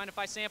edge here. You mind if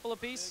I sample a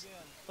piece?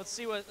 Let's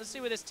see what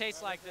this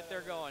tastes like that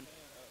they're going.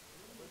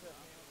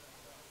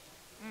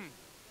 Here's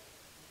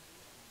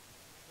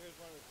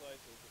one of the slices.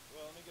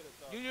 Well, let me get it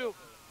soft. You do.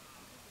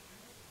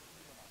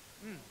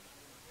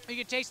 You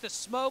can taste the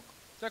smoke.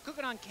 They're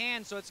cooking on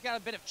cans, so it's got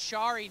a bit of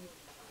charry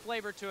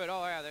flavor to it.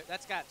 Oh yeah,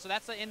 that's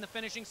in the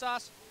finishing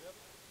sauce. Yep.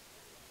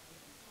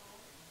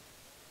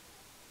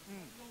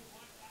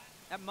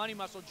 that money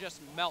muscle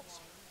just melts.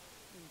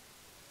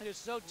 It is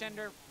so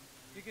tender.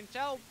 You can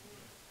tell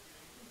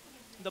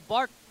the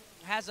bark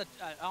has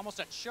almost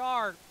a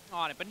char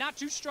on it, but not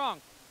too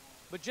strong,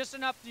 but just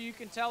enough that you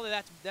can tell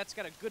that that's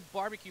got a good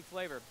barbecue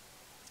flavor.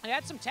 It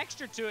adds some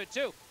texture to it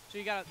too. So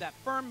you got that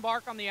firm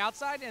bark on the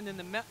outside, and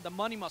then the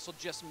money muscle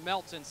just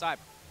melts inside.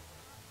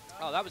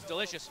 Oh, that was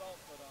delicious.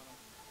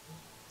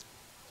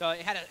 So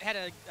it had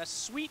a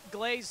sweet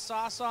glazed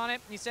sauce on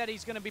it. He said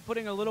he's going to be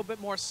putting a little bit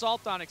more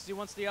salt on it because he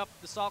wants to up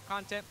the salt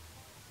content.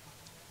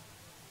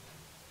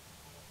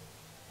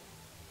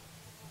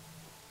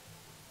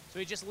 So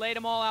he just laid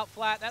them all out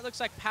flat. That looks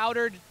like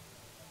powdered,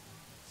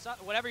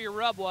 whatever your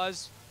rub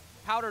was,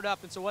 powdered up.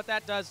 And so what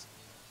that does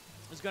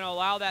is going to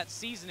allow that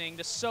seasoning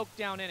to soak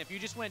down in. If you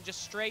just went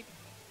just straight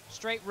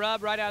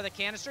rub right out of the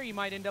canister, you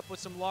might end up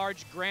with some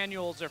large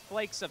granules or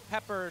flakes of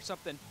pepper or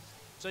something.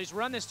 So he's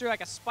run this through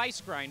like a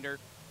spice grinder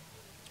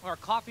or a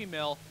coffee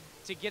mill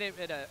to get it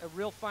at a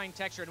real fine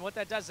texture. And what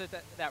that does is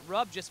that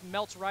rub just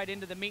melts right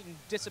into the meat and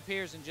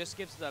disappears and just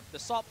gives the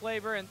salt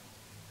flavor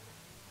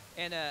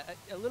and a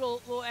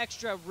little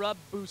extra rub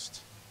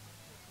boost.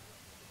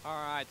 All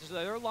right, so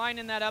they're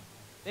lining that up.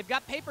 They've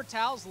got paper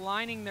towels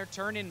lining their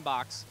turn-in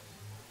box,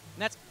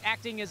 and that's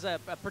acting as a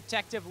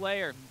protective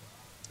layer.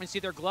 And see,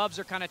 their gloves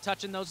are kind of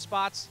touching those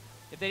spots.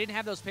 If they didn't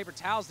have those paper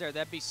towels there,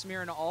 that'd be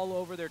smearing all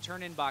over their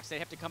turn-in box. They'd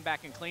have to come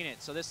back and clean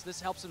it. So this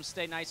helps them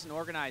stay nice and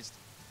organized.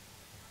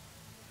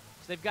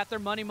 So they've got their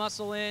money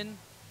muscle in.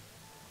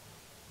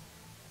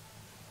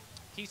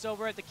 Keith's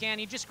over at the can.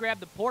 He just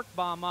grabbed the pork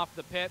bomb off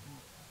the pit.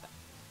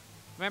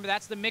 Remember,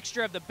 that's the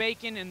mixture of the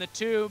bacon and the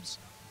tubes.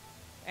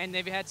 And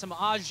they've had some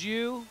au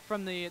jus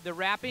from the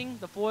wrapping,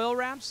 the foil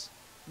wraps,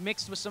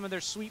 mixed with some of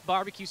their sweet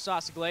barbecue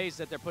sauce glaze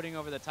that they're putting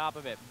over the top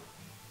of it.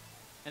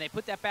 And they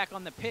put that back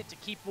on the pit to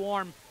keep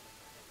warm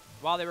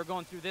while they were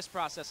going through this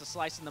process of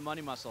slicing the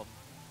money muscle. All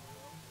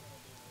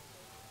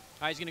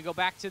right, he's going to go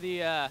back to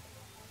the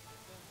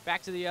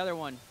other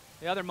one,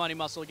 the other money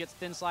muscle. It gets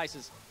thin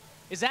slices.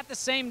 Is that the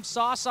same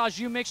sauce au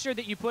jus mixture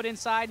that you put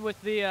inside with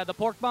the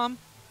pork bomb?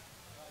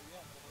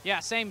 Yeah,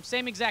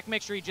 same exact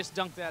mixture. He just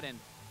dunked that in.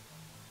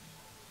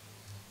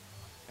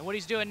 And what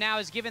he's doing now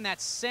is giving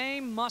that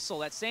same muscle,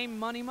 that same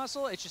money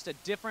muscle, it's just a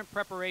different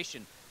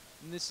preparation.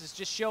 And this is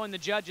just showing the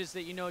judges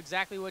that you know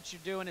exactly what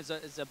you're doing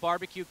as a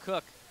barbecue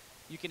cook.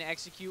 You can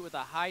execute with a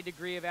high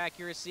degree of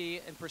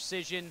accuracy and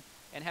precision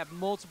and have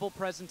multiple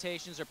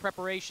presentations or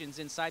preparations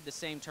inside the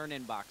same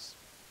turn-in box.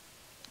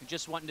 You're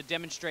just wanting to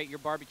demonstrate your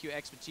barbecue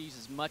expertise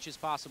as much as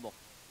possible.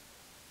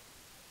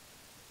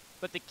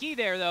 But the key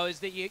there, though, is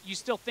that you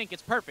still think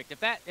it's perfect. If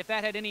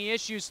that had any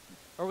issues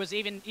or was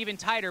even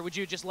tighter, would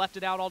you have just left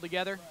it out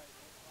altogether? Right.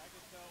 I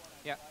could tell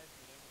when I sliced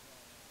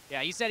it.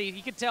 Yeah, he said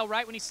he could tell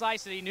right when he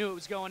sliced it, he knew it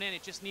was going in.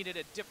 It just needed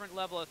a different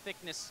level of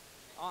thickness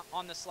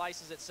on the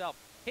slices itself.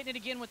 Hitting it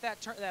again with that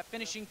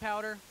finishing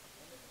powder.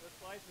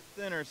 The slice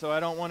is thinner, so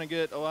I don't want to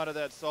get a lot of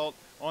that salt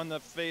on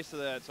the face of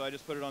that, so I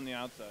just put it on the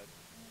outside.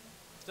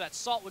 So that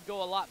salt would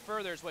go a lot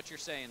further is what you're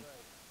saying. Right.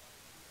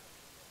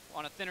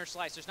 On a thinner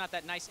slice, there's not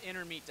that nice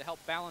inner meat to help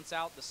balance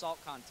out the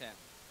salt content.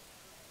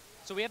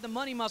 So we have the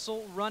money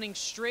muscle running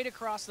straight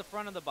across the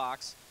front of the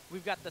box.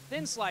 We've got the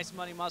thin slice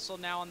money muscle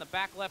now on the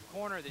back left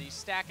corner that he's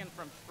stacking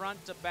from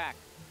front to back.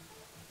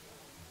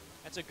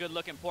 That's a good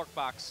looking pork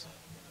box.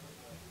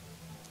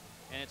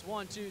 And it's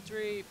 1, 2,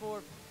 3,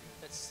 4,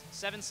 that's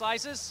 7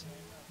 slices.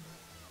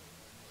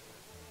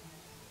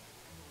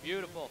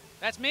 Beautiful.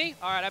 That's me?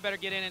 All right, I better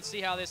get in and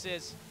see how this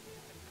is.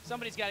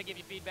 Somebody's got to give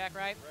you feedback,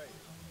 right? Right.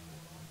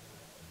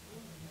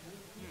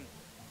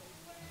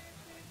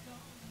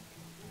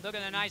 Look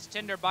at the nice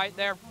tender bite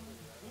there.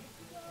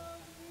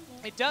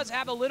 It does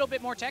have a little bit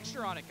more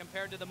texture on it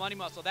compared to the money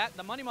muscle.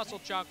 The money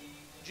muscle chunk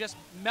just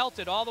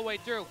melted all the way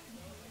through.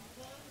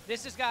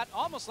 This has got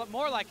almost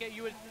more like it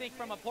you would think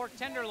from a pork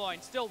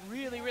tenderloin. Still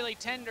really, really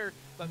tender,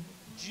 but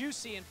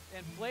juicy and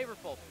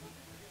flavorful.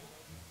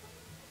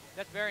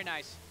 That's very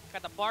nice.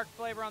 Got the bark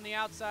flavor on the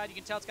outside. You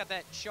can tell it's got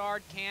that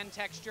charred can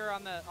texture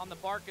on the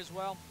bark as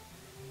well.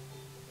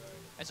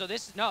 And so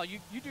this, no, you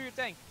do your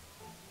thing.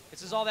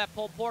 This is all that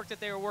pulled pork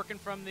that they were working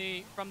from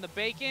the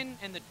bacon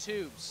and the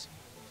tubes.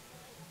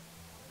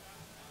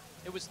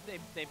 It was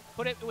they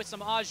put it with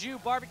some au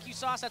jus barbecue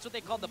sauce. That's what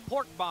they called the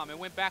pork bomb. It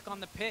went back on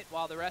the pit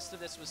while the rest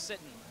of this was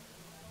sitting,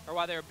 or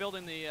while they were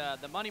building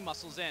the money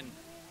muscles in.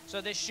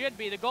 So this should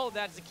be, the goal of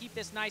that is to keep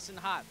this nice and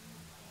hot.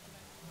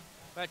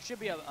 But it should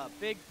be a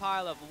big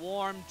pile of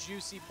warm,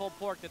 juicy pulled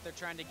pork that they're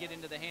trying to get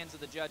into the hands of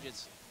the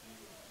judges.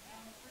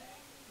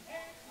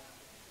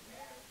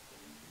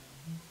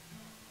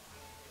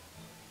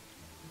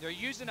 They're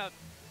using a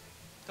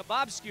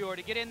kebab skewer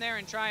to get in there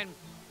and try and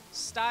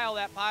style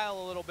that pile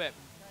a little bit.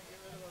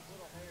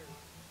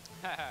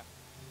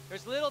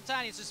 There's little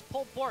tiny, it's just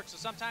pulled pork, so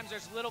sometimes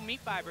there's little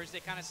meat fibers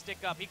that kind of stick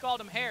up. He called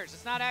them hairs.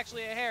 It's not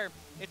actually a hair,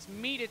 it's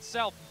meat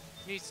itself.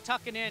 He's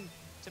tucking in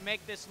to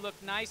make this look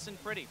nice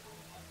and pretty.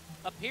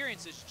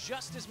 Appearance is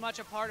just as much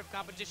a part of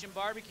competition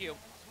barbecue.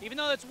 Even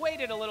though it's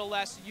weighted a little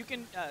less, you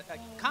can a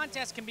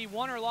contest can be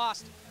won or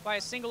lost by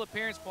a single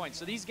appearance point.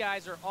 So these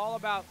guys are all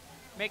about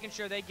making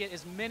sure they get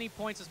as many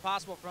points as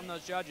possible from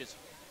those judges.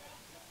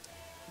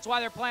 That's why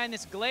they're playing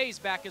this glaze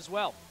back as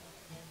well.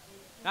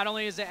 Not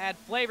only does it add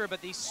flavor,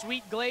 but these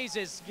sweet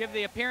glazes give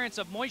the appearance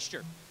of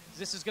moisture.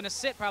 This is going to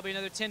sit probably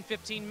another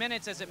 10-15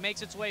 minutes as it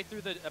makes its way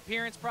through the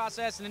appearance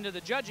process and into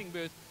the judging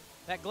booth.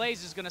 That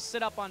glaze is going to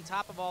sit up on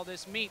top of all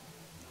this meat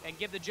and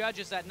give the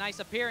judges that nice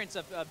appearance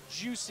of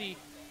juicy,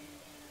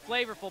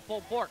 flavorful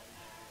pulled pork.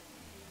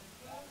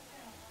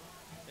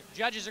 The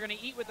judges are going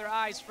to eat with their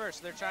eyes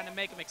first. They're trying to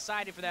make them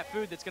excited for that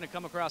food that's going to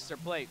come across their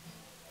plate.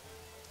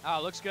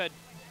 Oh, looks good.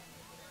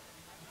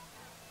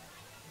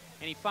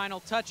 Any final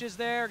touches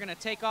there? Going to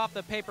take off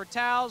the paper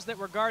towels that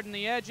were guarding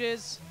the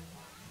edges.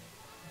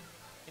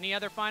 Any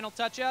other final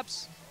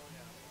touch-ups?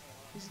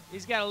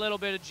 He's got a little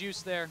bit of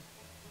juice there.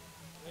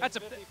 That's a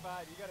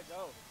 55. You gotta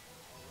go.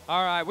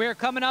 All right, we're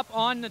coming up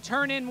on the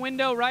turn-in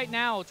window right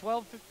now.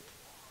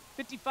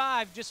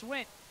 12:55 just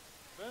went.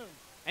 Boom.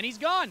 And he's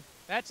gone.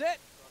 That's it.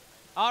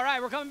 All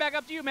right, we're coming back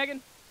up to you,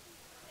 Megan.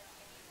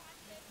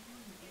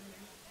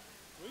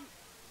 Sweet.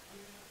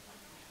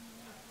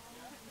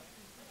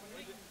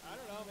 I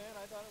don't know, man.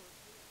 I thought it was.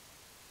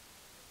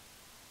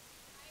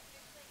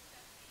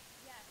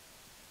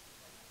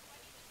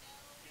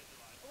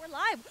 We're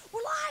live.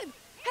 We're live.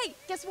 Hey,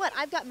 guess what?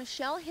 I've got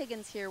Michelle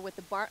Higgins here with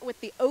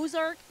the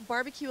Ozark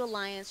Barbecue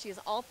Alliance. She is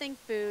all things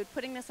food,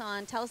 putting this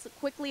on. Tell us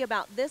quickly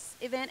about this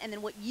event and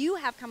then what you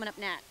have coming up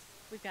next.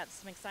 We've got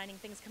some exciting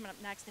things coming up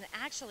next, and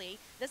actually,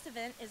 this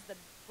event is the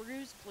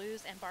Brews,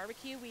 Blues, and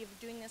Barbecue. We are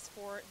doing this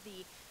for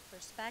the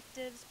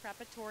Perspectives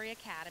Preparatory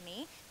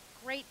Academy.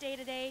 Great day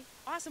today.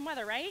 Awesome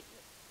weather, right?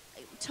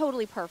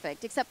 Totally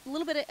perfect, except a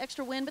little bit of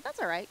extra wind, but that's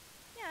all right.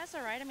 Yeah, that's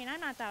all right. I mean, I'm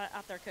not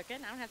out there cooking.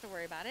 I don't have to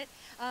worry about it.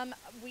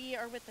 We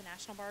are with the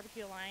National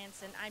Barbecue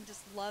Alliance, and I'm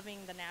just loving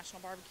the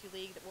National Barbecue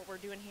League, what we're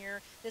doing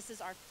here. This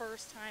is our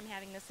first time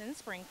having this in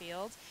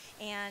Springfield,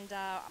 and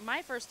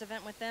my first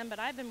event with them, but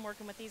I've been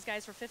working with these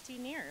guys for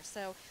 15 years,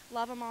 so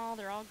love them all.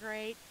 They're all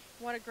great.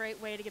 What a great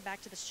way to give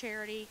back to this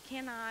charity.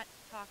 Cannot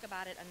talk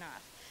about it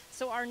enough.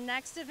 So our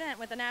next event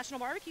with the National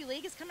Barbecue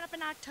League is coming up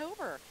in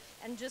October,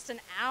 and just an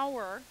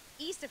hour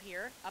east of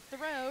here, up the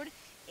road,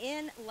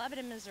 in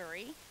Lebanon,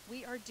 Missouri,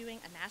 we are doing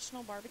a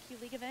National Barbecue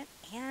League event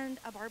and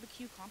a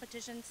barbecue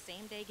competition,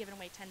 same day, giving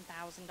away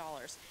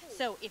 $10,000.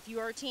 So if you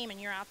are a team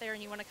and you're out there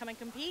and you want to come and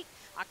compete,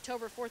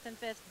 October 4th and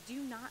 5th,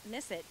 do not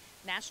miss it.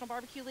 National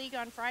Barbecue League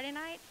on Friday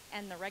night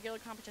and the regular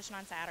competition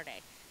on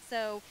Saturday.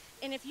 So,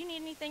 and if you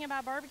need anything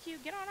about barbecue,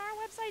 get on our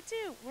website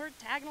too. We're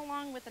tagging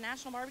along with the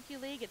National Barbecue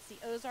League. It's the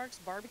Ozarks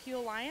Barbecue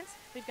Alliance.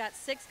 We've got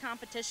 6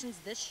 competitions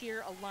this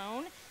year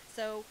alone.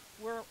 So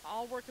we're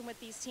all working with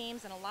these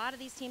teams, and a lot of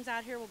these teams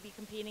out here will be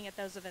competing at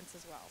those events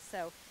as well.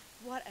 So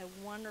what a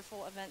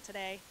wonderful event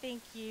today.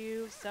 Thank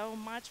you so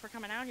much for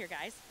coming out here,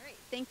 guys. Great.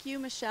 Thank you,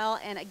 Michelle.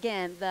 And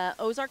again, the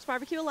Ozarks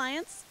Barbecue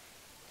Alliance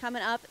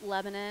coming up,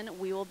 Lebanon.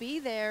 We will be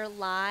there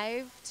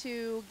live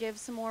to give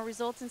some more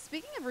results. And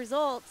speaking of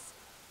results,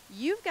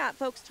 you've got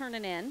folks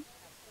turning in.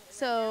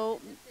 So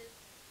this is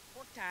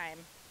pork time.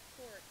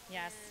 Pork.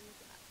 Yes.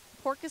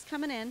 Pork is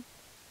coming in.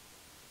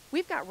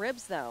 We've got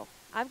ribs though.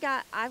 I've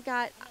got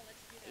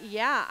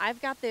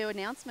the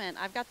announcement.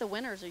 I've got the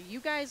winners. Are you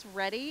guys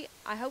ready?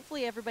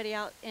 Hopefully everybody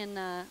out in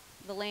the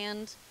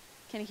land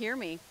can hear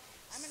me.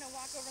 I'm gonna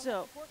walk over and So,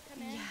 let the pork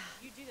come in. yeah.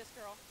 You do this,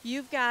 girl.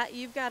 You've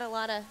got a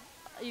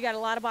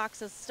lot of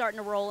boxes starting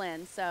to roll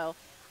in. So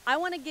I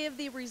want to give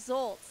the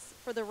results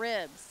for the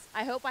ribs.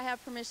 I hope I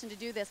have permission to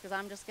do this because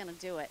I'm just gonna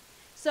do it.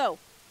 So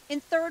in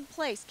 3rd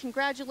place,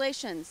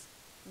 congratulations.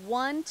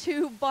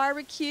 1-2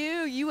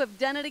 Barbecue. You have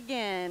done it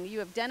again. You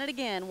have done it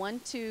again.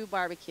 1-2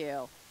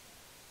 Barbecue.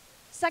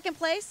 2nd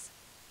place,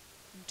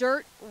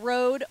 Dirt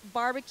Road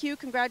BBQ.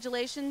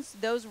 Congratulations.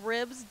 Those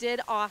ribs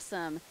did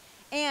awesome.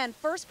 And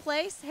 1st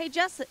place, hey,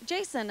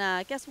 Jason,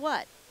 guess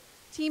what?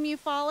 Team you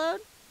followed?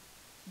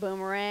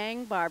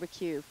 Boomerang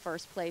BBQ.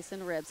 1st place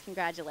in ribs.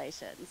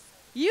 Congratulations.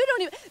 These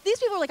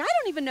people are like, I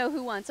don't even know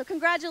who won. So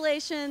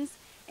congratulations.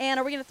 And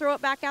are we going to throw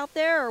it back out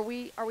there? Or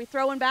are we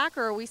throwing back,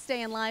 or are we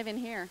staying live in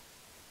here?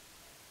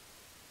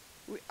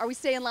 Are we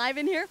staying live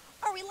in here?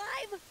 Are we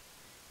live?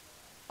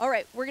 All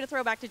right, we're going to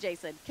throw back to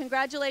Jason.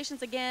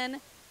 Congratulations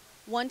again,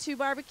 1-2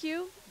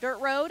 Barbecue, Dirt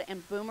Road,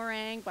 and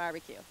Boomerang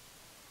BBQ.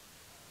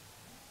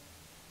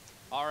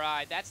 All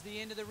right, that's the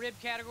end of the rib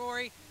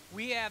category.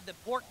 We have the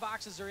pork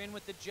boxes are in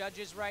with the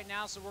judges right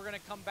now, so we're going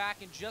to come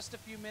back in just a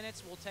few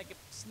minutes. We'll take a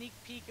sneak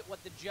peek at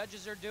what the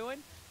judges are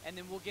doing, and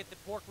then we'll get the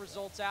pork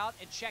results out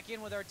and check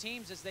in with our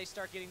teams as they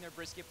start getting their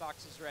brisket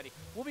boxes ready.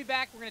 We'll be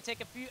back. We're going to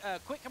take a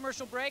quick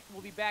commercial break.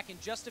 We'll be back in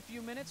just a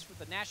few minutes with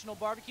the National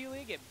Barbecue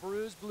League at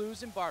Brews,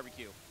 Blues, and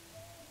Barbecue.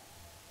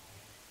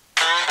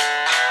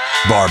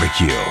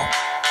 Barbecue.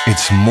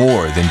 It's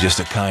more than just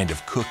a kind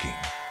of cooking.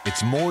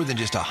 It's more than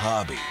just a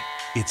hobby.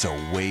 It's a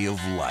way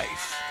of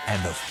life.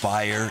 And the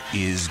fire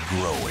is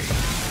growing.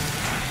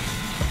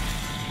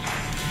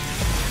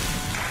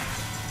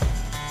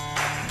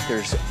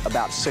 There's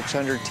about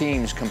 600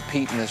 teams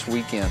competing this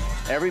weekend.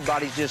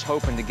 Everybody's just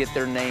hoping to get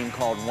their name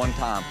called one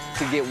time,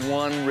 to get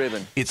one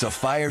ribbon. It's a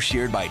fire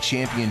shared by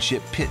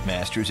championship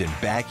pitmasters and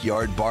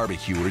backyard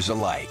barbecuers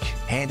alike,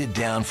 handed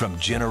down from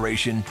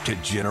generation to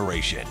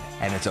generation.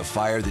 And it's a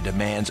fire that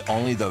demands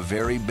only the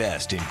very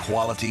best in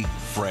quality,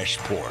 fresh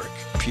pork,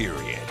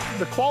 period.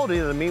 The quality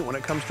of the meat when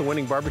it comes to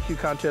winning barbecue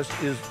contests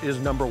is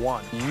number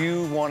one.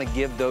 You want to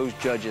give those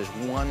judges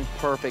one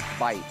perfect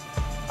bite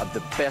of the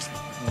best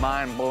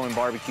mind-blowing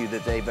barbecue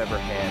that they've ever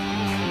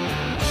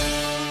had.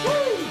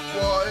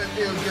 Boy, it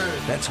feels good.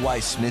 That's why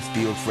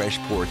Smithfield Fresh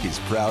Pork is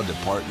proud to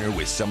partner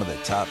with some of the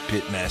top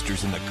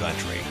pitmasters in the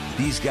country.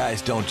 These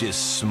guys don't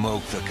just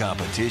smoke the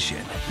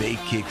competition, they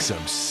kick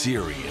some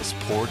serious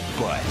pork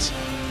butts.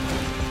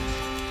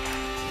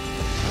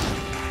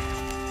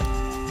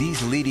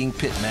 These leading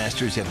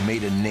pitmasters have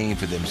made a name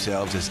for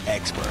themselves as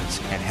experts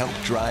and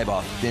helped drive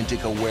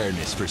authentic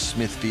awareness for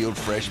Smithfield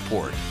Fresh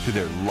Pork to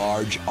their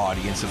large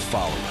audience of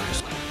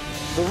followers.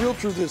 The real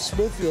truth is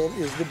Smithfield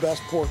is the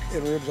best pork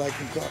and ribs I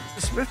can cook.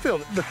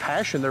 Smithfield, the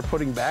passion they're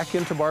putting back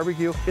into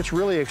barbecue, it's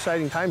really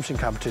exciting times in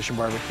competition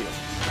barbecue.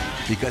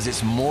 Because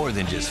it's more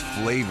than just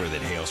flavor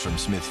that hails from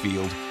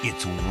Smithfield,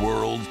 it's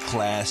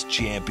world-class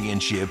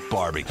championship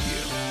barbecue.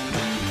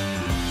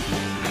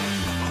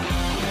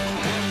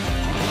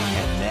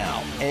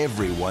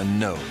 Everyone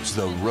knows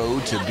the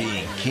road to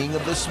being king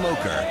of the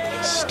smoker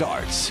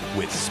starts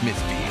with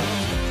Smithfield.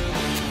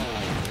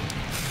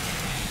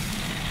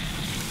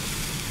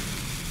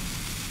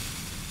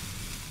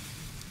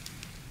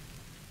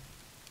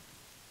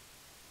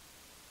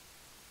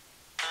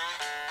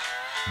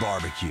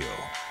 Barbecue.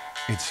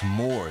 It's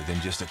more than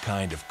just a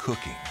kind of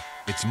cooking.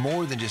 It's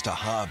more than just a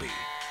hobby.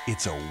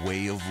 It's a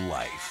way of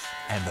life,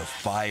 and the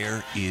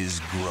fire is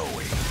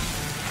growing.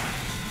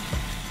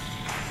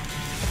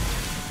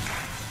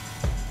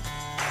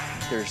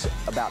 There's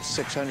about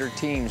 600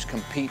 teams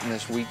competing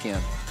this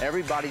weekend.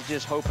 Everybody's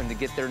just hoping to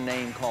get their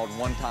name called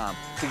one time,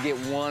 to get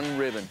one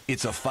ribbon.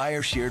 It's a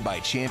fire shared by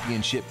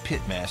championship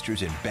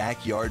pitmasters and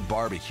backyard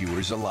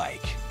barbecuers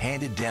alike,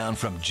 handed down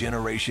from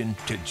generation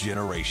to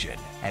generation.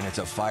 And it's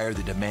a fire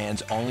that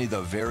demands only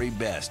the very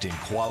best in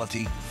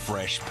quality,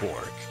 fresh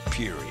pork,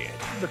 period.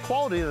 The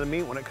quality of the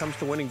meat when it comes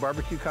to winning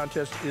barbecue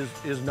contests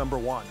is number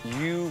one.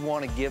 You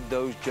want to give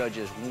those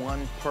judges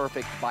one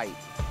perfect bite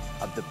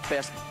of the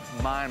best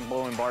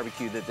mind-blowing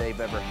barbecue that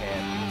they've ever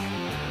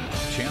had.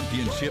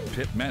 Championship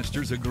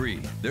pitmasters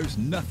agree. There's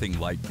nothing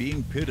like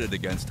being pitted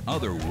against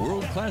other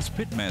world-class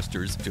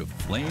pitmasters to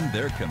flame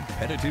their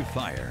competitive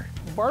fire.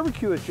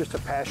 Barbecue is just a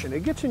passion.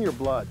 It gets in your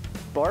blood.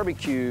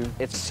 Barbecue,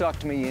 it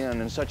sucked me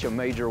in such a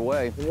major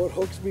way. And what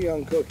hooks me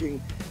on cooking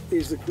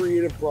is the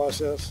creative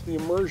process, the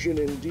immersion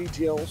in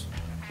details.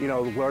 You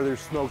know, where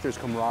there's smoke, there's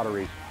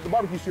camaraderie. The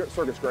barbecue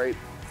circuit's great.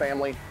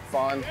 Family,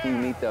 fun. You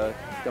meet the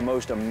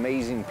most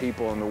amazing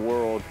people in the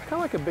world. Kind of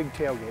like a big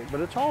tailgate, but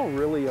it's all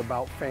really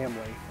about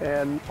family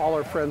and all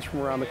our friends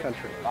from around the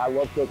country. I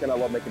love cooking, I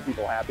love making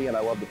people happy, and I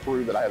love to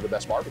prove that I have the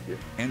best barbecue.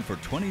 And for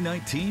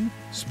 2019,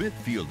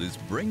 Smithfield is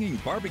bringing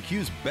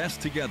barbecue's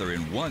best together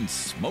in one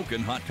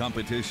smoking hot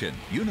competition,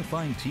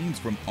 unifying teams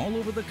from all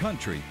over the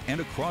country and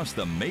across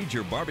the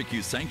major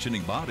barbecue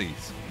sanctioning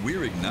bodies.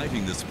 We're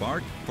igniting the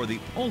spark for the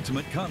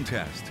ultimate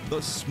contest,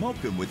 the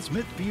Smokin' with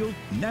Smithfield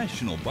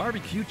National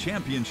Barbecue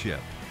Championship.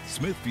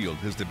 Smithfield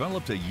has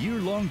developed a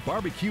year-long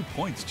barbecue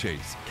points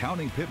chase,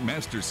 counting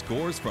pitmaster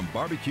scores from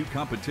barbecue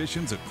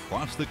competitions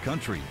across the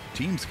country.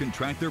 Teams can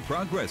track their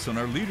progress on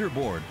our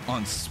leaderboard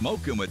on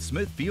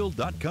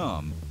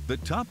SmokinWithSmithfield.com. The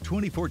top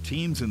 24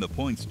 teams in the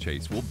points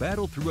chase will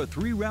battle through a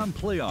 3-round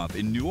playoff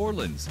in New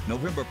Orleans,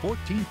 November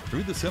 14th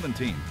through the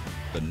 17th.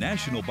 The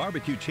National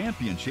Barbecue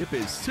Championship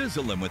is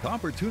sizzling with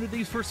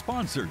opportunities for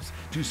sponsors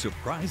to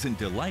surprise and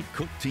delight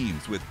cook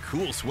teams with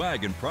cool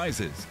swag and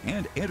prizes,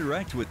 and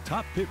interact with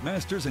top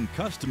pitmasters and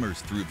customers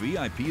through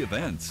VIP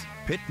events.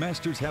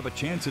 Pitmasters have a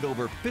chance at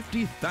over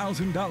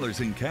 $50,000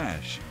 in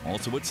cash.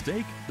 Also at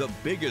stake, the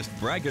biggest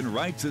bragging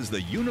rights as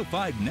the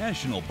unified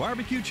National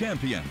Barbecue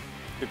Champion.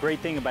 The great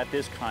thing about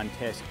this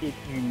contest, it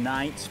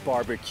unites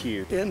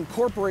barbecue. It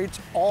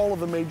incorporates all of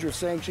the major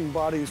sanctioning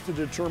bodies to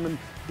determine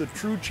the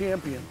true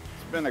champion.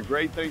 It's been a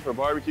great thing for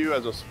barbecue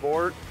as a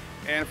sport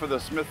and for the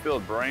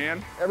Smithfield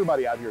brand.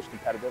 Everybody out here is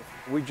competitive.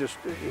 We just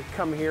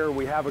come here,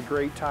 we have a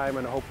great time,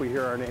 and hope we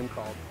hear our name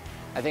called.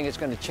 I think it's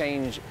going to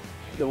change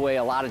the way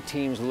a lot of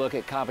teams look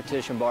at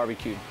competition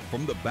barbecue.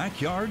 From the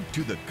backyard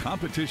to the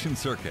competition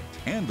circuit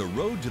and the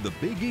road to the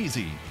Big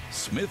Easy,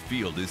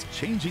 Smithfield is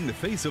changing the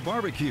face of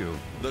barbecue.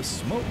 The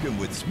Smokin'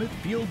 with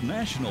Smithfield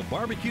National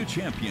Barbecue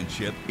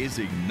Championship is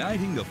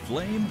igniting the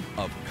flame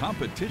of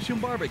competition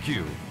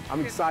barbecue.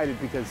 I'm excited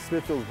because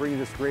Smithfield's bringing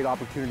this great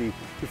opportunity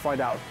to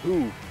find out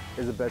who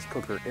is the best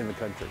cooker in the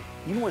country.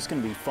 You know what's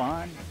going to be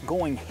fun?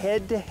 Going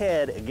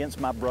head-to-head against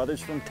my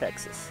brothers from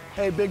Texas.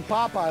 Hey, Big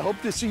Papa, I hope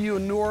to see you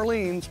in New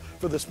Orleans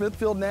for the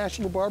Smithfield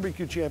National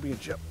Barbecue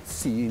Championship.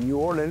 See you in New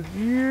Orleans.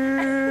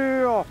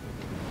 Yeah!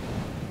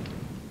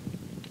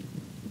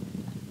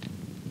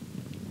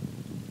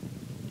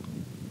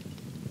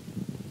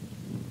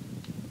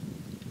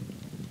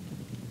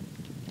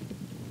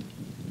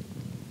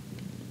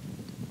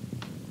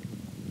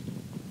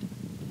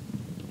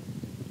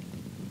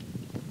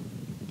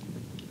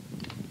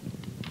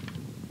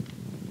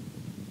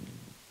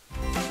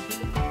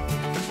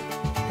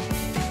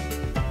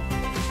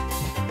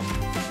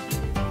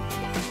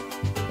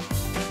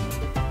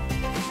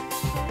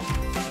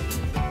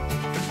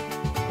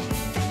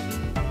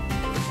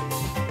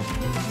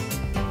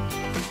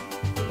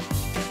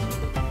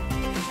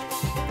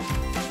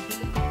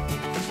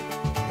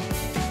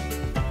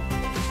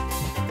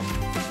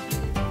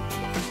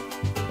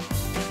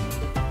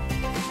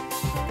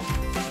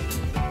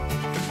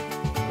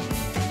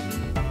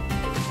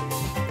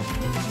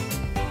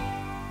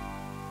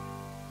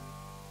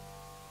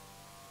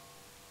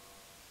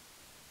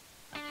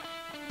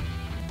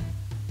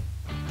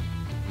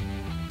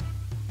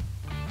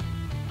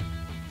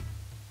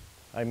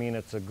 I mean,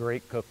 it's a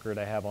great cooker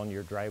to have on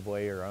your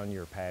driveway or on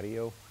your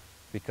patio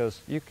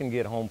because you can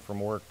get home from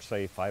work,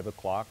 say 5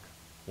 o'clock,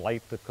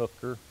 light the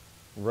cooker,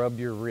 rub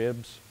your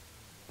ribs,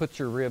 put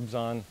your ribs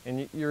on,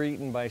 and you're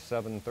eating by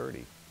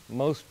 7:30.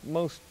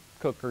 Most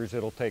cookers,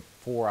 it'll take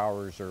 4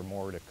 hours or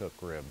more to cook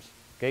ribs.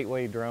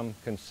 Gateway drum,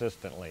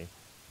 consistently,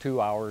 2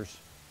 hours,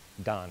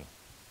 done.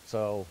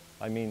 So,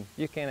 I mean,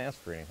 you can't ask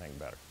for anything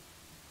better.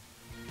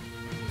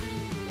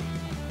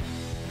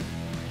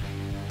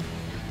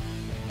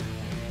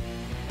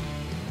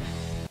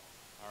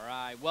 All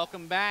right,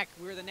 welcome back.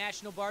 We're the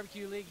National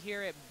Barbecue League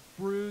here at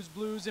Brews,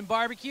 Blues, and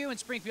Barbecue in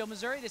Springfield,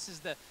 Missouri. This is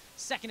the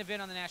second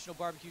event on the National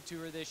Barbecue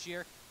Tour this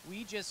year.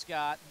 We just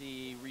got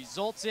the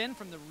results in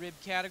from the rib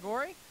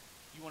category.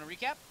 You want to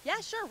recap? Yeah,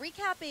 sure.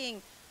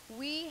 Recapping,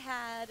 we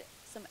had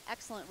some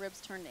excellent ribs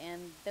turned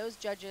in. Those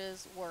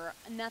judges were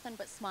nothing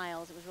but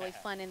smiles. It was really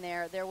fun in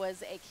there. There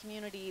was a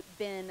community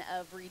bin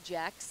of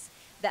rejects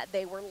that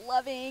they were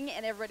loving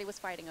and everybody was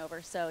fighting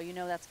over, so you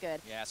know that's good.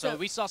 Yeah, so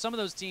we saw some of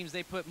those teams,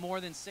 they put more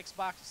than six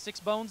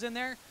bones in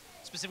there.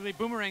 Specifically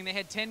Boomerang, they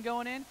had 10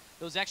 going in.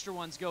 Those extra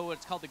ones go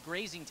what's called the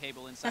grazing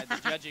table inside the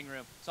judging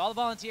room. So all the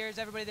volunteers,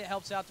 everybody that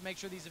helps out to make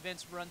sure these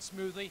events run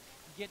smoothly,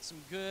 get some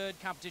good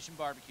competition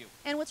barbecue.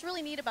 And what's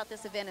really neat about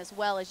this event as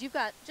well is you've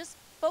got just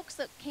folks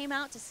that came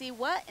out to see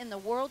what in the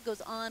world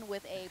goes on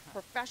with a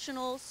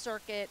professional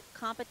circuit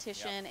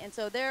competition. Yep. And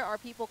so there are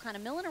people kind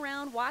of milling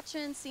around,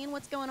 watching, seeing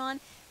what's going on,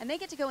 and they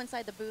get to go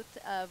inside the booth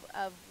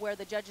of where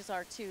the judges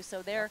are too.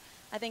 So there,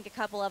 I think a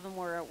couple of them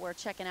were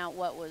checking out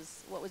what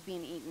was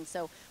being eaten.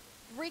 So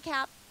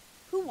recap,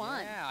 who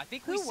won? Yeah, I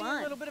think we see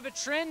a little bit of a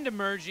trend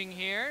emerging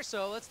here.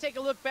 So let's take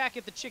a look back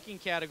at the chicken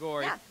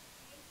category. Yeah.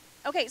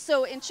 Okay,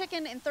 so in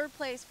chicken, in third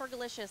place,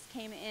 Fergolicious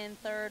came in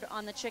third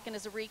on the chicken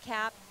as a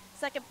recap.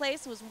 Second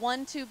place was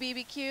 1-2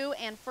 BBQ,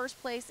 and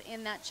first place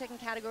in that chicken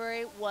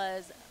category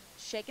was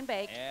Shake and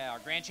Bake. Yeah, our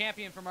grand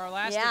champion from our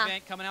last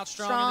event coming out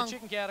strong in the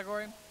chicken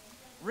category.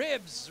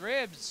 Ribs.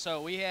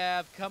 So we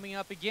have coming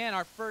up again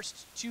our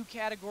first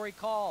 2-category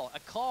call. A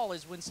call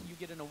is when you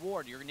get an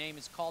award. Your name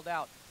is called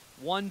out.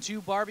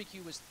 1-2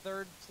 BBQ was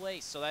third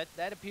place, so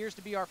that appears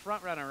to be our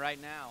front runner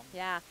right now.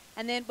 Yeah,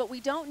 and then but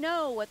we don't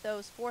know what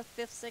those 4th,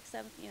 5th, 6th,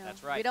 7th. You know,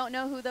 that's right. We don't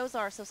know who those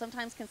are, so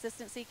sometimes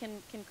consistency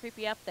can creep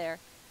you up there.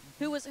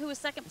 Who was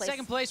second place?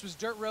 Second place was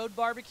Dirt Road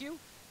BBQ.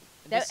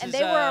 And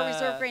they were our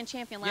reserve grand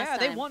champion last time.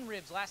 Yeah, they won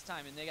ribs last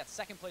time, and they got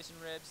second place in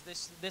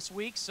ribs this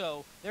week,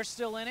 so they're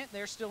still in it.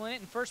 They're still in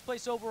it. In first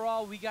place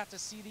overall, we got to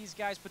see these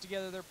guys put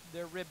together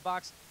their rib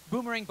box.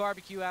 Boomerang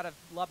BBQ out of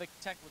Lubbock,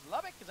 Texas.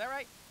 Lubbock, is that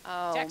right?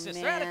 Oh, Texas.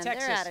 Man. They're out of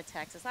Texas. They're out of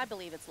Texas. I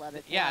believe it's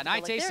Lubbock. Yeah, and I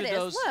tasted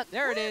those. Look,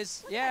 there it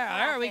is.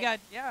 Yeah, there we got.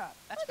 Yeah,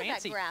 that's Look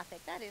fancy. Look at that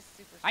graphic. That is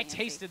super fancy. I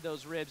tasted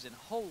those ribs, and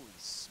holy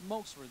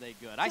smokes, were they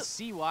good. I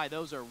see why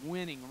those are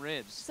winning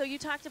ribs. So you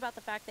talked about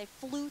the fact they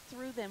flew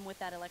through them with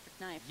that electric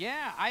knife.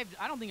 Yeah, I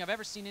don't think I've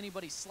ever seen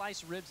anybody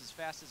slice ribs as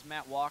fast as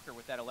Matt Walker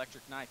with that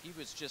electric knife. He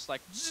was just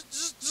like,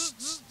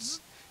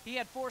 he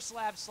had 4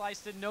 slabs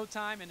sliced in no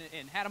time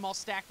and had them all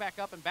stacked back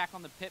up and back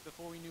on the pit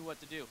before we knew what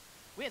to do.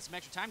 We had some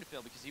extra time to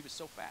fill because he was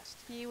so fast.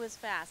 He was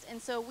fast.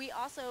 And so we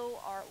also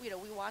are,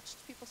 we watched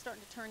people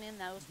starting to turn in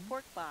those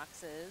pork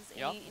boxes.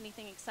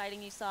 Anything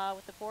exciting you saw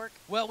with the pork?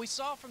 Well, we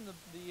saw from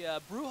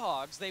the Brew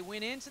Hawgs, they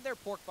went into their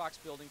pork box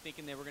building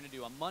thinking they were going to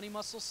do a money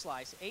muscle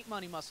slice, 8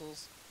 money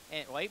mussels,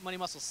 and 8 money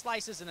muscle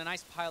slices and a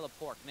nice pile of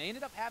pork. And they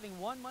ended up having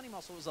 1 money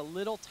muscle that was a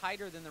little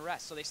tighter than the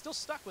rest. So they still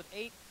stuck with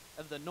 8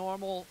 of the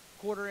normal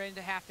 1/4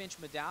 to 1/2 inch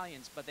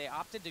medallions, but they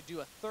opted to do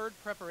a 3rd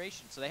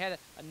preparation. So they had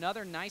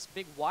another nice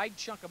big wide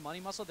chunk of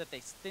money muscle that they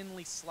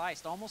thinly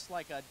sliced, almost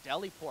like a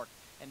deli pork,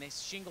 and they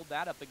shingled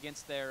that up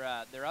against their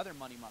other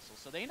money muscles.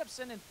 So they ended up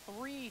sending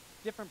 3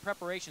 different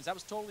preparations. That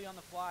was totally on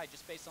the fly,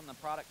 just based on the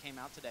product came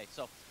out today.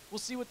 So we'll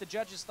see what the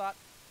judges thought.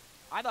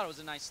 I thought it was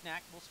a nice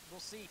snack. We'll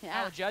see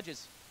how the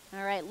judges.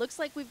 All right, looks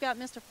like we've got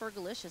Mr.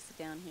 Fergolicious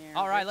down here.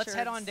 All right, let's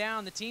head on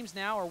down. The teams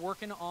now are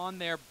working on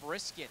their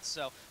briskets.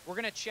 So we're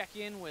going to check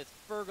in with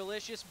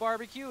Fergolicious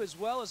BBQ as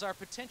well as our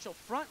potential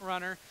front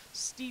runner,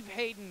 Steve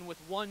Hayden with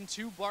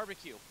 1-2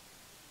 BBQ.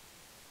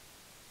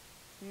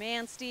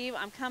 Man, Steve,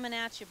 I'm coming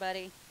at you,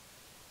 buddy.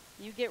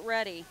 You get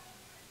ready.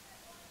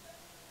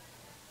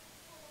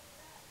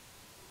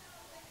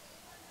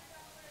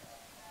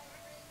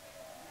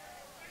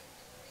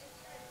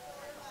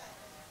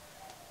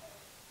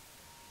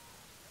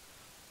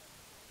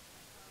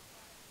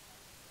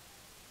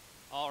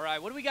 All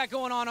right, what do we got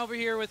going on over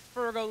here with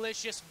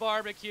Fergolicious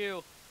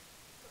BBQ?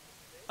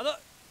 Hello,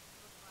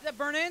 is that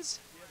burn-ins?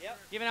 Yep.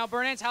 Giving out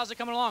burn-ins? How's it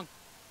coming along?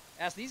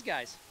 Ask these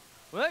guys.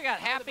 Well, they got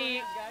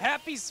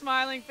happy,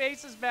 smiling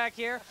faces back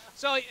here.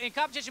 So in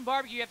competition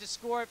barbecue, you have to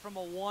score it from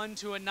a 1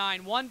 to a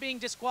 9. 1 being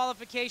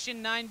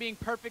disqualification, 9 being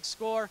perfect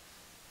score.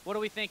 What are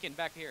we thinking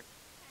back here?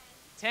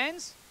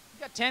 10s?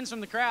 We got 10s from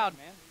the crowd.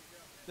 Man.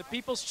 The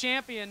people's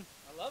champion.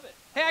 I love it.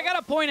 Hey, I got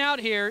to point out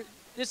here,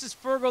 this is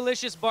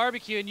Fergolicious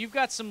BBQ, and you've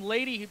got some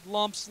lady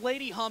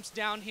humps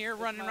down here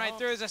running right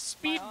through. There's a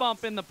speed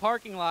bump in the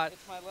parking lot.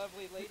 It's my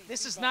lovely lady.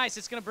 This is nice.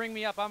 It's going to bring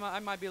me up. I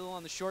might be a little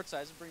on the short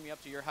side. It's going to bring me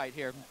up to your height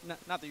here.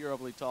 Not that you're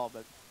overly tall,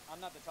 but I'm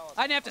not the tallest.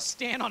 I didn't have to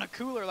stand on a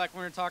cooler like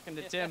when we were talking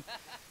to Tim.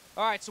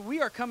 All right, so we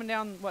are coming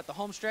down, what, the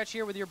home stretch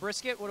here with your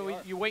brisket? What are we?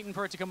 You waiting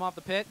for it to come off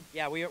the pit?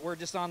 Yeah, we're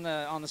just on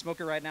the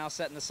smoker right now,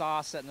 setting the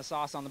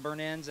sauce on the burn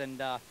ends,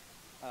 and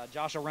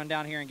Josh will run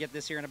down here and get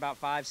this here in about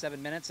 5-7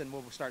 minutes, and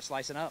we'll start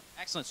slicing up.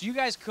 Excellent. So you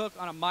guys cook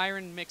on a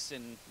Myron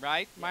Mixon,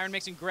 right? Yes. Myron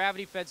Mixon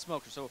gravity-fed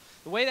smoker. So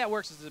the way that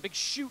works is there's a big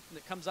chute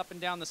that comes up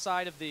and down the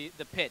side of the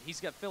pit.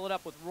 He's got to fill it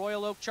up with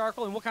royal oak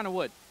charcoal. And what kind of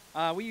wood?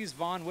 We use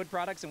Vaughn wood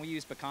products, and we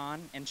use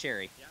pecan and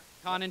cherry. Yeah.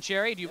 Pecan and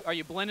cherry. Are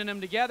you blending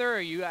them together? Or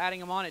are you adding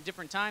them on at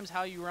different times?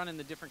 How are you running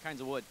the different kinds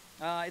of wood?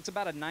 It's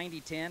about a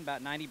 90-10,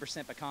 about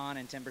 90% pecan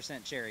and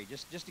 10% cherry,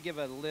 just to give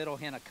a little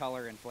hint of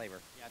color and flavor.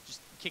 Yeah,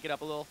 just kick it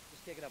up a little.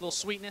 Just kick it up a little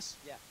sweetness.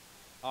 Yeah.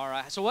 All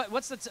right. So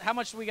what's the how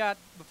much do we got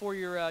before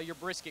your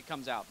brisket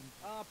comes out?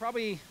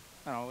 Probably,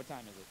 I don't know, what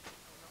time is it?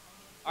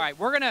 All right,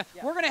 we're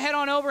gonna head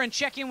on over and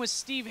check in with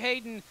Steve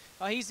Hayden.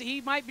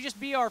 He might just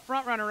be our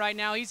front runner right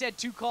now. He's had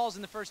 2 calls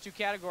in the first 2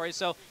 categories.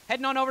 So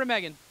heading on over to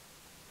Megan.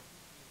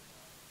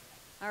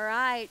 All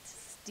right,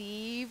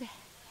 Steve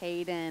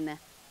Hayden.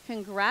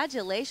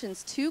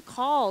 Congratulations, 2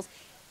 calls.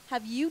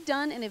 Have you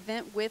done an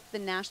event with the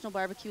National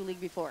Barbecue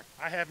League before?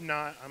 I have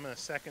not. I'm a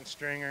second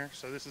stringer,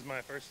 so this is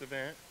my first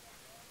event.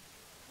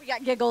 We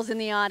got Giggles in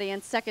the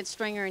audience, second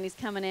stringer, and he's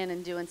coming in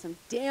and doing some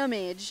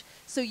damage.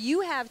 So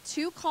you have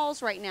 2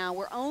 calls right now.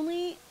 We're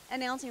only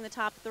announcing the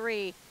top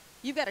 3.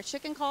 You've got a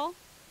chicken call,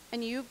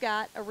 and you've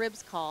got a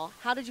ribs call.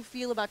 How did you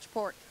feel about your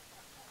pork?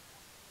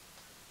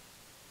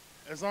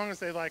 As long as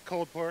they like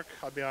cold pork,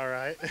 I'll be all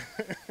right.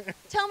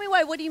 Tell me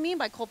why. What do you mean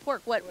by cold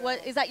pork? What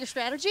is that your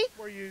strategy?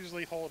 We're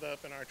usually holed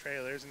up in our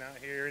trailers and out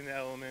here in the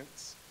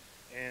elements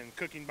and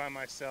cooking by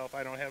myself.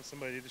 I don't have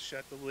somebody to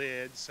shut the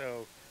lid,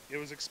 so it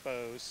was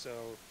exposed. So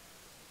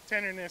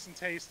tenderness and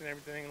taste and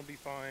everything will be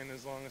fine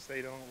as long as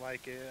they don't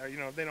like it, or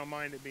if they don't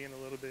mind it being a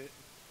little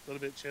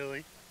bit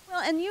chilly.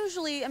 Well, and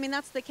usually, I mean,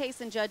 that's the case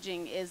in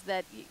judging, is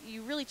that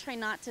you really try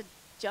not to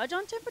judge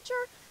on temperature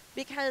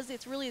because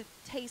it's really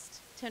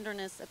taste,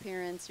 tenderness,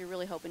 appearance. You're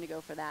really hoping to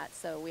go for that.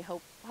 So we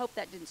hope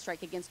that didn't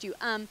strike against you.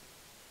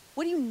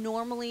 What are you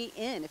normally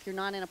in if you're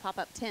not in a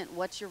pop-up tent?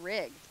 What's your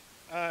rig?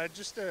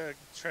 Just a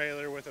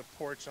trailer with a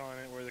porch on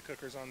it where the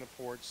cooker's on the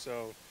porch,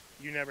 so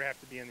you never have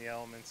to be in the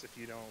elements if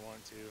you don't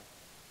want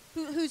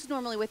to. Who's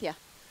normally with you?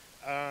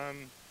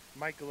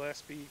 Mike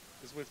Gillespie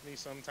is with me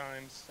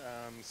sometimes.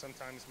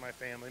 Sometimes my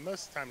family.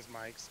 Most of the times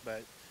Mike's,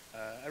 but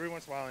every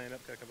once in a while I end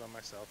up cooking by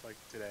myself, like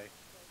today.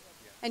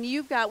 And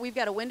we've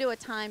got a window of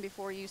time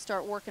before you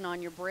start working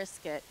on your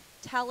brisket.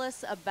 Tell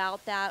us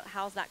about that.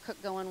 How's that cook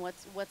going? What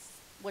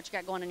you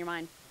got going in your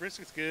mind?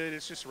 Brisket's good.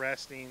 It's just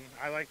resting.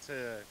 I like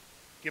to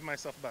give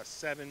myself about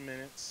 7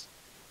 minutes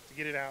to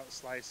get it out,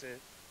 slice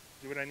it,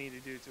 do what I need to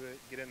do to it,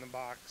 get it in the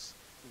box,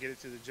 and get it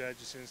to the judge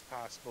as soon as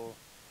possible.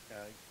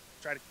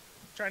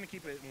 Trying to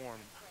keep it warm,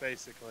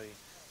 basically.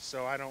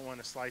 So I don't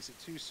want to slice it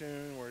too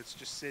soon where it's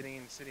just sitting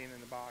in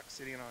the box,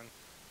 sitting on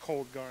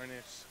cold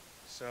garnish.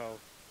 So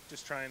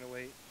just trying to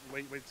wait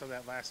till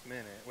that last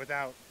minute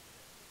without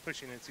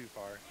pushing it too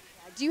far.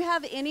 Do you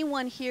have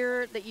anyone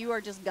here that you are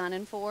just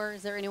gunning for?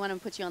 Is there anyone who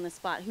put you on the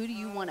spot? Who do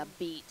you want to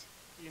beat?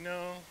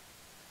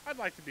 I'd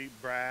like to beat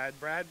Brad.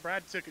 Brad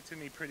took it to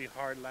me pretty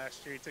hard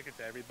last year. He took it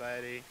to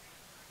everybody.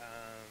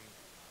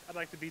 I'd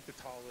like to beat the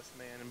tallest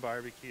man in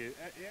barbecue.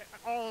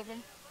 All of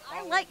them.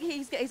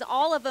 He's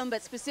all of them,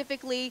 but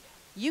specifically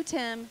you,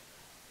 Tim,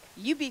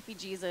 you, Beefy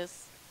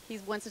Jesus. He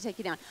wants to take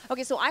you down.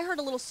 Okay, so I heard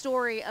a little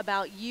story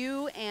about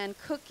you and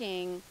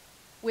cooking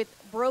with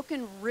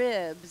broken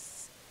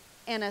ribs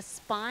and a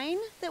spine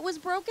that was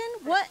broken.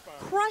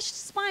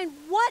 Crushed spine?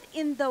 What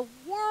in the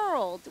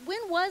world? When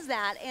was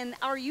that? And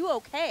are you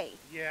okay?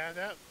 Yeah,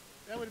 that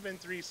would have been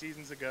 3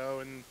 seasons ago,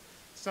 and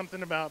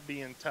something about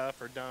being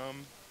tough or dumb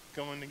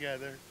going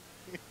together.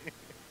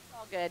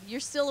 All good. You're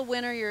still a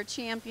winner. You're a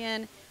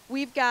champion.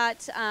 We've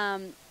got,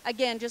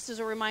 again, just as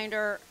a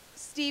reminder,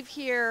 Steve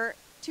here,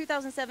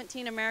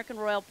 2017 American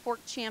Royal Pork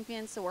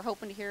Champion, so we're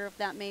hoping to hear if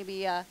that may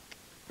be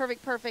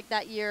perfect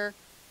that year.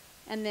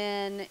 And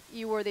then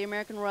you were the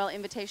American Royal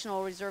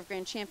Invitational Reserve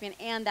Grand Champion,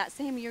 and that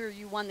same year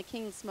you won the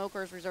King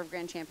Smokers Reserve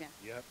Grand Champion.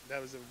 Yep,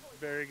 that was a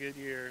very good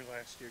year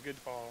last year, good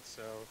fall,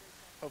 so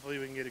hopefully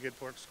we can get a good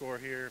pork score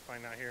here,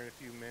 find out here in a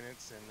few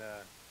minutes,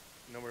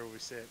 and know where we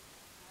sit.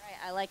 All right,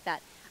 I like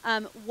that.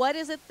 What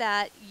is it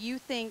that you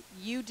think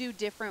you do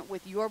different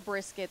with your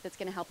brisket that's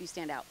going to help you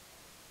stand out?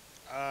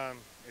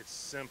 It's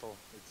simple.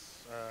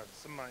 It's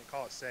some might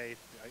call it safe.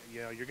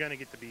 You're going to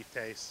get the beef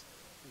taste.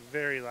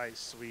 Very light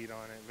sweet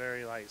on it,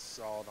 very light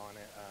salt on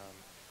it.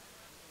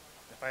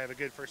 If I have a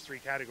good first 3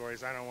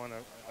 categories, I don't want to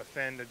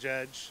offend a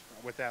judge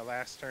with that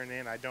last turn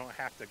in. I don't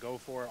have to go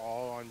for it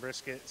all on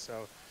brisket.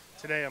 So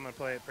today I'm going to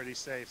play it pretty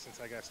safe since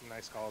I got some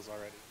nice calls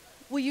already.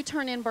 Will you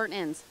turn in burnt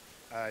ends?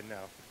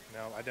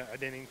 No, I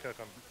didn't even cook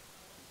them.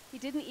 He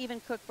didn't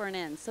even cook burnt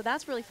ends, so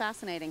that's really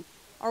fascinating.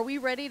 Are we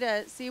ready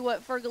to see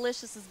what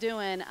Fergolicious is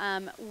doing?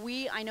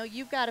 I know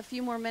you've got a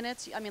few more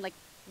minutes. I mean,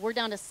 we're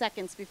down to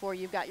seconds before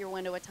you've got your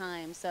window of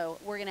time, so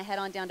we're going to head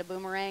on down to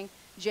Boomerang.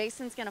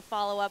 Jason's going to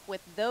follow up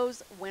with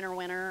those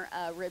winner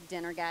rib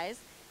dinner, guys.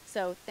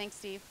 So thanks,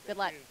 Steve. Good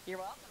luck. You're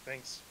welcome.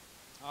 Thanks.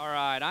 All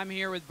right, I'm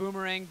here with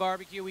Boomerang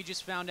BBQ. We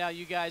just found out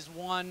you guys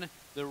won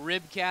the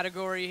rib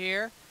category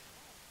here.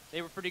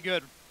 They were pretty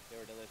good. They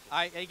were delicious.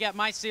 I got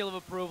my seal of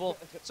approval.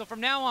 So from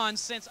now on,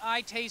 since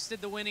I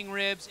tasted the winning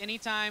ribs,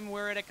 anytime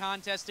we're at a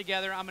contest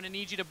together, I'm going to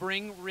need you to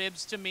bring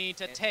ribs to me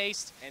to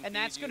taste, and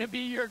that's going to be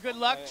your good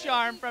luck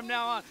charm from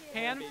now on.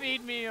 Hand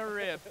feed me a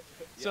rib.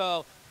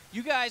 So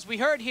you guys, we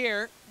heard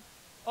here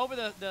over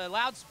the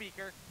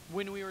loudspeaker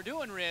when we were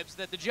doing ribs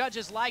that the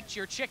judges liked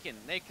your chicken.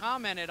 They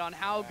commented on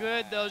how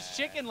good those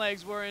chicken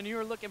legs were, and you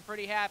were looking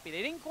pretty happy.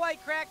 They didn't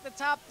quite crack the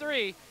top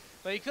 3,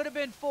 but you could have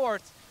been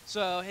 4th.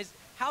 So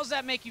how's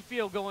that make you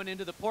feel going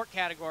into the pork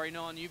category,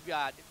 knowing you've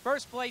got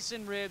first place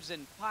in ribs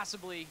and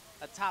possibly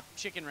a top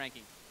chicken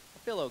ranking? I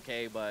feel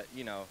okay, but,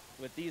 you know,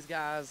 with these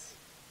guys,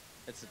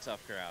 it's a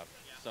tough crowd.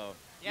 So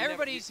yeah,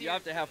 everybody's you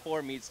have to have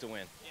 4 meats to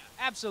win. Yeah,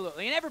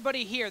 absolutely. And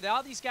everybody here,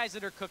 all these guys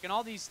that are cooking,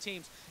 all these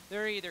teams,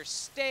 they're either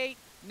state,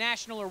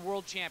 national, or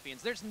world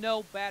champions. There's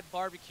no bad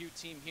barbecue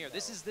team here. No.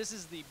 This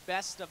is the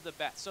best of the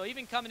best. So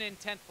even coming in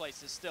 10th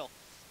place is still,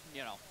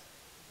 you know,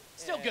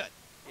 still good.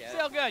 Yeah,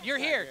 still good. You're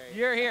here. Great.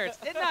 You're here.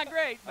 It's not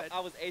great, but I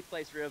was 8th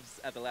place ribs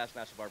at the last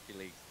National Barbecue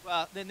League.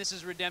 Well, then this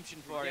is redemption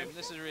for you.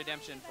 This is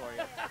redemption for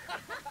you.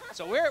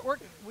 So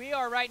we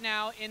are right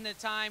now in the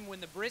time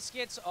when the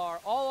briskets are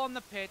all on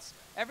the pits.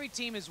 Every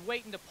team is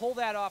waiting to pull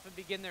that off and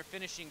begin their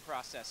finishing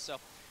process. So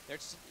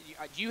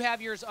do you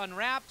have yours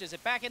unwrapped? Is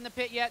it back in the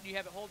pit yet? Do you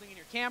have it holding in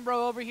your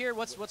Cambro over here?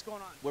 What's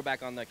going on? We're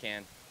back on the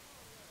can.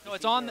 No,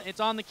 it's on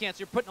the can. So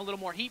you're putting a little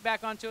more heat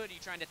back onto it. Are you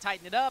trying to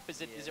tighten it up?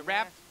 Is it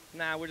wrapped?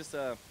 Nah, we're just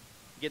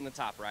getting the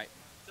top right.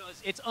 So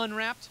it's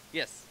unwrapped?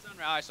 Yes. It's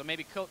unwrapped. All right, so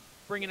maybe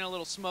bring in a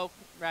little smoke,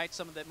 right?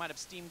 Some of that might have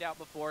steamed out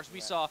before. So we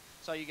saw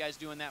you guys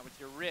doing that with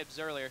your ribs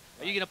earlier.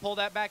 Are you going to pull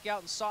that back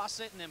out and sauce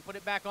it and then put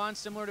it back on,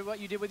 similar to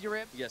what you did with your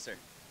ribs? Yes, sir.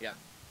 Yeah.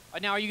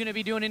 Now, are you going to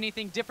be doing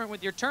anything different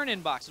with your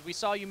turn-in boxes? We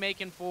saw you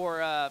making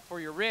for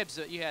your ribs.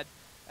 You had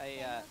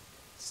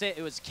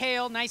it was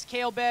kale, nice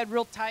kale bed,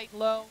 real tight,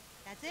 low.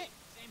 That's it.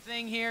 Same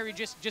thing here. You're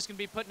just going to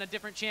be putting a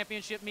different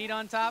championship meat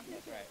on top?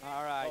 That's right.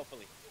 All right.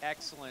 Hopefully.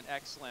 Excellent,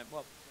 excellent.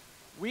 Well,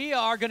 we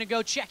are going to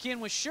go check in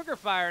with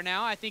Sugarfire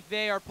now. I think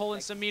they are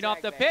pulling some meat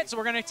off the pit, so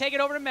we're going to take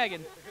it over to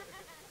Megan.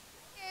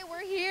 Okay,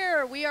 we're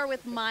here. We are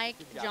with Mike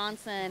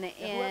Johnson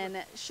in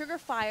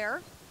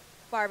Sugarfire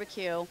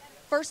BBQ.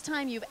 First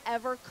time you've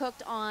ever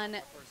cooked on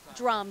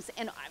drums,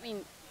 and I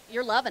mean,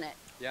 you're loving it.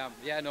 Yeah,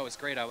 no, it's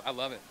great. I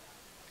love it.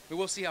 But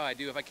we'll see how I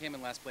do. If I came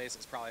in last place,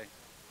 it's probably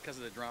because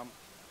of the drum.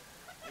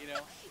 You know?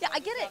 Yeah, I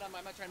get it. I'm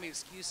not trying to make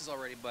excuses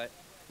already, but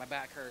my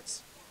back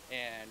hurts.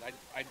 And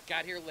I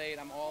got here late.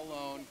 I'm all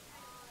alone.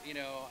 You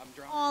know, I'm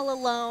drunk. All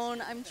alone.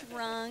 I'm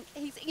drunk.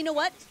 You know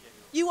what?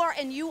 You are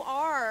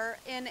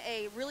in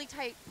a really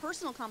tight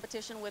personal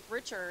competition with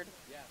Richard.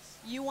 Yes.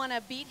 You want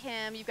to beat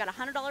him. You've got a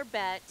 $100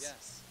 bet.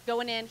 Yes.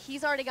 Going in.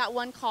 He's already got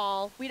one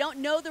call. We don't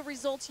know the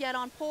results yet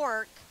on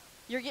pork.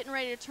 You're getting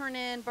ready to turn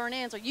in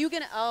burn-ins. Are you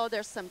going to, oh,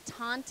 there's some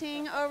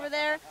taunting over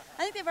there.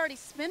 I think they've already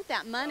spent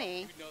that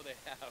money. You know they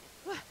have.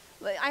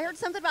 I heard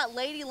something about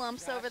lady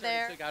lumps over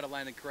there. He took out a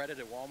line of credit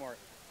at Walmart.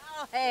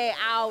 Oh, hey,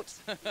 out.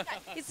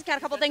 He's got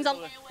a couple things on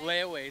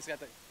layaway.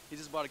 He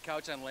just bought a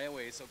couch on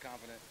layaway. He's so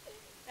confident.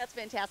 That's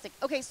fantastic.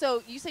 Okay,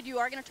 so you said you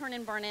are going to turn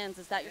in burn-ins.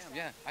 Is that your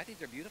Yeah, I think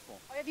they're beautiful.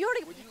 Have you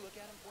already? Would you look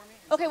at them for me?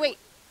 Okay, wait.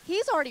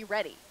 He's already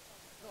ready.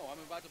 No, I'm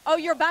about to. Oh,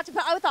 you're about to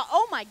put. I thought.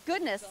 Oh my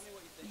goodness. Tell me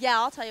what you think. Yeah,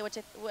 I'll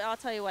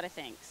tell you what I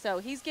think. So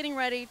he's getting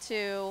ready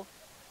to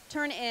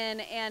turn in,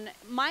 and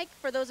Mike,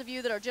 for those of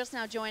you that are just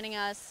now joining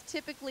us,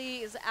 typically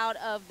is out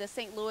of the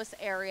St. Louis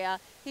area.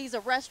 He's a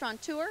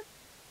restaurateur,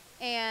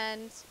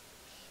 and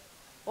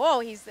whoa,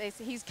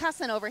 he's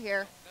cussing over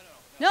here.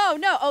 No.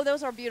 Oh,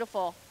 those are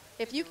beautiful.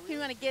 If you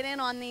want to get in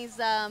on these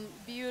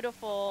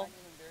beautiful,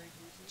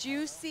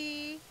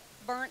 juicy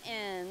burnt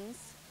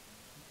ends,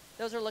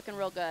 those are looking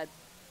real good.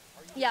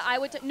 Yeah, I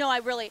would. No, I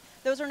really.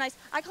 Those are nice.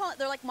 I call it.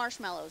 They're like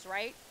marshmallows,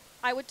 right?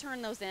 I would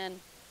turn those in.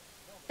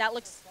 That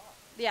looks.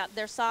 Yeah,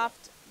 they're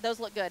soft. Those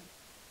look good.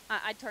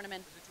 I'd turn them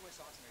in.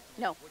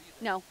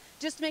 No.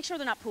 Just make sure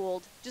they're not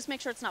pooled. Just make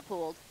sure it's not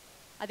pooled.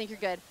 I think you're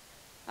good.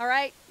 All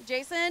right,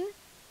 Jason.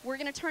 We're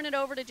gonna turn it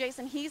over to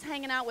Jason. He's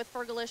hanging out with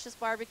Fergolicious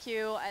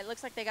BBQ. It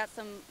looks like they got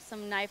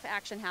some knife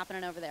action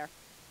happening over there.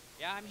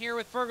 Yeah, I'm here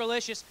with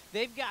Fergolicious.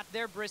 They've got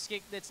their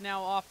brisket that's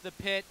now off the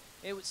pit.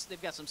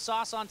 They've got some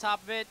sauce on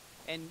top of it.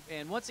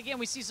 And once again,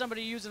 we see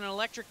somebody using an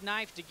electric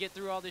knife to get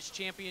through all this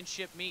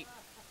championship meat.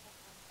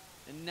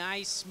 A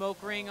nice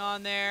smoke ring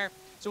on there.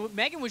 So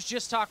Megan was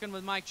just talking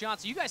with Mike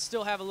Johnson. You guys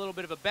still have a little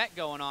bit of a bet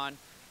going on.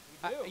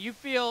 You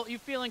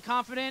feeling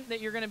confident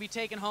that you're going to be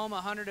taking home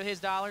 $100 of his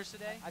dollars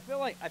today? I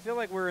feel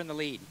like we're in the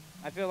lead.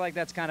 I feel like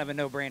that's kind of a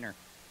no-brainer.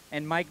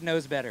 And Mike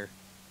knows better.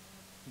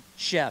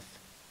 Chef.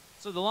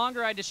 So the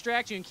longer I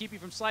distract you and keep you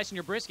from slicing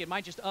your brisket, it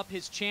might just up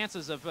his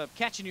chances of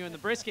catching you in the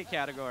brisket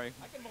category.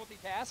 I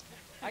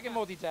can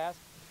multitask.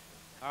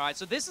 All right,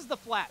 so this is the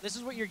flat. This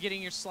is what you're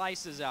getting your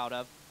slices out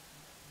of.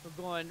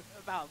 We're going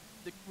about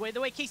the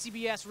way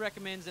KCBS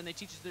recommends and they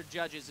teach their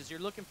judges is you're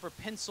looking for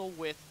pencil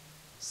width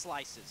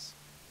slices.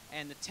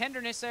 And the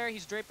tenderness there,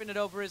 he's draping it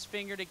over his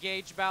finger to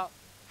gauge about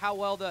how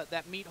well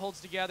that meat holds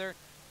together.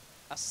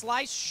 A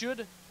slice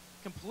should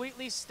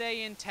completely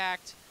stay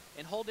intact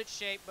and hold its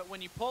shape, but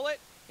when you pull it,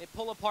 it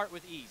pull apart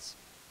with ease.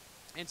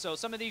 And so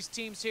some of these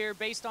teams here,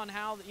 based on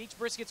how each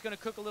brisket's going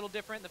to cook a little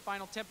different, the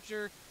final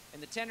temperature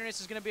and the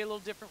tenderness is going to be a little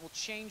different, will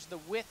change the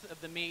width of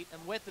the meat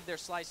and width of their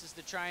slices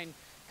to try and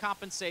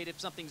compensate if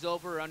something's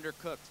over or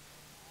undercooked.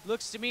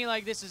 Looks to me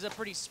like this is a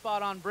pretty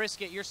spot-on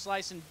brisket. You're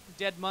slicing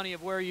dead money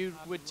of where you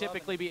would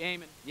typically be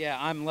aiming. Yeah,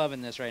 I'm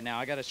loving this right now.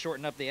 I got to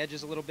shorten up the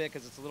edges a little bit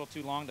because it's a little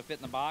too long to fit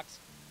in the box.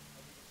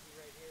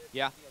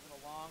 Yeah. A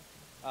little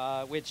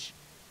long, which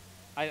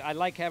I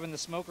like having the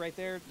smoke right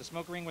there, the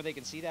smoke ring where they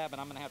can see that, but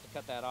I'm going to have to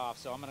cut that off.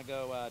 So I'm going to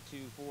go 2,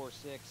 4,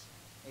 6,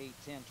 8,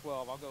 10,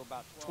 12. I'll go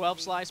about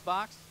 12 slice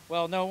box?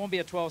 Well, no, it won't be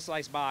a 12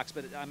 slice box,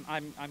 but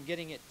I'm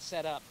getting it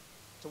set up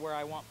to where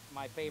I want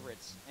my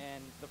favorites.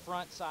 And the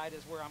front side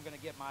is where I'm going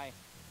to get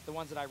the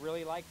ones that I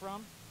really like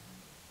from.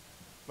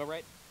 But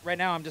right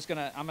now I'm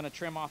going to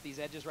trim off these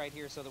edges right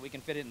here so that we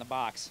can fit it in the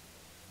box.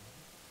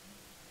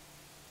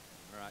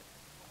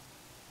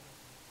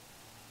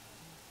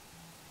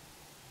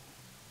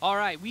 All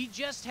right, we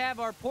just have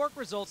our pork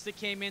results that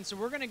came in, so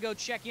we're going to go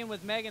check in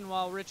with Megan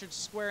while Richard's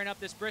squaring up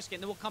this brisket,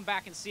 and then we'll come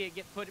back and see it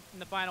get put in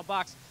the final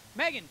box.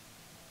 Megan.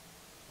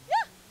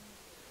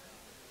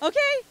 Yeah.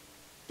 Okay.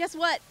 Guess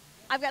what?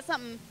 I've got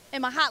something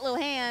in my hot little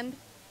hand.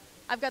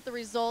 I've got the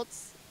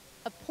results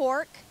of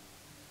pork.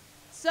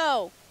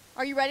 So,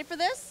 are you ready for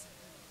this?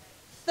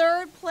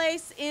 3rd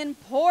place in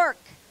pork.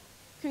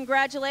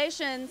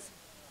 Congratulations.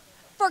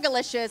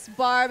 Fergolicious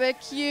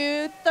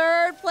BBQ,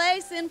 3rd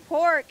place in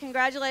pork.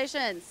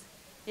 Congratulations.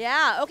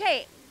 Yeah,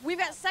 okay, we've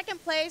got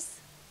 2nd place.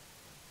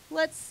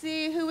 Let's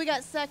see who we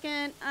got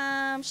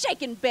 2nd.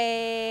 Shake and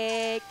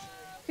Bake.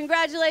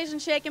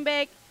 Congratulations, Shake and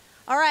Bake.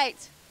 All right,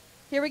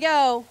 here we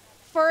go.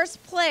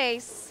 1st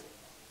place.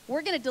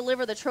 We're going to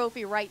deliver the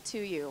trophy right to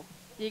you.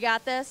 You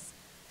got this?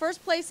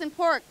 1st place in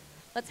pork.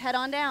 Let's head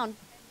on down.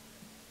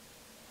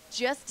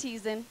 Just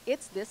teasing.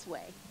 It's this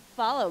way.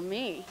 Follow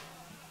me.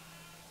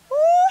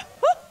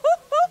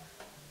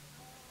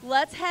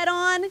 Let's head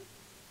on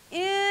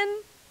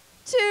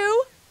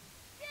into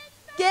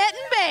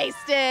Gettin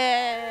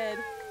Basted.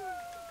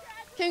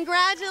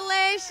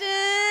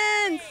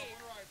 Congratulations.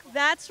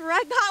 That's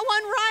right. Got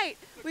one right.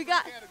 We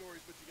got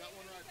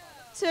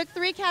took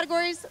 3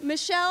 categories.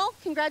 Michelle,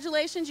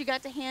 congratulations. You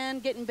got to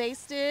hand Gettin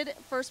Basted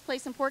 1st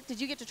place in pork.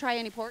 Did you get to try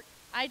any pork?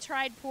 I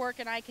tried pork,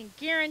 and I can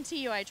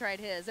guarantee you I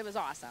tried his. It was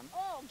awesome.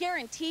 Oh,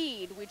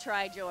 guaranteed we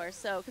tried yours.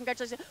 So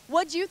congratulations.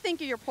 What did you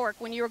think of your pork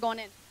when you were going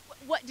in?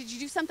 What, did you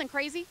do something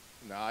crazy?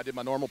 No, I did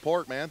my normal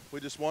pork, man. We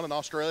just won in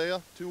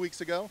Australia 2 weeks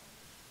ago.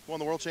 Won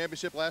the World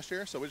Championship last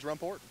year, so we just run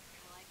pork.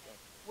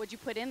 What'd you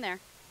put in there?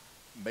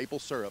 Maple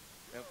syrup.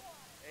 And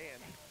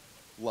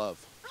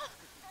love.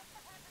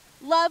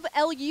 Love,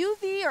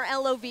 L-U-V or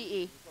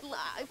L-O-V-E?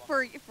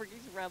 For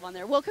rub on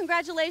there. Well,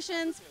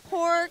 congratulations,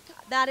 pork.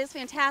 That is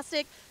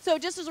fantastic. So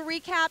just as a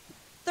recap,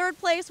 3rd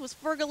place was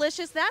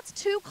Fergolicious. That's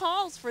 2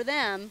 calls for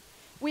them.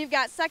 We've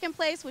got 2nd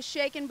place with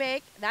Shake and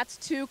Bake. That's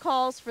 2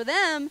 calls for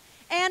them.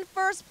 And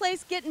 1st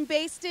place, Gettin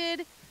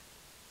Basted.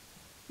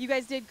 You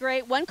guys did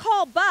great. 1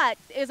 call, but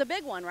is a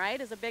big one,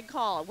 right? Is a big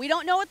call. We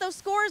don't know what those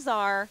scores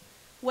are,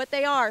 what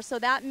they are. So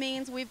that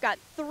means we've got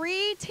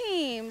 3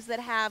 teams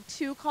that have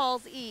 2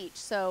 calls each.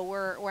 So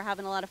we're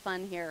having a lot of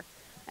fun here.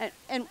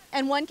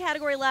 And 1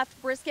 category left,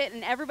 brisket,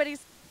 and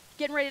everybody's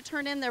getting ready to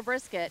turn in their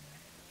brisket.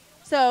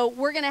 So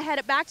we're going to head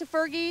it back to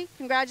Fergie.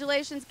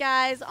 Congratulations,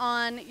 guys,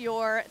 on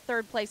your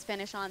 3rd place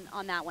finish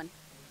on that one.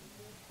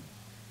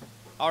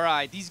 All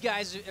right, these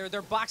guys,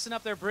 they're boxing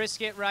up their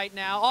brisket right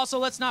now. Also,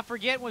 let's not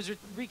forget, was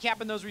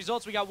recapping those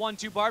results, we got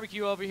 1-2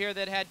 BBQ over here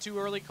that had 2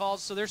 early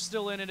calls, so they're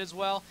still in it as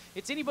well.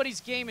 It's anybody's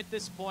game at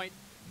this point.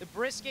 The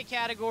brisket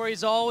category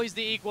is always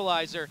the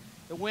equalizer.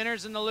 The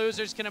winners and the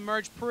losers can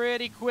emerge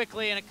pretty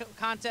quickly, and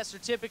contests are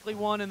typically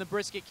won in the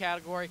brisket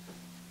category.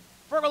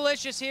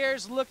 Fergolicious here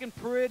is looking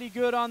pretty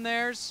good on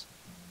theirs.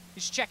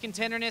 He's checking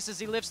tenderness as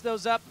he lifts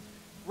those up.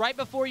 Right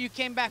before you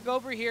came back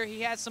over here,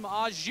 he had some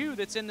au jus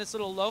that's in this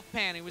little loaf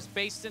pan. He was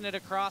basting it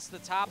across the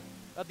top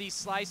of these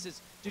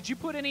slices. Did you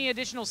put any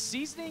additional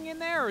seasoning in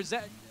there, or is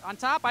that on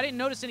top? I didn't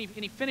notice any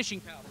finishing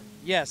powder.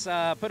 Yes,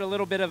 put a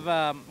little bit of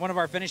one of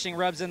our finishing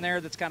rubs in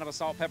there that's kind of a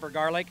salt, pepper,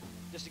 garlic,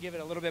 just to give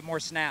it a little bit more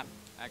snap.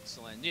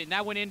 Excellent. And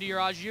that went into your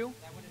au jus?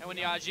 That went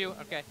into au jus?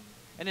 Okay.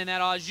 And then that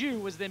au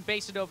jus was then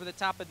basted over the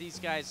top of these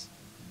guys.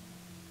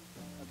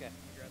 Okay.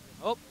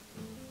 Oh,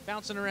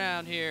 bouncing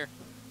around here.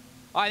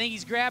 Oh, I think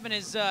he's grabbing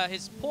his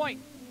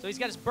point. So he's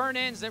got his burn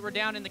ends that were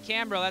down in the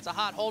camera. That's a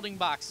hot holding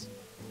box.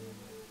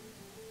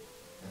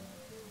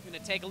 I'm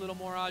going to take a little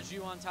more au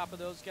jus on top of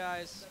those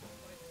guys.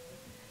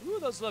 Ooh,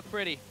 those look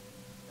pretty.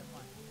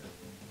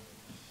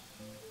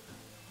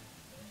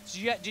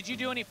 Did you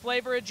do any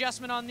flavor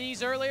adjustment on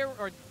these earlier,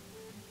 or?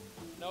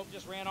 Nope,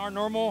 just ran our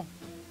normal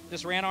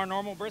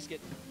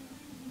brisket.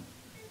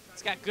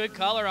 It's got good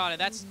color on it.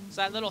 That's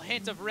that little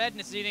hint of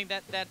redness. Do you think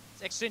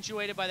that's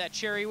accentuated by that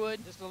cherry wood?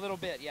 Just a little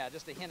bit, yeah,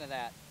 just a hint of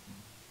that.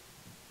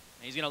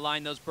 And he's going to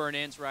line those burnt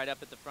ends right up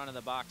at the front of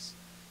the box.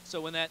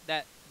 So when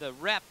the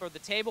rep or the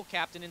table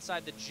captain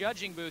inside the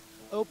judging booth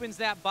opens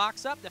that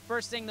box up, the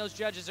first thing those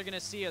judges are going to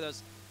see are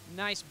those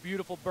nice,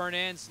 beautiful burnt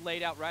ends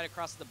laid out right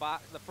across the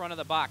front of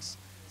the box.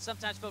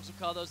 Sometimes folks would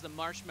call those the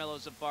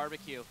marshmallows of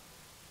barbecue.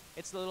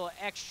 It's the little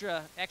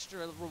extra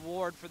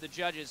reward for the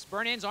judges.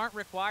 Burnt ends aren't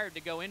required to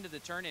go into the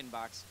turn-in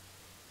box.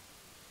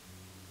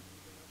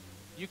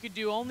 You could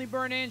do only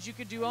burnt ends. You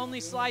could do only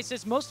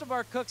slices. Most of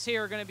our cooks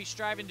here are going to be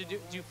striving to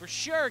do for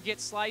sure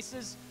get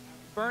slices.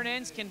 Burnt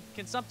ends can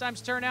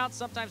sometimes turn out,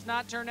 sometimes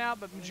not turn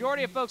out, but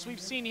majority of folks we've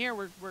seen here,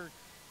 we're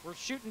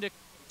shooting to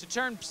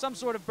turn some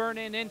sort of burnt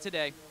end in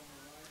today.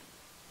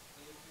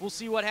 We'll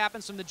see what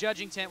happens from the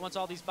judging tent once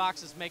all these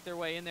boxes make their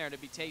way in there to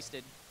be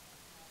tasted.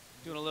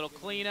 Doing a little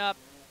cleanup.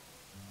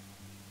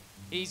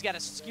 He's got a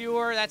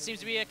skewer. That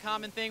seems to be a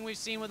common thing we've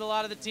seen with a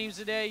lot of the teams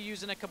today,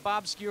 using a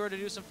kebab skewer to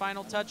do some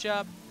final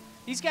touch-up.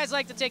 These guys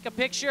like to take a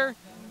picture,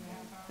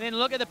 then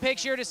look at the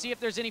picture to see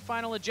if there's any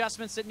final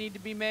adjustments that need to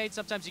be made.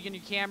 Sometimes you get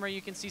your camera,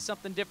 you can see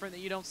something different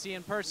that you don't see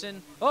in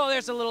person. Oh,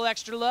 there's a little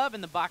extra love,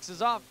 and the box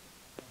is off.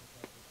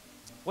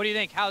 What do you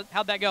think? How'd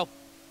that go?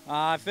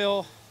 I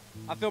feel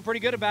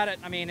pretty good about it.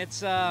 I mean,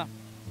 it's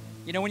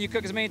you know, when you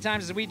cook as many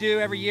times as we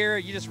do every year,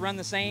 you just run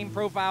the same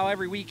profile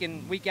every week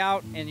and week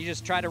out, and you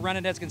just try to run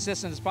it as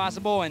consistent as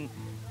possible, and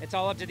it's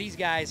all up to these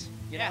guys,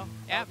 you know?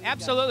 Yeah,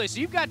 absolutely. So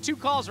you've got 2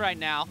 calls right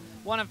now,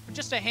 one of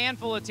just a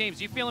handful of teams.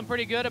 You feeling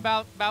pretty good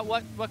about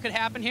what could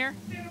happen here?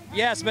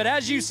 Yes, but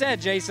as you said,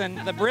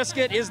 Jason, the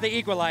brisket is the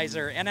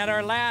equalizer, and at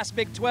our last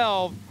Big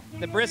 12,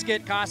 the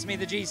brisket cost me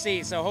the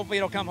GC, so hopefully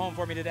it'll come home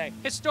for me today.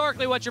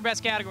 Historically, what's your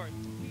best category?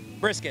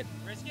 Brisket.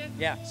 Brisket?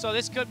 Yeah. So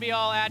this could be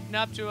all adding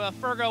up to a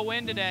Fergo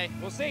win today.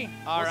 We'll see.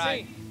 All we'll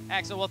right. See.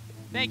 Excellent. Well,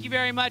 thank you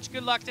very much.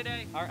 Good luck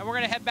today. All right. And we're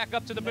going to head back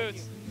up to the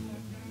booths.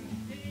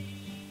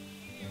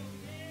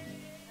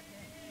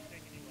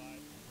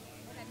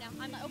 Okay, now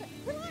I'm okay.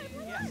 We're live.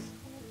 Yes.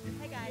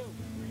 Hey guys.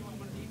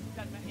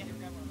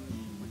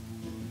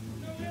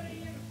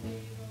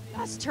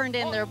 Just turned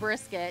in their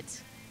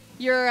brisket.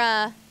 You're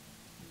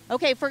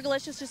okay.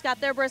 Fergolicious just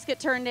got their brisket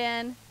turned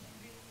in.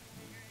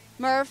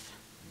 Murph,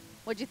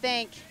 what'd you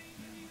think?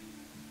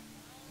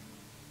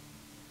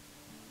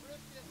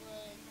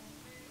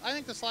 I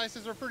think the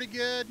slices were pretty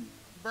good.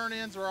 Burnt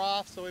ends were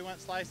off, so we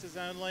went slices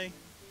only.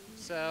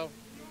 So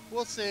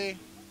we'll see.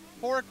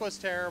 Pork was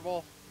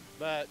terrible,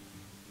 but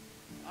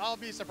I'll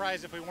be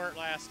surprised if we weren't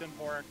last in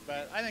pork.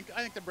 But I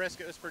think the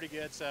brisket was pretty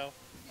good. So.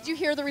 Did you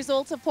hear the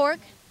results of pork?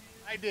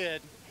 I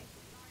did.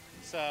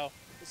 So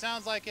it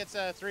sounds like it's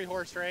a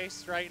 3-horse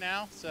race right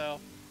now.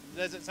 So it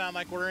doesn't sound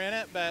like we're in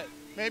it, but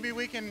maybe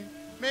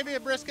a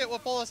brisket will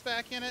pull us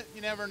back in it. You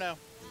never know.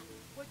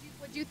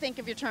 What'd you think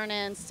of your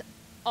turn-ins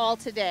all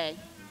today?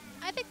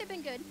 I think they've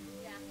been good.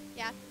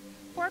 Yeah.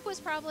 Pork was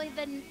probably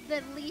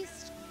the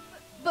least.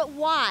 But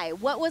why?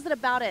 What was it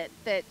about it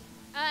that?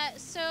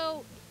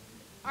 So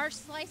our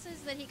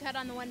slices that he cut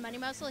on the one money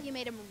muscle, he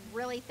made them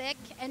really thick,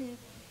 and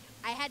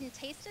I hadn't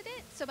tasted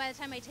it. So by the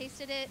time I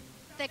tasted it,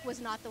 thick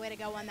was not the way to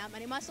go on that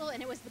money muscle,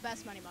 and it was the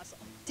best money muscle.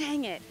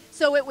 Dang it.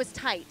 So it was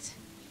tight.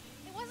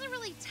 It wasn't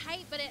really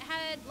tight, but it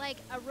had like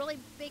a really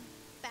big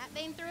fat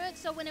vein through it.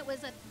 So when it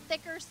was a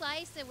thicker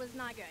slice, it was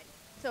not good.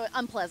 So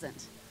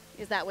unpleasant.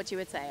 Is that what you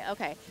would say?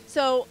 Okay.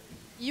 So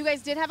you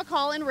guys did have a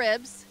call in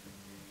ribs.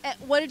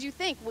 What did you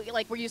think?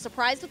 Were you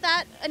surprised with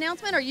that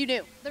announcement, or you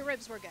knew? The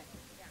ribs were good.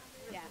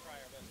 Yeah.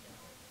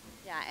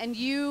 Yeah. And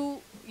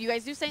you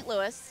guys do St.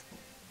 Louis.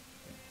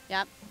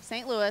 Yep.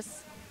 St.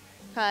 Louis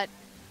cut.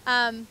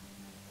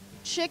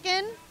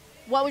 Chicken.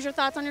 What was your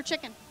thoughts on your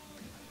chicken?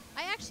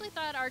 I actually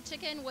thought our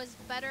chicken was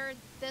better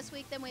this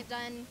week than we've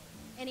done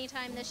any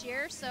time this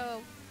year,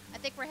 so I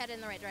think we're headed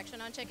in the right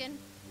direction on chicken.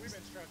 We've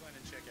been struggling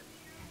in chicken.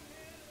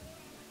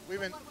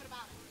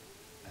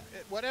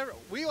 Whatever,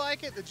 we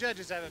like it, the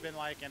judges haven't been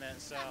liking it,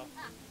 so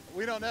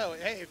we don't know.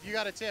 Hey, if you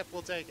got a tip,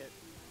 we'll take it.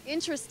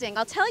 Interesting.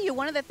 I'll tell you,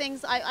 one of the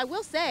things I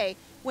will say,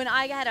 when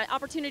I had an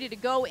opportunity to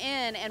go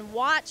in and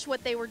watch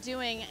what they were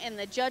doing in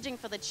the judging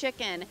for the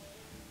chicken,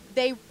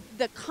 the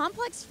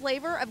complex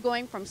flavor of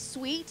going from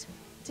sweet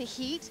to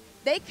heat,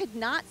 they could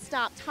not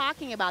stop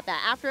talking about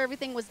that. After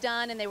everything was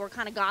done and they were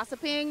kind of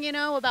gossiping, you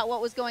know, about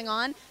what was going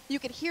on, you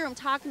could hear them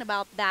talking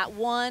about that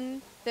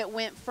one that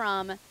went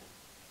from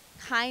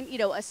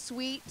a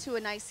sweet to a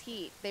nice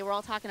heat. They were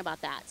all talking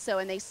about that. So,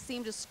 and they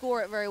seemed to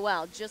score it very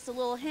well. Just a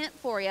little hint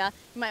for you.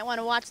 You might want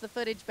to watch the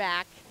footage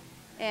back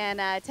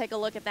and take a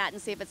look at that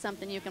and see if it's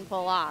something you can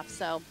pull off.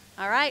 So,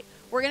 all right,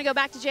 we're going to go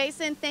back to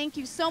Jason. Thank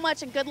you so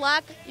much and good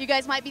luck. You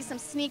guys might be some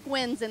sneak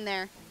wins in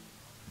there.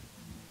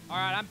 All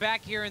right, I'm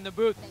back here in the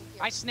booth.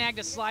 I snagged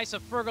a slice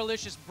of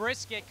Fergolicious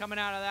brisket coming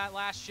out of that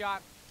last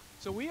shot.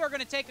 So we are going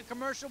to take a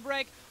commercial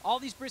break. All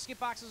these brisket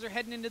boxes are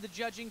heading into the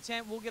judging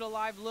tent. We'll get a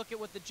live look at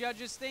what the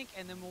judges think,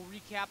 and then we'll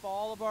recap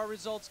all of our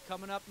results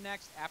coming up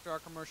next after our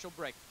commercial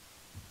break.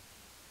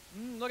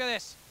 Look at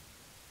this.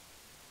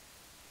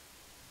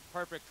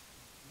 Perfect.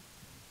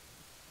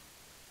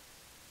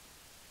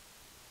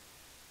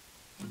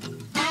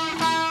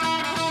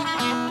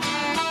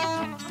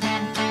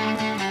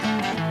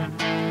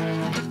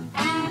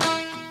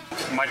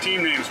 my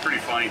team name's pretty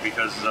funny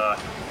because a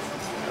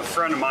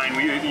friend of mine,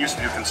 we used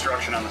to do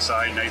construction on the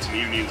side nights and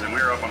evenings, and we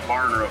were up on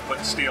Barn Roof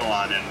putting steel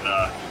on, and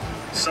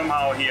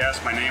somehow he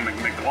asked my name at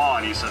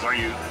McLawn. He says, are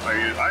you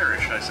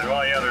Irish? I said,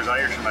 well, yeah, there's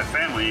Irish in my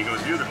family. He goes,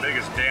 you're the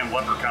biggest damn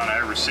leprechaun I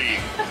ever see.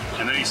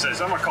 And then he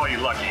says, I'm gonna call you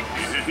Lucky.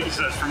 He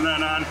says, from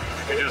then on,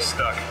 it just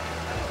stuck.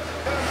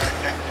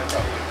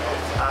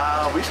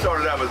 We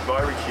started out with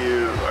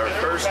barbecue. Our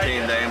first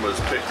team name was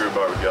Pit Crew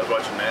BBQ. I was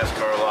watching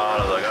NASCAR a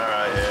lot. I was like, all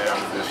right, yeah,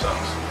 I'm gonna do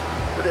something.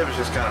 But it was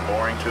just kind of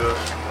boring to us.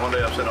 One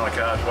day I'm sitting on the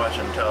couch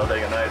watching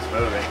Talladega Nights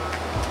movie.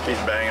 He's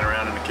banging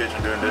around in the kitchen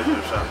doing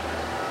dishes or something.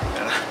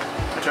 And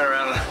I turn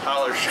around and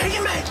holler, "Shake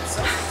and Bake!"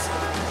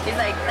 He's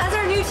like, that's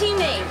our new team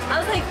name.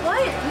 I was like, what?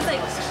 He's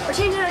like, we're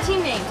changing our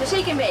team name to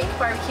Shake and Bake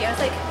BBQ. I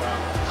was like,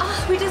 oh,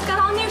 we just got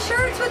all new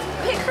shirts with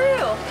Pit Crew.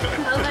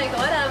 I was like,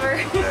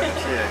 whatever.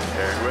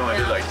 Yeah, we only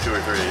did like 2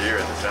 or 3 a year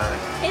at the time.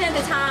 And at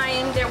the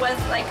time, there was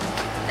like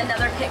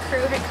another Pit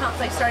Crew had come,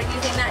 like started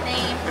using that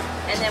name,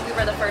 and then we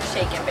were the first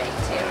Shake and Bake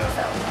too.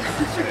 So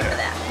remember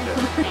that.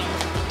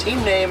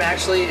 Team name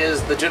actually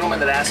is the gentleman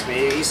that asked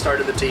me. He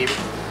started the team.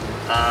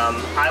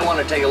 I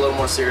wanted to take it a little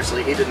more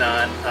seriously. He did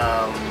not.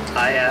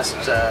 I asked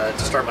to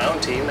start my own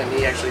team, and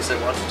he actually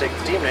said, why don't you take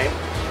the team name?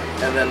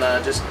 And then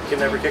just he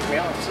never kicked me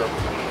off. So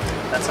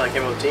that's how I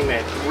came up with the team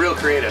name. Real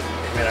creative,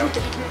 you know.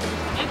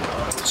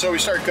 So we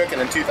started cooking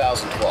in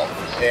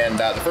 2012, and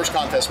the first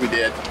contest we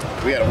did,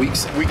 we had a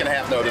week and a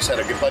half notice. Had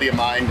a good buddy of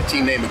mine, the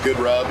team name of Good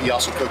Rub. He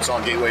also cooks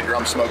on Gateway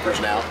Drum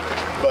Smokers now,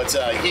 but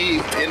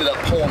he ended up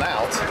pulling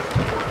out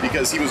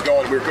because he was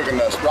going. We were cooking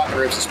the rotten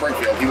ribs in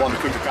Springfield. He wanted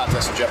to cook the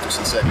contest in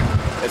Jefferson City,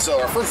 and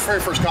so our very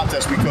first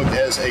contest we cooked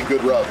as a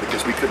Good Rub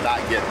because we could not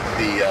get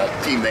the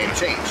team name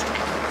changed.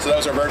 So that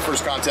was our very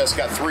first contest.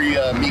 Got 3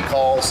 meat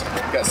calls,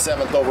 got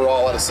 7th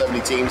overall out of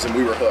 70 teams, and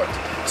we were hooked.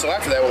 So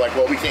after that, we're like,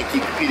 well, we can't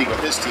keep competing with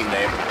his team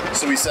name.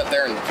 So we sat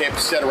there and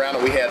sat around,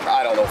 and we had,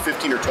 I don't know,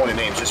 15 or 20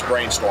 names, just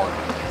brainstormed.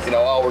 You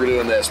know, oh, we're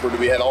doing this.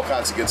 We had all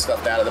kinds of good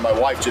stuff down, and then my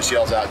wife just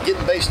yells out,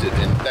 "Gettin Basted,"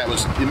 and that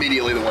was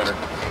immediately the winner.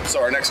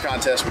 So our next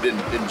contest we did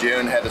in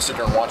June, had to sit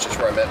there and watch. That's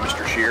where I met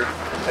Mr. Shear.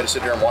 Had to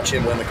sit there and watch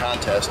him win the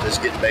contest, as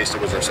Gettin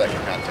Basted was our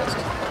second contest.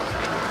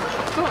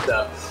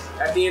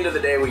 At the end of the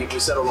day, we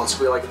settled on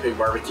Squeal Like a Pig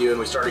BBQ, and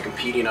we started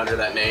competing under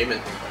that name.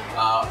 And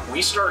we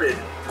started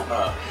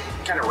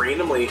kind of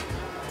randomly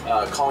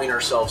calling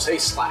ourselves, hey,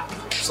 Slap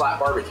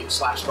BBQ,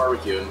 Slaps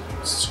BBQ,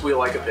 and Squeal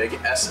Like a Pig,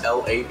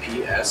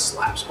 S-L-A-P-S,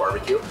 Slaps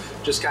BBQ,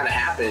 just kind of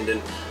happened.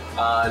 And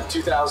in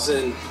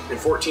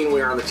 2014, we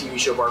were on the TV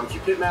show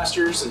BBQ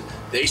Pitmasters, and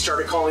they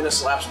started calling us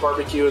Slaps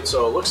BBQ. And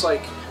so it looks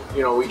like,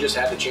 you know, we just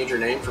had to change our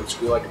name from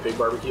Squeal Like a Pig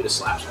BBQ to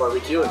Slaps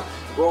BBQ, and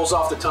rolls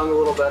off the tongue a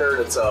little better,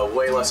 and it's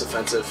way less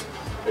offensive.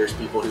 There's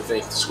people who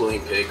think squealing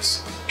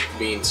pigs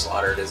being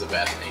slaughtered is a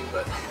bad thing,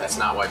 but that's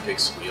not why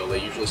pigs squeal. They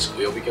usually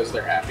squeal because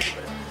they're happy,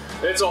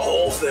 but it's a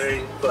whole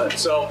thing. But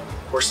so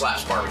we're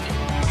Slaps BBQ.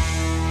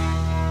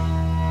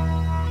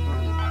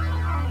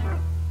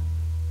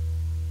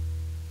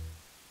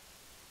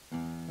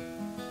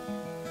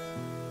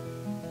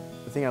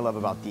 The thing I love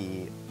about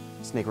the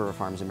Snake River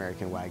Farms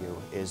American Wagyu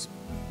is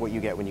what you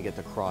get when you get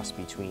the cross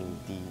between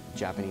the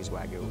Japanese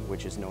Wagyu,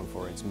 which is known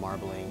for its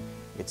marbling,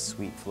 its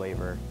sweet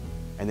flavor,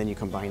 and then you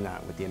combine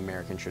that with the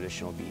American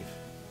traditional beef.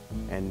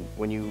 And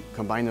when you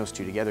combine those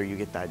two together, you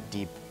get that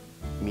deep,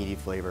 meaty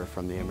flavor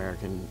from the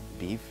American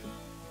beef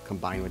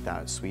combined with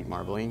that sweet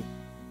marbling,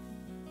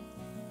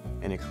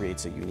 and it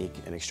creates a unique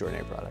and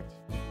extraordinary product.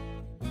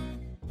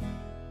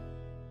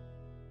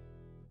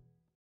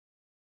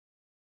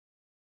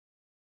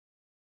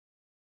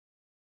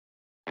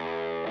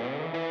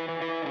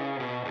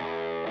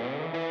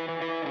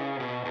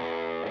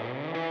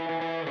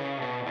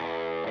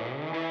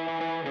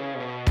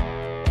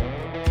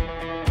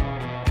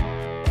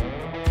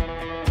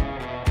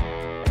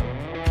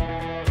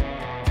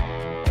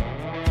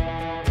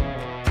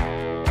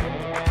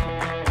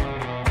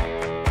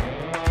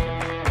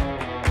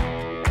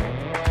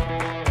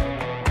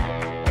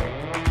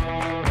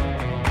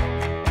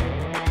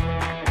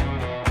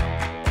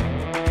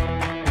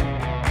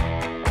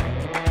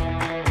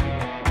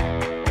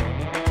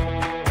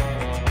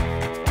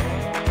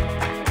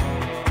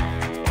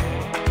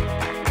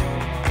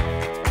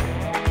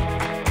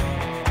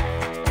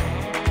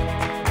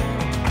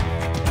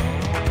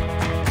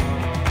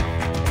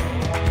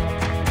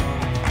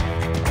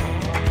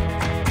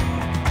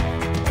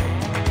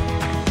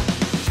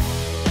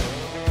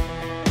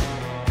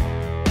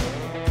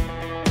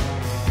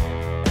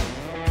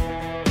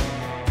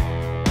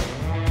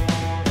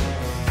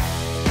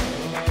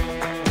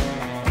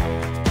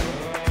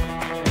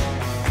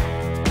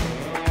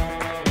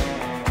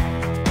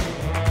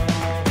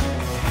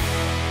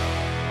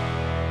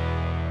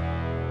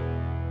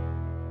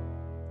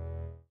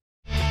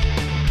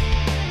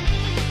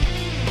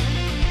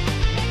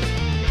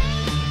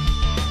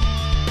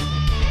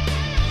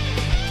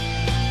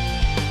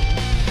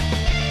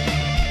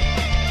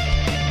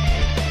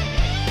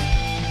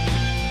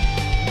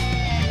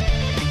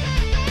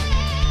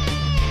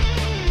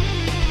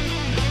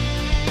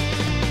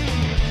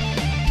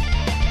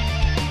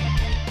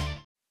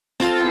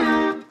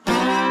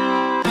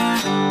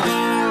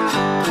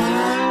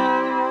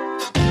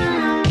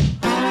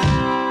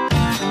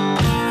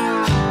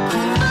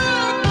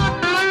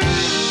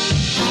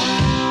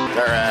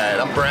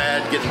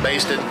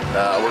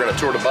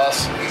 toured a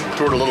bus,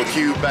 toured a little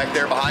cube back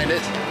there behind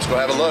it. Let's go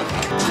have a look.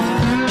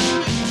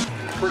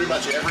 Pretty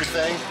much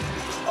everything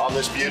on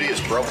this beauty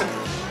is broken.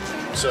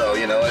 So,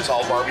 you know, it's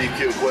all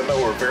barbecue equipment.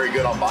 We're very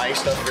good on buying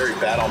stuff, very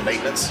bad on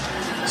maintenance.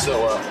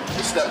 So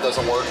the step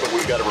doesn't work, but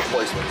we've got a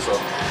replacement. So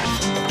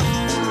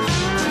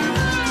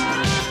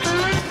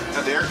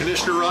got the air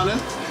conditioner running.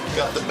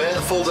 Got the bed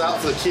that folds out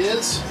for the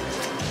kids.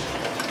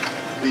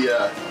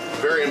 The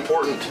very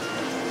important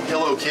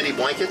Hello Kitty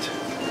blanket.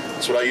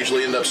 That's what I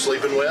usually end up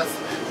sleeping with.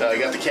 I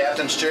got the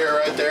captain's chair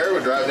right there. We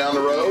drive down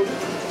the road.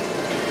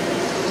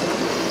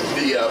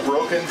 The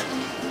broken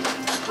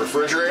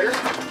refrigerator.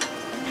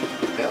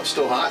 Yeah, it's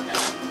still hot.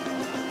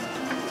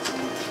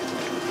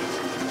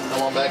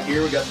 Come on back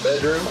here, we got the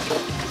bedroom.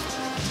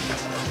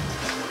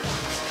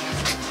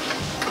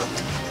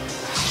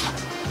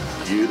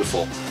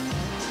 Beautiful.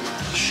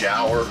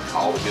 Shower,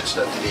 all the good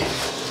stuff you need.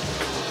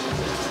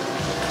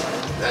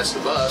 That's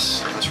the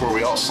bus. That's where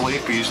we all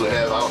sleep. We usually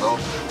have, I don't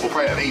know, we'll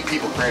probably have 8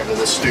 people crammed in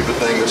this stupid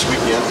thing this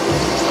weekend.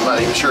 I'm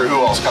not even sure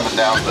who all's coming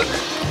down, but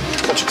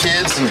a bunch of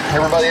kids and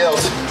everybody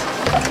else.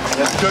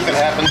 That cooking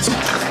happens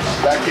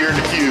back here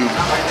in the cube.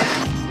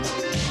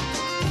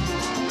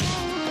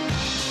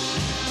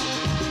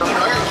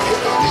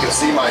 You can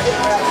see my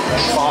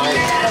fine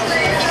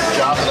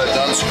job that I've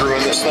done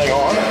screwing this thing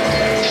on.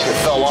 It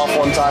fell off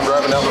one time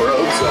driving down the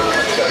road, so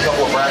got a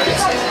couple of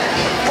brackets.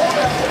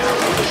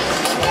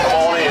 Come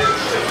on in.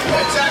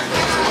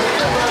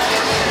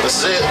 This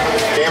is it.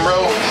 Camera,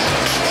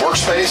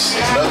 workspace,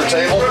 another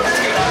table.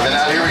 And then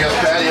out here we got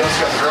the patio.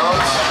 It's got the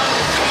drums.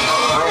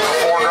 Room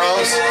for 4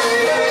 drums.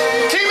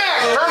 T-Mac,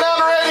 turn down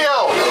the radio.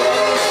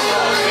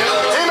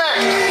 T-Mac,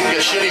 you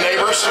get shitty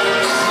neighbors.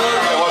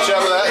 Watch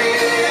out for that.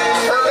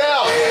 Turn it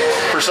down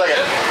for a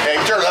second.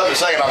 Hey, turn it up in a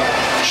second. I'm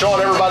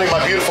showing everybody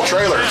my beautiful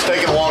trailer. It's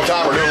taking a long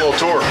time. We're doing a little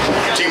tour.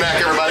 T-Mac,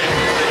 everybody.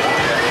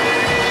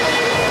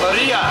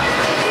 Maria.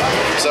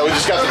 So we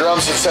just got the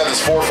drums. Just had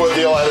this 4-foot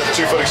deal. I added the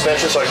 2-foot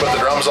extension so I can put the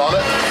drums on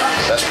it.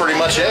 That's pretty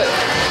much it.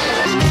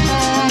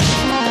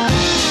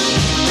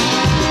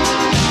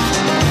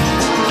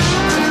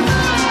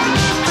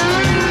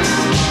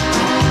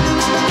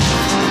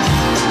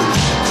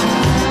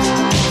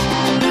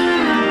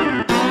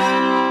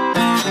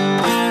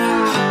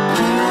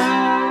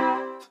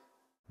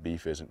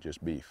 Beef isn't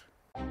just beef.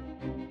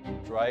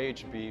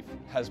 Dry-aged beef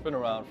has been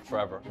around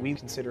forever. We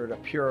consider it a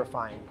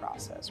purifying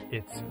process.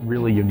 It's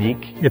really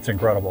unique. It's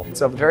incredible.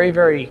 It's a very,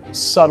 very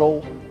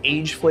subtle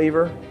age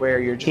flavor where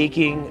you're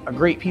taking a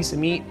great piece of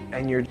meat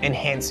and you're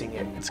enhancing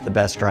it. It's the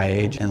best dry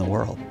age in the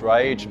world.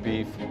 Dry-aged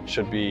beef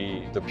should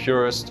be the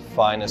purest,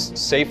 finest,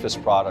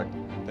 safest product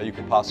that you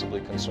could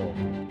possibly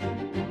consume.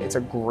 It's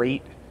a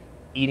great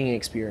eating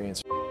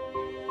experience.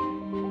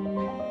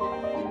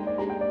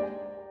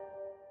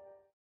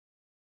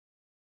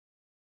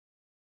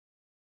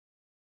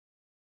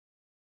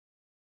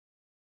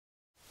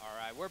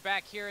 We're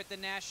back here at the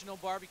National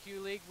Barbecue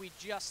League. We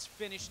just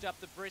finished up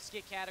the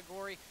brisket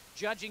category.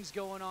 Judging's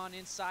going on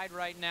inside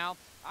right now.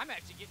 I'm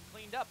actually getting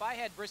cleaned up. I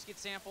had brisket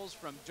samples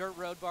from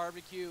Road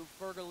BBQ,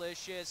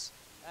 Fergolicious,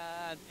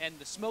 and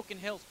the Smoking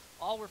Hills.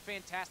 All were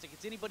fantastic.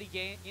 It's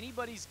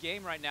anybody's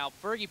game right now.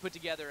 Fergie put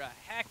together a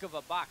heck of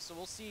a box, so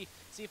we'll see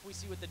if we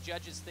see what the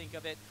judges think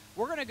of it.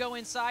 We're going to go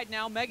inside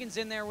now. Megan's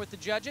in there with the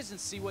judges and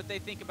see what they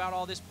think about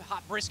all this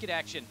hot brisket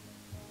action.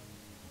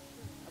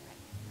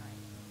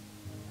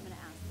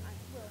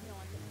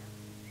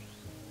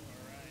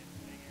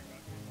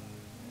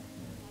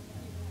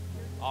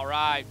 All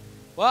right.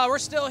 Well, we're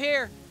still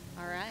here.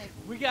 All right.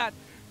 We got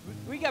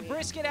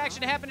brisket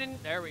action happening.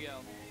 There we go.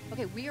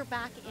 Okay, we are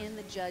back in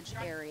the judge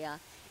area.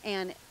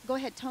 And go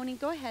ahead, Tony,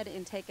 go ahead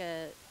and take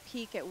a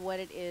peek at what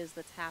it is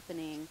that's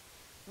happening.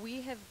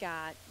 We have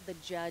got the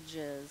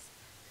judges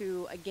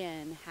who,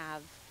 again,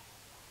 have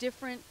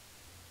different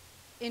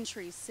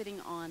entries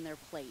sitting on their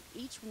plate.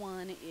 Each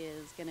one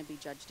is going to be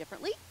judged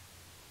differently,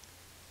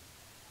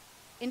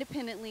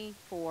 independently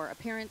for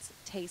appearance,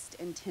 taste,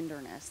 and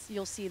tenderness.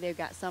 You'll see they've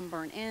got some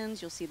burnt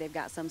ends. You'll see they've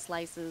got some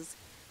slices.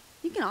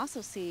 You can also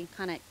see,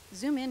 kind of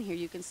zoom in here,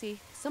 you can see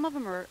some of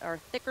them are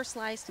thicker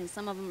sliced and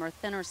some of them are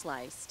thinner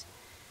sliced.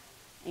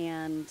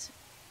 And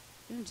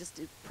just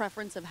a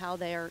preference of how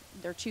they're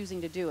choosing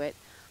to do it.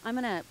 I'm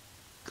going to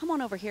come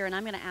on over here and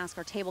I'm going to ask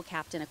our table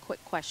captain a quick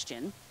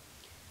question.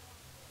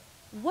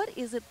 What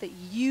is it that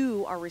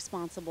you are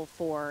responsible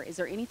for? Is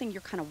there anything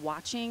you're kind of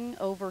watching,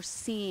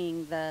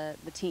 overseeing the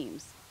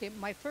teams? Okay,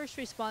 my first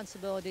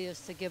responsibility is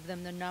to give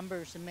them the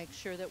numbers and make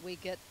sure that we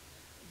get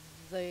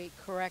the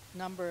correct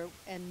number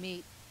and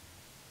meat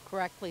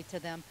correctly to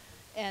them.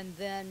 And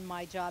then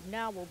my job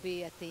now will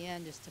be at the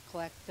end is to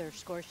collect their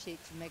score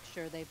sheets and make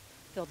sure they've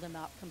filled them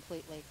out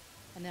completely.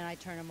 And then I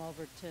turn them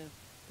over to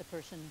the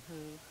person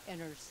who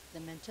enters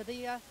them into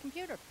the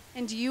computer.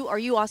 And are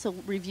you also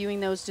reviewing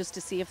those just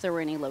to see if there were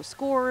any low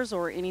scores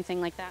or anything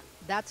like that?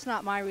 That's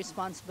not my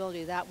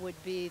responsibility. That would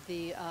be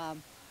the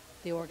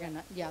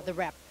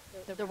rep.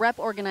 The rep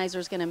organizer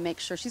is going to make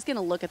sure, she's going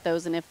to look at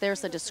those, and if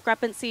there's a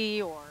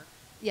discrepancy or...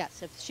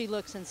 Yes, if she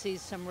looks and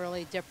sees some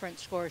really different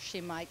scores,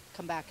 she might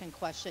come back and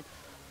question.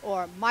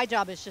 or my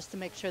job is just to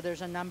make sure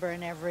there's a number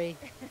in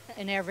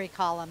every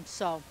column.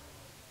 So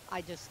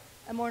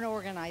I'm more an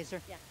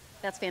organizer. Yeah,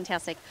 that's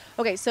fantastic.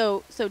 Okay,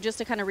 so just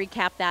to kind of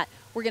recap that,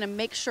 we're going to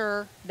make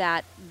sure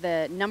that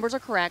the numbers are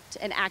correct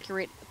and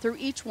accurate through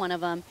each one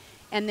of them.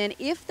 And then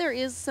if there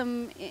is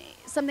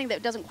something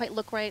that doesn't quite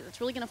look right, it's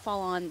really going to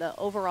fall on the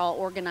overall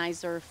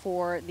organizer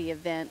for the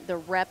event. The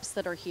reps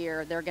that are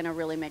here, they're going to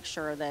really make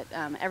sure that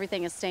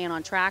everything is staying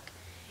on track.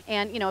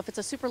 And, you know, if it's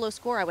a super low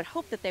score, I would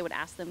hope that they would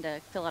ask them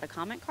to fill out a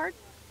comment card.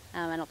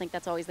 I don't think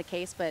that's always the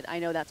case, but I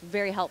know that's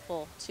very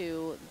helpful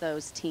to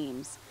those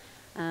teams.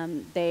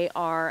 They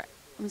are,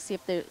 let me see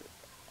if it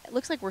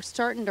looks like we're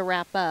starting to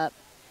wrap up.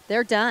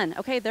 They're done.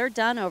 Okay, they're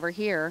done over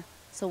here.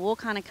 So we'll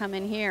kind of come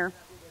in here.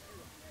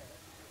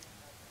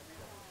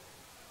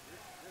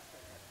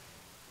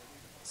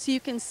 So you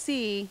can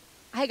see,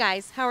 hi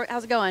guys,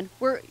 how's it going?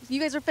 You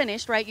guys are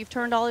finished, right? You've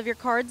turned all of your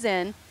cards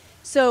in.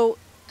 So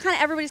kind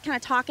of everybody's kind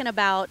of talking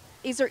about,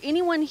 is there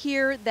anyone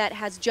here that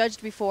has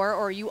judged before,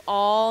 or are you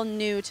all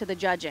new to the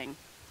judging?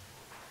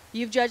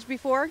 You've judged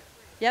before?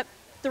 Yep.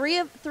 Three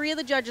of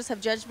the judges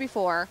have judged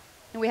before,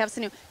 and we have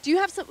some new.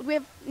 We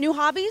have new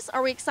hobbies?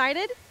 Are we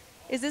excited?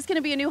 Is this going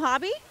to be a new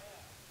hobby?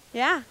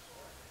 Yeah.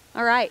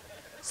 All right.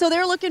 So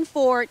they're looking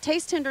for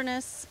taste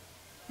tenderness.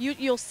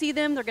 You'll see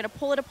them. They're going to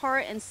pull it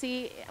apart and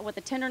see what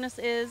the tenderness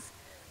is.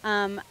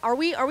 Are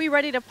we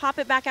ready to pop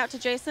it back out to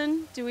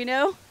Jason? Do we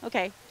know?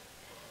 Okay.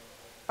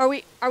 Are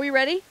we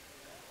ready?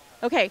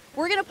 Okay.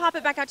 We're going to pop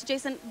it back out to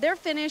Jason. They're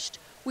finished.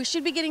 We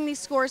should be getting these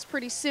scores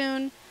pretty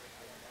soon.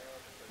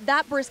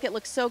 That brisket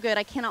looks so good.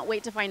 I cannot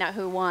wait to find out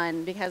who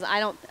won, because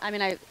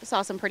I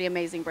saw some pretty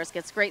amazing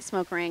briskets. Great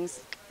smoke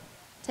rings.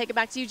 Take it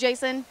back to you,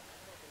 Jason.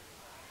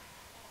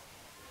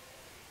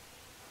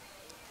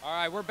 All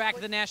right, we're back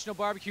at the National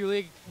Barbecue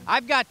League.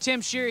 I've got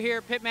Tim Shear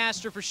here,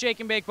 pitmaster for Shake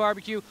and Bake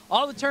BBQ.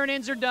 All the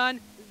turn-ins are done.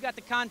 We've got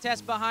the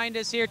contest behind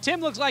us here. Tim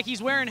looks like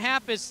he's wearing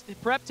half his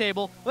prep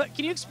table. But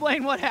can you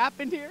explain what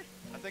happened here?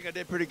 I think I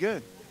did pretty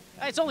good.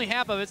 It's only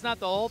half of it. It's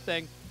not the whole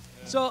thing.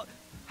 So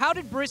how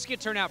did brisket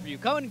turn out for you?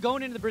 Going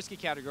into the brisket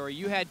category,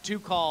 you had 2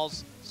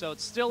 calls, so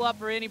it's still up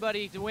for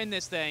anybody to win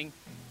this thing. Do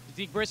you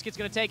think brisket's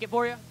going to take it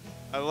for you?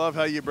 I love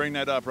how you bring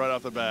that up right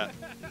off the bat.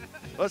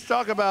 Let's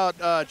talk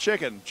about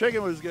chicken.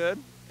 Chicken was good.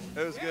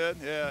 It was good,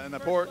 yeah, and the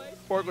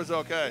pork was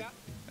okay.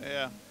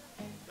 Yeah.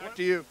 Back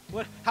to you.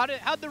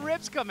 How'd the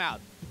ribs come out?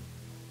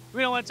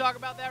 We don't want to talk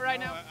about that right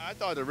now? I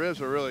thought the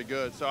ribs were really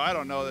good, so I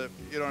don't know that,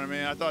 you know what I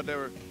mean? I thought they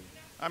were,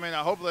 I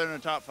hope they're in the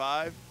top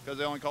 5, because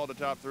they only called the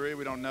top 3,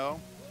 we don't know.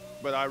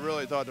 But I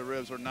really thought the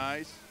ribs were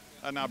nice.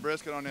 Now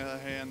brisket, on the other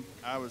hand,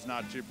 I was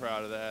not too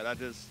proud of that. I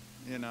just,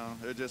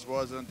 it just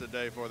wasn't the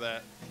day for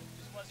that.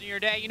 Just wasn't your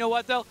day. You know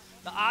what, though?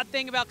 The odd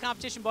thing about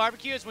competition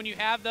barbecue is when you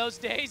have those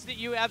days that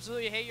you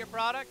absolutely hate your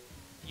product,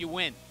 you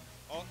win.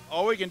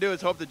 All we can do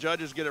is hope the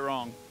judges get it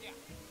wrong. Yeah.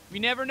 You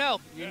never know.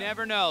 You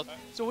never know.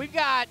 So we've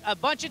got a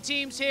bunch of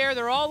teams here.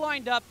 They're all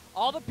lined up.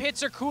 All the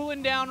pits are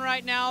cooling down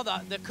right now.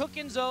 The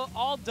cooking's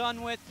all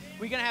done with.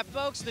 We're going to have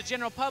folks, the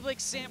general public,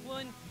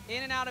 sampling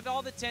in and out of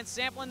all the tents,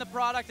 sampling the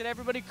product that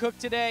everybody cooked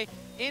today.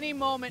 Any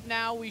moment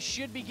now, we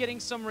should be getting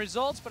some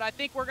results, but I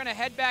think we're going to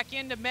head back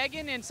into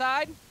Megan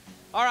inside.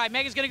 All right,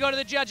 Megan's going to go to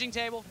the judging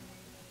table.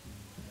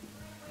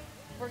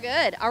 We're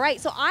good. All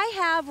right, so I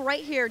have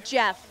right here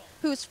Jeff,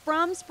 who's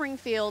from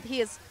Springfield. He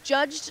has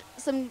judged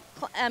some,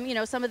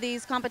 some of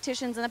these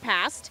competitions in the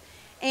past,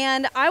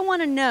 and I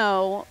want to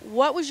know,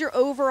 what was your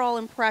overall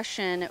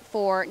impression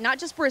for not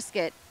just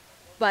brisket,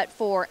 but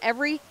for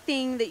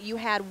everything that you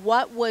had?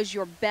 What was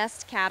your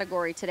best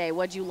category today?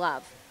 What'd you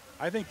love?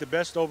 I think the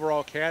best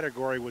overall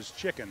category was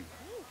chicken.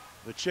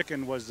 The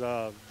chicken was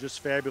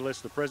just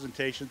fabulous. The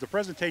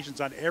presentations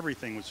on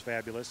everything was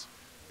fabulous.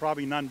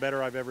 Probably none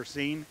better I've ever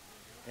seen.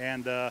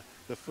 And the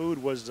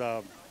food was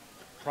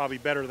probably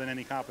better than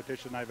any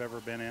competition I've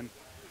ever been in,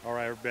 or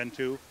I've ever been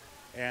to.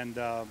 And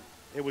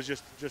it was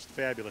just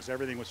fabulous.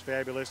 Everything was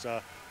fabulous.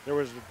 It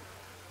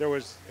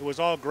was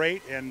all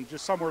great, and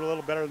just some were a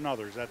little better than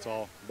others, that's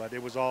all. But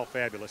it was all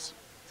fabulous.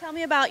 Tell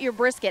me about your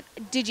brisket.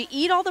 Did you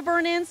eat all the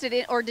burn-ins,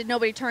 or did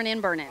nobody turn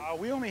in burn-ins?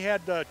 We only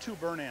had 2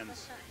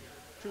 burn-ins.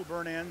 2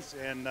 burn-ins,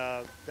 and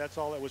that's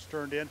all that was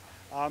turned in.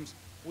 I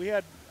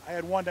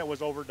had one that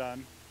was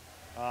overdone.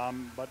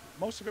 But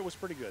most of it was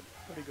pretty good.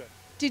 Pretty good.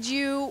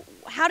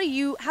 How do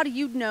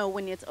you know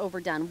when it's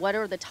overdone? What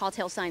are the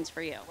telltale signs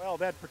for you? Well,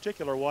 that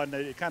particular one,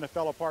 it kind of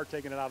fell apart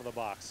taking it out of the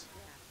box.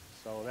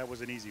 So that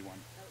was an easy one.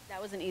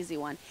 That was an easy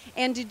one.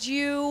 And did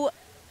you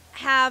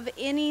have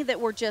any that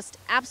were just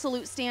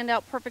absolute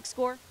standout perfect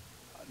score?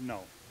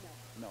 No.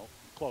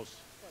 Close.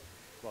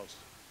 But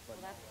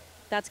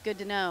that's good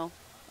to know.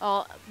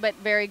 Oh, but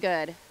very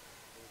good.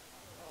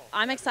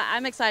 I'm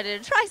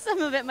excited to try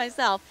some of it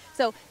myself.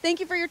 So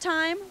thank you for your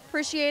time.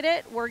 Appreciate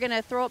it. We're going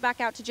to throw it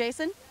back out to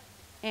Jason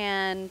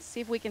and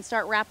see if we can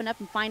start wrapping up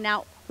and find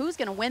out who's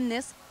going to win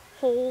this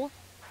whole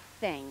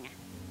thing.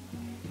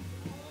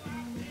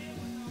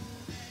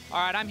 All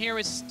right, I'm here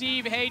with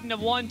Steve Hayden of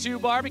 1-2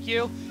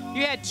 BBQ.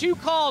 You had 2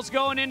 calls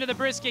going into the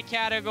brisket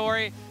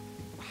category.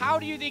 How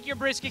do you think your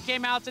brisket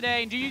came out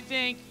today, and do you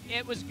think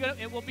it was good?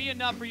 It will be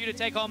enough for you to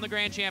take home the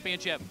grand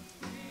championship?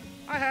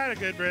 I had a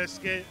good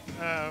brisket.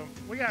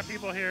 We got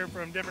people here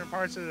from different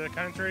parts of the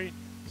country,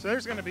 so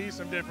there's going to be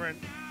some different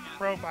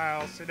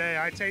profiles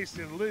today. I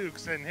tasted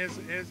Luke's, and his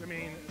I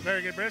mean,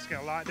 very good brisket,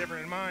 a lot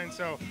different than mine.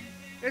 So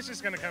it's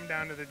just going to come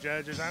down to the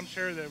judges. I'm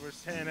sure there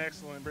was 10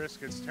 excellent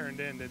briskets turned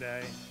in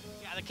today.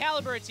 Yeah, the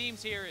caliber of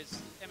teams here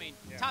is, I mean,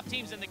 top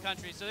teams in the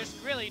country, so there's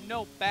really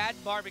no bad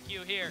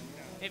barbecue here.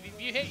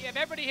 If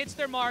everybody hits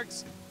their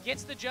marks,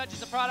 gets the judges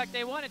the product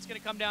they want, it's going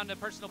to come down to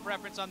personal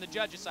preference on the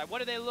judges' side. What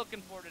are they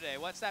looking for today?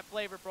 What's that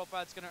flavor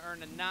profile that's going to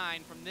earn a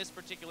 9 from this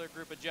particular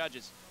group of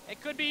judges?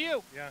 It could be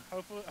you. Yeah,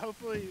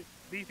 hopefully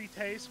beefy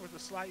taste with a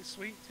slight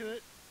sweet to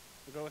it.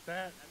 We'll go with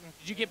that.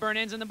 Did you get burnt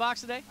ends in the box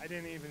today? I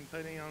didn't even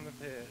put any on the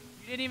pit.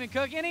 You didn't even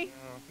cook any?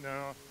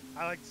 No.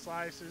 I like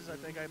slices. I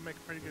think I make a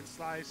pretty good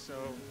slice. So,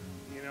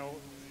 you know,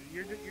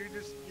 you're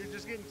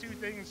just getting 2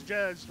 things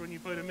judged when you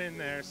put them in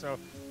there. So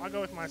I'll go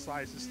with my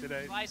slices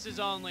today. Slices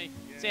only.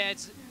 Yeah. See,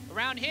 it's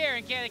around here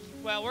in Kansas.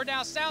 Well, we're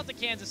down south of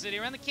Kansas City.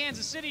 Around the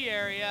Kansas City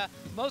area,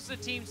 most of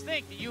the teams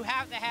think that you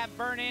have to have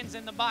burnt ends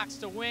in the box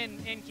to win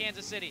in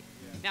Kansas City.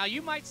 Yeah. Now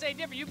you might say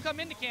different. You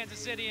come into Kansas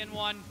City and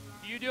won.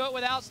 Do you do it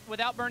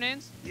without burnt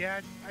ends?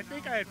 Yeah, I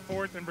think I had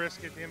 4th in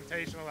brisket the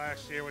Invitational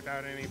last year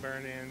without any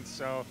burnt ends.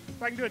 So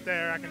if I can do it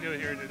there, I can do it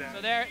here today.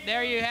 So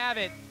there you have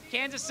it.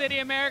 Kansas City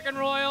American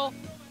Royal,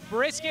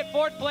 brisket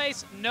 4th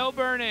place, no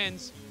burnt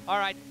ends. All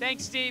right,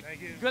 thanks, Steve.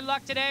 Thank you. Good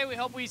luck today. We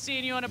hope we see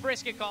you on a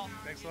brisket call.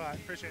 Thanks a lot.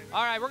 Appreciate it.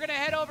 All right, we're going to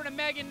head over to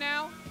Megan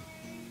now.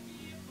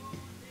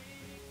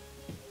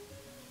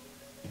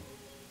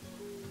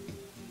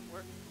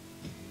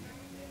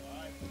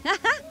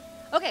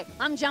 Okay,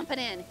 I'm jumping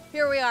in.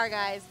 Here we are,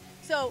 guys.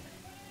 So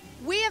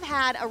we have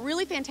had a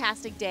really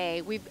fantastic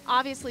day.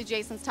 Obviously,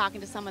 Jason's talking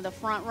to some of the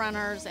front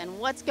runners and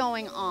what's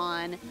going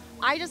on.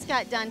 I just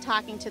got done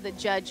talking to the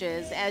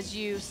judges. As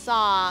you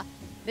saw,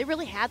 they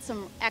really had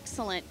some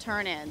excellent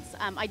turn-ins.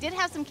 I did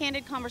have some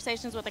candid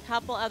conversations with a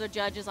couple other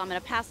judges. I'm going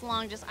to pass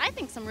along just, I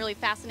think, some really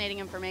fascinating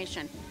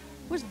information.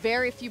 There was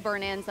very few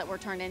burn-ins that were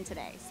turned in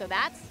today, so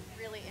that's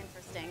really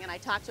interesting. And I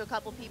talked to a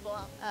couple people,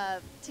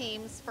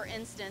 teams, for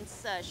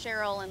instance,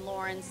 Cheryl and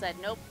Lauren said,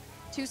 nope,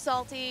 too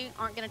salty,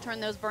 aren't going to turn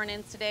those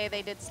burn-ins today.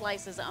 They did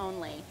slices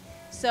only.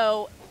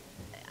 So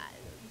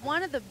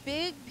one of the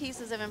big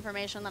pieces of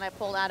information that I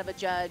pulled out of a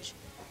judge,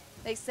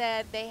 they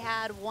said they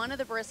had one of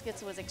the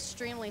briskets was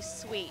extremely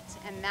sweet,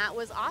 and that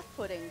was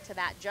off-putting to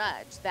that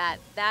judge. That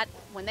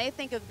when they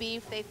think of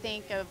beef, they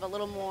think of a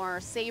little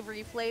more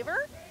savory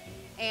flavor,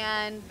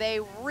 and they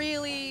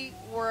really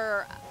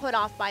were put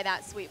off by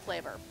that sweet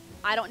flavor.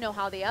 I don't know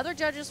how the other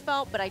judges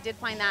felt, but I did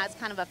find that as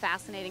kind of a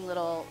fascinating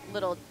little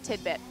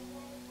tidbit.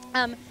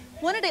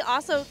 Wanted to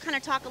also kind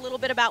of talk a little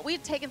bit about, we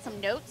had taken some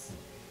notes,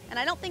 and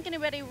I don't think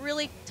anybody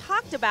really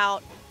talked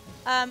about,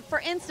 for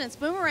instance,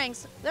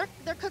 Boomerangs,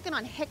 they're cooking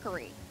on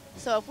hickory.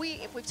 So if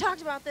we've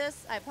talked about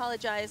this, I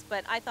apologize,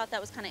 but I thought that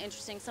was kind of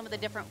interesting, some of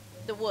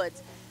the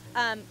woods.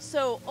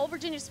 So Old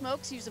Virginia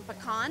Smokes using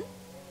pecan,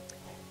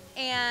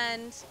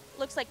 and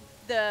looks like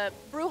the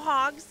Brew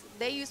Hawgs,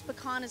 they use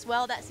pecan as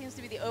well. That seems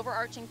to be the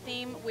overarching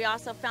theme. We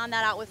also found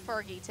that out with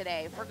Fergie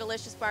today.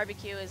 Fergolicious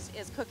BBQ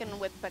is cooking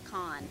with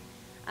pecan.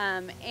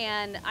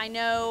 And I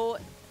know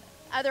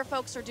other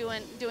folks are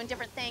doing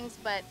different things,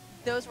 but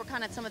those were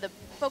kind of some of the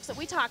folks that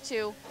we talked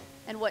to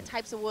and what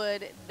types of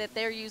wood that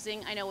they're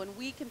using. I know when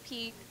we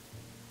compete,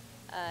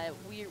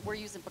 we're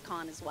using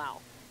pecan as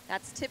well.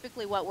 That's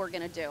typically what we're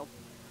going to do.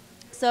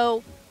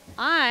 So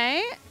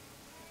I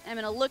am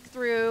going to look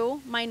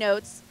through my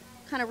notes,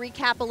 kind of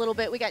recap a little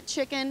bit. We got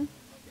chicken.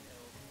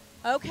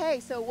 Okay,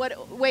 so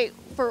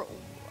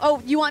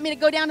you want me to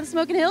go down to the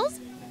Smoking Hills?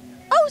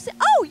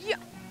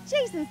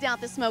 Jason's down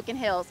at the Smoking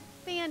Hills.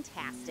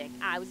 Fantastic.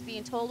 I was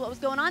being told what was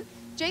going on.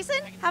 Jason,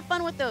 have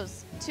fun with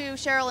those two,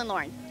 Cheryl and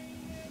Lauren.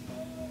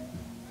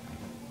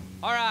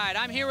 All right,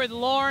 I'm here with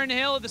Lauren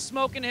Hill of the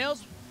Smoking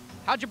Hills.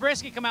 How'd your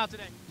brisket come out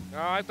today? Oh,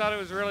 I thought it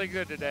was really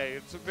good today.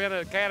 It's been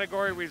a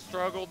category we've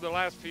struggled the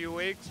last few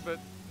weeks, but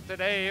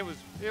today it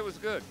was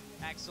good.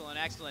 Excellent,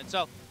 excellent.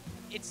 So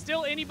it's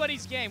still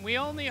anybody's game. We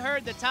only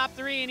heard the top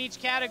 3 in each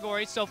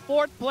category, so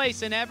 4th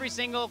place in every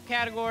single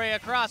category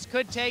across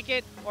could take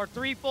it, or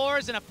 3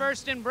 4s and a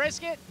 1st in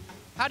brisket.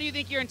 How do you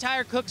think your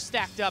entire cook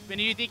stacked up, and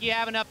do you think you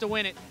have enough to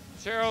win it?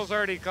 Cheryl's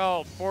already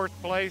called 4th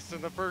place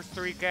in the first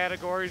 3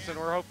 categories, and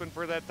we're hoping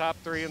for that top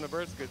 3 in the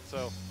brisket,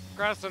 so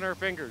crossing our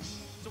fingers.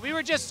 So we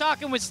were just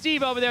talking with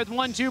Steve over there with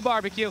 1-2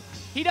 BBQ.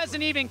 He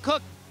doesn't even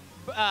cook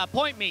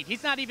point meat.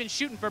 He's not even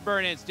shooting for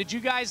burn-ins. Did you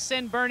guys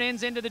send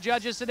burn-ins into the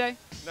judges today?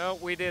 No,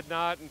 we did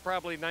not, and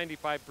probably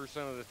 95%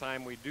 of the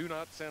time we do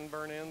not send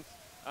burn-ins.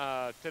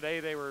 Today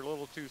they were a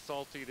little too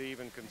salty to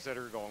even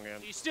consider going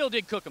in. You still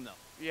did cook them, though?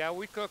 Yeah,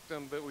 we cooked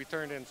them, but we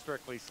turned in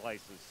strictly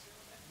slices.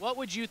 What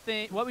would you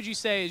think? What would you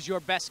say is your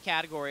best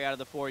category out of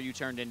the 4 you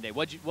turned in today?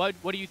 What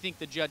do you think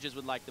the judges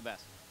would like the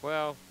best?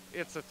 Well,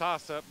 it's a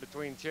toss-up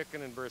between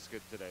chicken and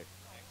brisket today.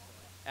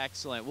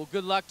 Excellent. Well,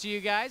 good luck to you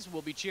guys.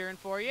 We'll be cheering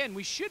for you, and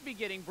we should be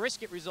getting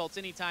brisket results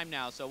anytime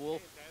now. So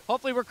we'll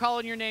Hopefully we're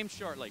calling your name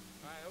shortly.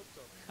 I hope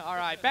so. All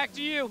right, back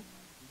to you.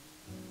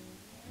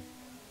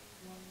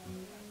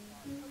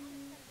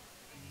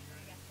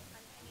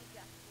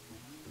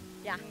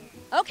 Yeah.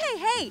 Okay,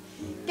 hey,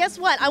 guess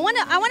what? I want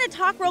to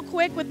talk real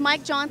quick with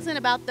Mike Johnson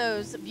about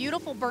those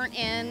beautiful burnt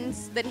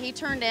ends that he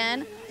turned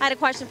in. I had a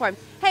question for him.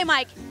 Hey,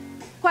 Mike,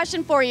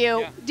 question for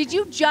you. Yeah. Did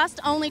you just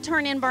only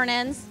turn in burnt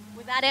ends?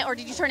 Was that it, or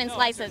did you turn in No,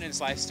 slices? I turned in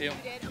slice too.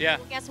 Yeah.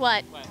 Well, guess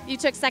what? You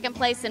took second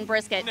place in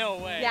brisket. No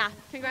way. Yeah,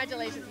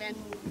 congratulations, man.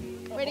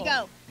 Way to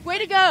go. Way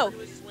to go.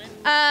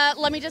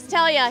 Let me just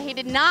tell you, he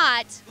did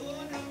not,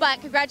 but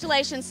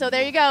congratulations. So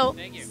there you go.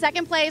 Thank you.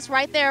 Second place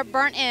right there,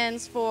 burnt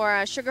ends for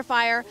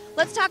Sugarfire.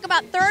 Let's talk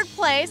about third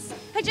place.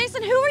 Hey,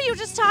 Jason, who were you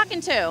just talking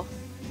to?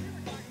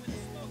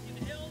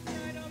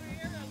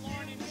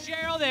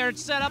 Cheryl, they're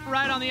set up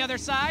right on the other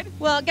side.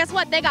 Well, guess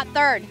what? They got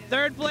third.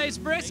 Third place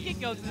brisket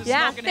goes to the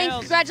Yeah, Smoking Hills.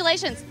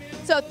 congratulations.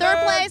 So third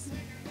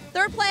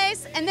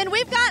place, and then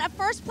we've got a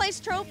first place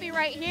trophy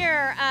right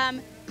here.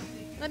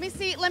 Let me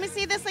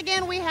see this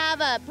again. We have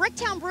a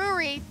Bricktown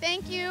Brewery.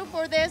 Thank you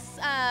for this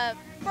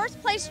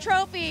first place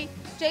trophy.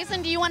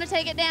 Jason, do you want to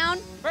take it down?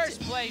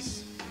 First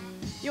place.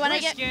 You want to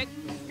brisket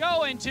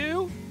going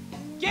to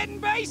Gettin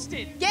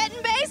Basted.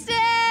 Gettin Basted.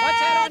 Let's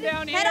head on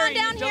down here. Head on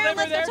down and here.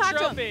 deliver Let's go their talk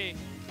to 'em. trophy.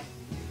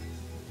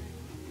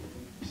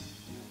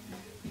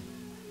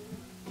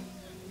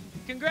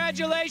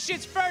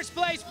 Congratulations, first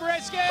place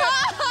brisket.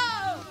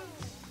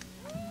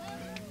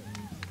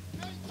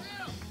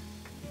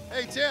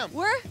 Hey, Tim.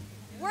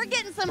 We're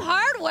getting some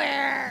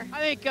hardware.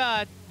 I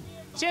think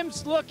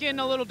Tim's looking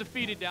a little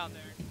defeated down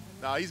there.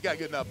 No, he's got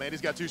good enough, man.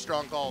 He's got 2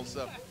 strong calls.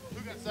 So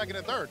who got second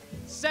and third?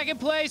 Second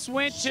place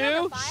went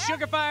to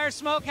Sugarfire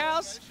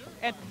Smokehouse,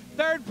 and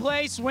third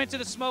place went to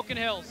the Smoking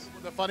Hills.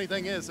 The funny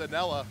thing is,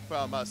 Anella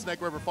from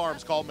Snake River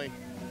Farms called me,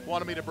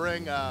 wanted me to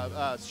bring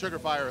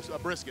Sugarfire a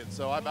brisket.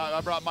 So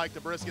I brought Mike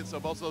the brisket, so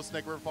both of those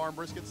Snake River Farm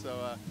briskets,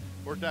 so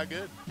worked out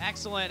good.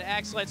 Excellent,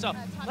 excellent. So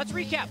let's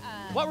recap.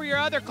 What were your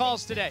other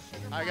calls today?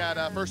 I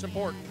got first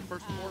pork,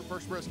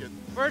 first brisket.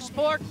 First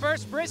pork,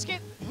 first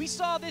brisket. We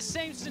saw this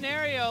same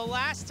scenario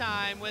last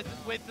time with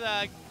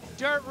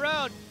Dirt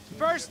Road.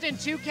 First in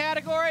 2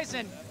 categories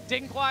and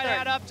didn't quite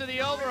add up to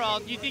the overall.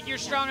 Do you think you're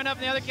strong enough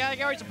in the other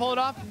categories to pull it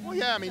off? Well,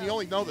 yeah, I mean, you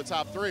only know the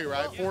top 3,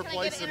 right? 4th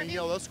place, I mean, you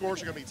know, those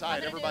scores are going to be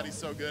tight. Everybody's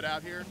so good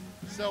out here.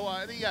 So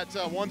I think you got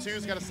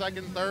 1-2's got a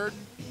second and third.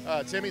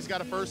 Timmy's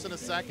got a first and a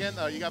second.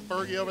 You got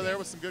Fergie over there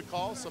with some good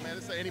calls. So, man,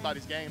 it's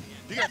anybody's game.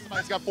 You got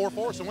somebody that's got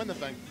 4-4, so win the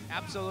thing.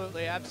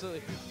 Absolutely,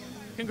 absolutely.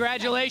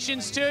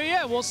 Congratulations to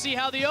you. We'll see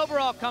how the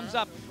overall comes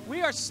up.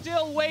 We are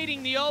still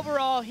waiting the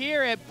overall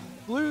here at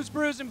Blues,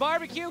 Brews, and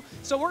Barbecue.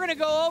 So we're going to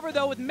go over,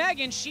 though, with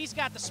Megan. She's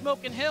got the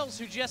Smoking Hills,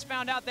 who just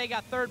found out they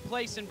got third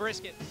place in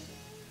brisket.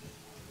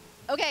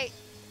 Okay,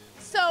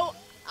 so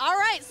all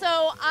right,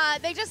 so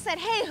they just said,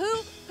 hey,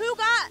 who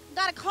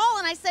got a call?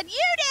 And I said,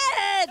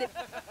 you did.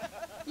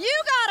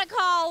 You got a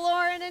call,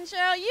 Lauren and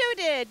Cheryl. You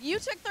did. You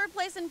took third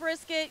place in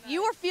brisket.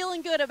 You were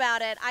feeling good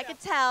about it. I could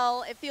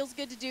tell. It feels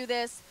good to do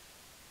this.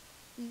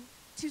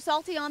 Too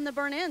salty on the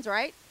burn ends,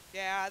 right?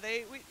 Yeah,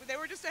 they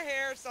were just a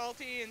hair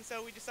salty, and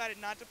so we decided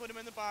not to put them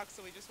in the box,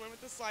 so we just went with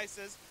the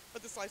slices,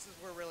 but the slices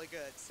were really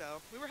good,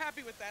 so we were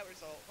happy with that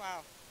result.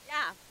 Wow.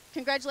 Yeah,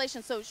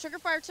 congratulations. So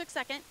Sugarfire took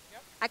second.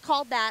 Yep. I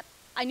called that.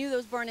 I knew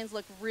those burn ends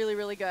looked really,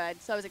 really good,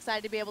 so I was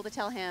excited to be able to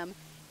tell him.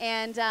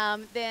 And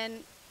then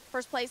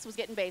first place was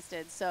Gettin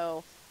Basted.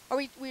 So are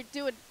we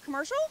doing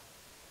commercial?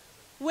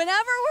 Whenever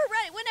we're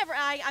ready, whenever.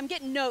 I'm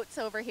getting notes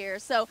over here.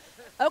 So,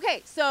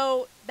 okay,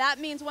 so that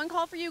means 1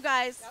 call for you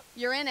guys. Yep.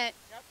 You're in it.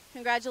 Yep.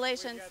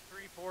 Congratulations.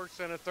 We got 3/4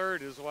 and a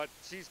third is what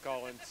she's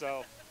calling,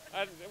 so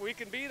we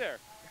can be there.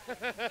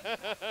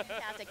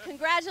 Fantastic.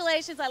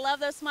 Congratulations. I love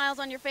those smiles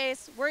on your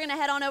face. We're going to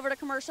head on over to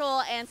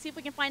commercial and see if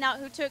we can find out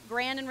who took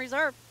Grand and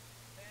Reserve.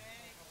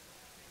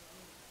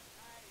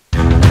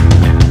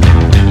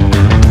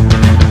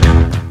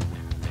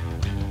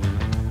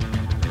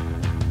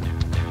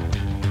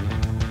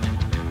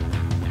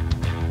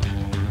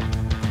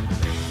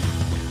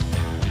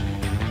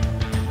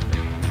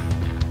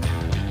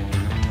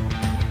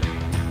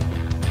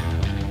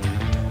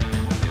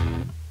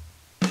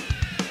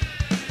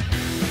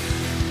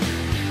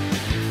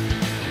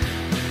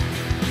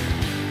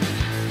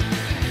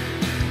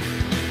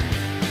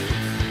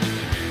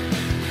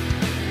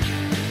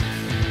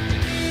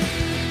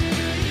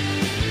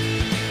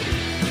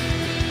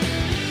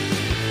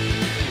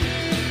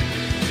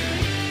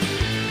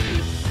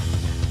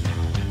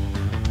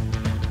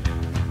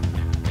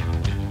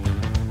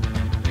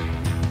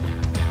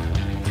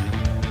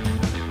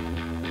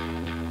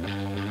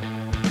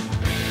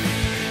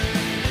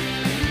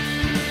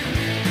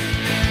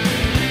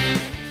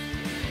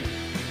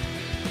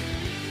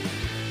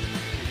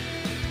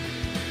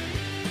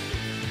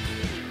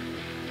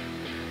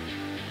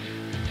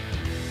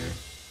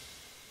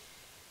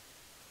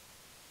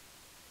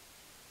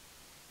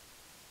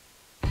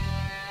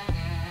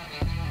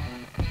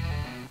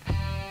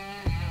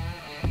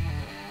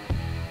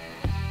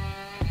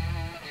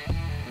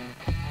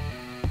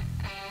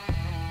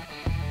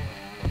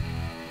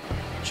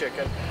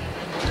 Chicken.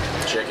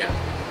 Chicken.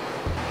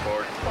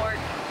 Pork. Pork.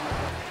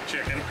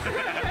 Chicken.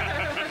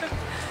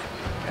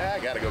 I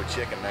gotta go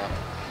chicken now.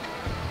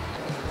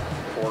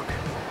 Pork.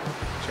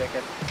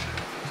 Chicken.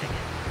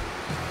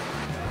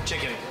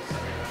 Chicken.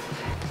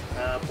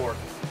 Pork.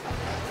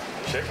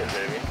 Chicken,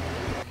 baby.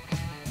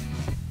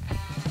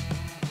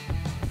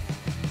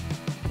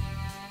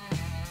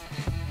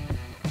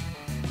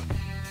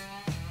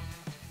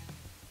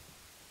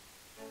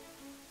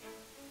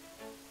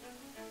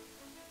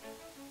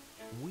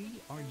 We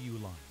are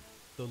Uline,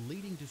 the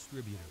leading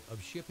distributor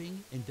of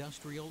shipping,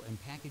 industrial, and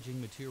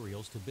packaging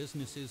materials to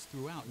businesses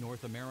throughout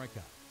North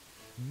America.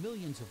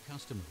 Millions of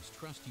customers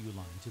trust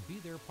Uline to be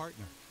their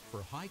partner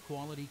for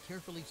high-quality,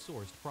 carefully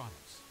sourced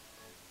products.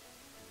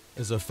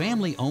 As a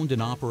family-owned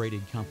and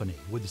operated company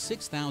with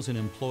 6,000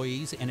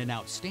 employees and an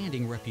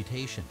outstanding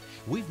reputation,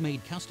 we've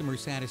made customer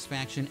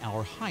satisfaction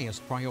our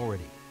highest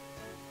priority.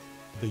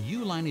 The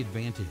Uline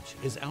Advantage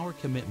is our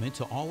commitment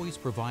to always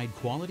provide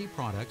quality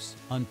products,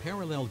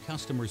 unparalleled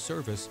customer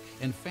service,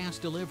 and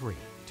fast delivery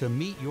to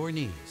meet your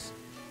needs.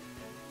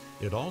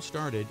 It all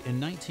started in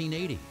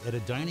 1980 at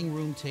a dining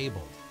room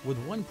table with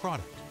one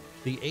product,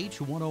 the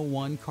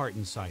H101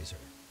 carton sizer.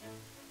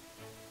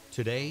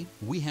 Today,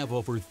 we have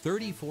over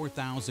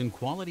 34,000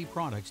 quality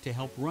products to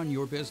help run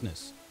your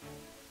business.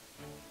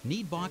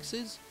 Need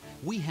boxes?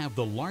 We have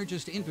the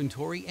largest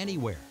inventory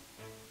anywhere.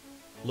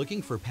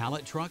 Looking for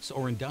pallet trucks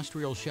or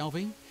industrial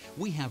shelving?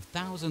 We have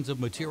thousands of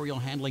material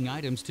handling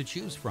items to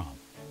choose from.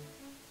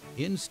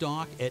 In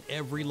stock at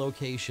every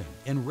location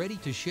and ready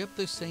to ship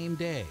the same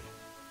day.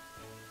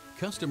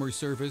 Customer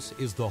service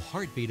is the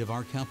heartbeat of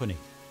our company.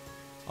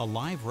 A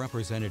live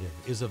representative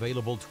is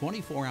available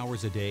 24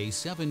 hours a day,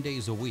 7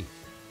 days a week.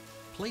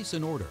 Place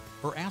an order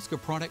or ask a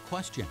product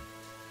question.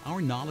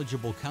 Our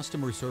knowledgeable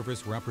customer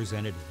service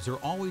representatives are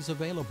always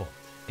available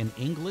in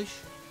English,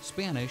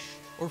 Spanish,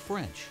 or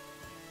French.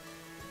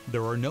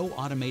 There are no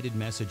automated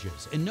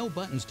messages and no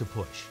buttons to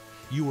push.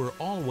 You are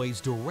always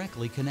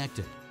directly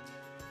connected.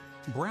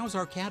 Browse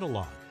our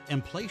catalog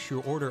and place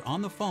your order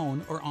on the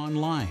phone or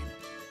online.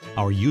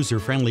 Our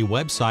user-friendly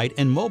website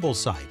and mobile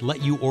site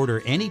let you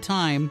order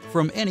anytime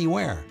from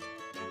anywhere.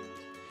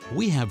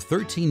 We have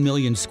 13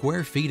 million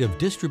square feet of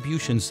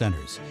distribution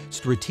centers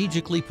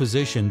strategically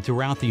positioned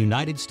throughout the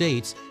United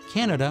States,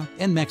 Canada,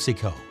 and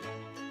Mexico.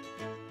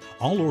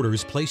 All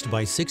orders placed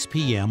by 6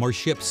 p.m. are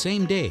shipped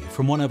same day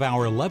from one of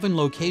our 11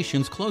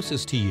 locations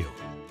closest to you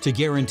to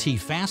guarantee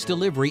fast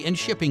delivery and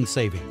shipping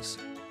savings.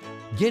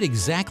 Get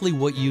exactly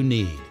what you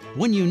need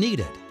when you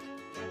need it.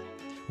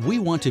 We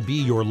want to be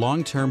your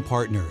long-term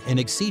partner and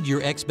exceed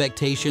your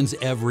expectations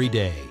every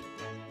day.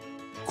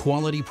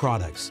 Quality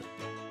products,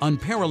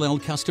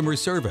 unparalleled customer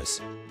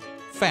service,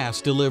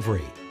 fast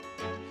delivery.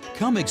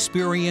 Come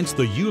experience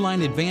the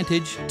Uline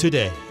Advantage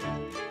today.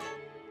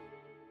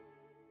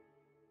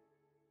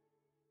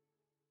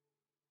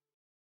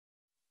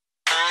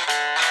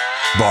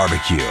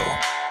 Barbecue.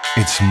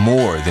 It's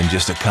more than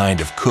just a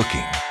kind of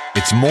cooking.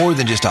 It's more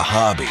than just a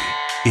hobby.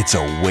 It's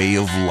a way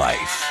of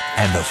life.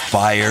 And the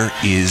fire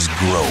is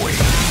growing.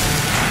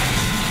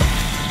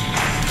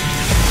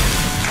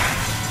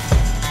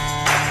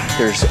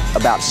 There's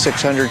about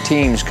 600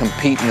 teams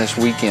competing this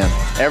weekend.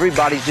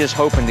 Everybody's just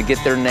hoping to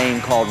get their name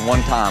called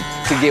one time,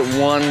 to get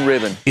one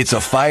ribbon. It's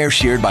a fire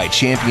shared by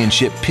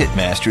championship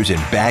pitmasters and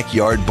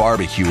backyard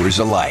barbecuers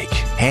alike,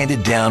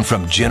 handed down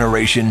from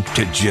generation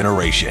to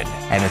generation.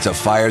 And it's a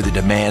fire that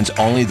demands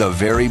only the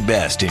very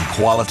best in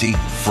quality,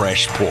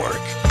 fresh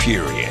pork,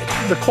 period.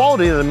 The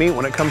quality of the meat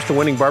when it comes to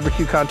winning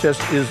barbecue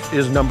contests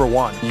is number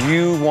one.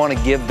 You want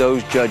to give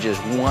those judges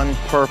one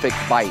perfect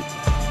bite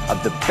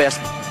of the best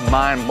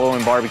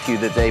mind-blowing barbecue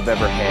that they've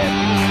ever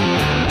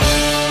had.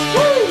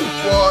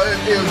 Woo! Boy, it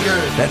feels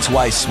good. That's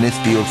why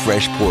Smithfield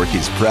Fresh Pork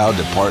is proud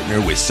to partner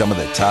with some of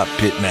the top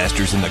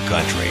pitmasters in the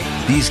country.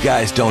 These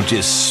guys don't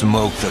just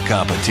smoke the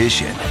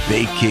competition,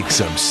 they kick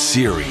some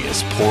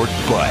serious pork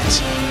butts.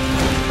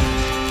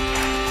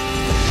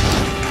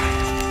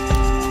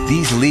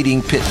 These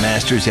leading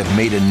pitmasters have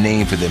made a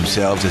name for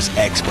themselves as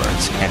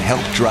experts and help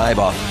drive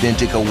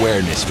authentic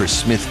awareness for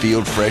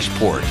Smithfield Fresh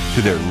Pork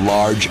to their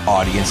large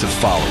audience of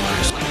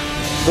followers.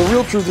 The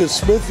real truth is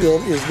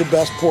Smithfield is the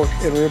best pork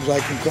and ribs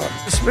I can cook.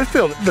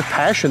 Smithfield, the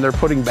passion they're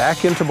putting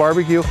back into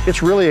barbecue,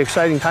 it's really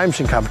exciting times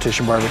in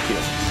competition barbecue.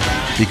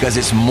 Because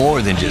it's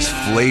more than just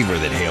flavor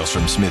that hails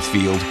from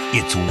Smithfield,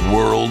 it's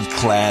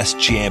world-class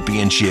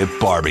championship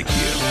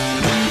barbecue.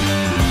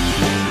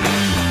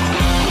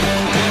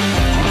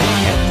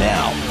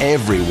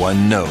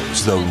 Everyone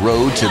knows the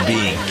road to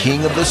being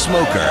king of the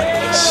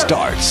smoker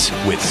starts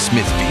with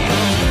Smithfield.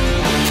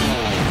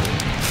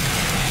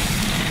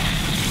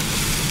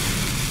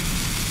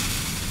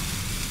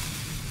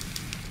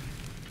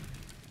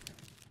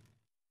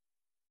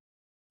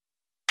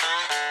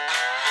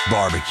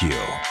 Barbecue.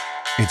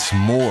 It's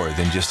more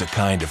than just a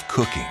kind of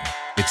cooking.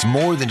 It's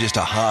more than just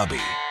a hobby.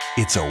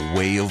 It's a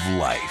way of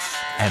life.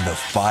 And the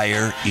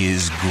fire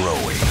is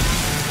growing.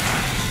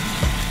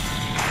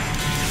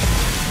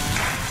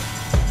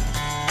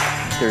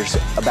 There's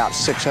about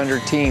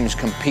 600 teams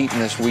competing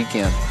this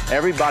weekend.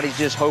 Everybody's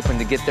just hoping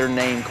to get their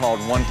name called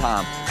one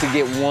time, to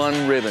get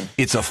one ribbon.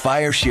 It's a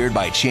fire shared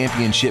by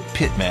championship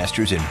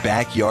pitmasters and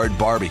backyard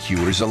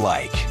barbecuers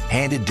alike,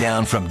 handed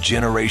down from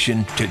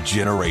generation to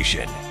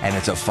generation. And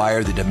it's a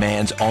fire that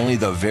demands only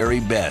the very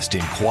best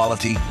in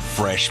quality,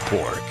 fresh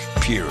pork,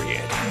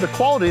 period. The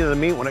quality of the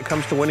meat when it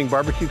comes to winning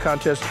barbecue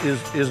contests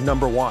is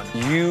number one.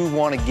 You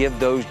want to give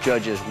those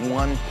judges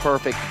one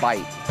perfect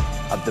bite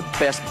of the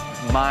best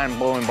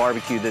mind-blowing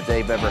barbecue that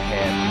they've ever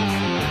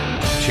had.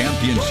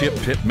 Championship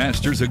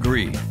pitmasters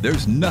agree.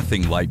 There's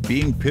nothing like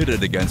being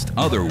pitted against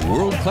other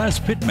world-class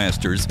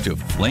pitmasters to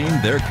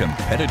flame their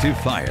competitive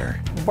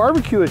fire.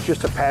 Barbecue is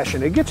just a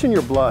passion. It gets in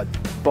your blood.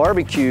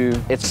 Barbecue,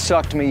 it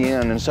sucked me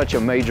in such a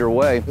major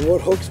way. And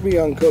what hooks me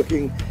on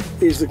cooking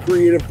is the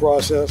creative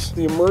process,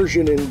 the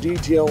immersion in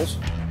details.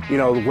 You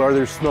know, where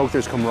there's smoke,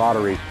 there's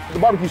camaraderie. The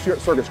barbecue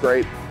circuit's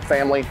great.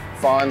 Family,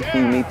 fun.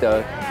 You meet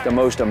the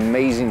most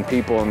amazing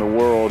people in the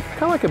world.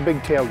 Kind of like a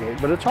big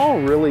tailgate, but it's all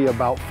really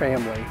about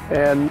family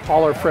and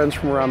all our friends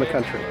from around the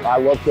country. I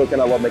love cooking,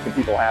 I love making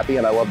people happy,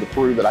 and I love to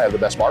prove that I have the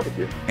best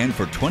barbecue. And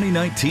for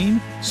 2019,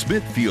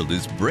 Smithfield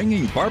is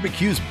bringing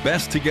barbecue's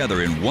best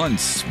together in one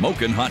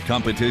smoking hot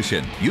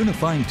competition,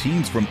 unifying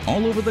teams from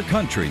all over the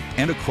country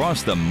and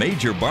across the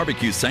major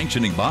barbecue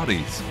sanctioning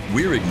bodies.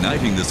 We're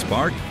igniting the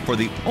spark for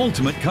the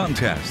ultimate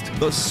contest,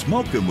 the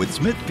Smokin' with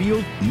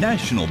Smithfield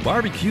National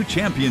Barbecue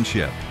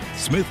Championship.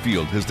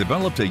 Smithfield has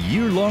developed a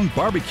year-long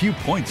barbecue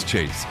points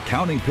chase,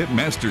 counting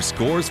pitmaster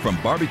scores from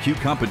barbecue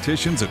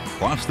competitions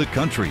across the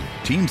country.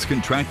 Teams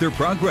can track their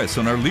progress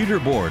on our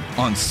leaderboard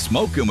on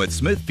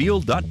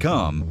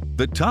SmokinWithSmithfield.com.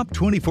 The top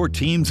 24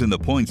 teams in the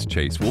points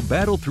chase will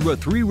battle through a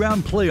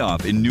 3-round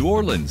playoff in New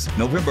Orleans,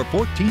 November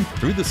 14th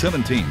through the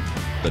 17th.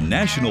 The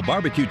National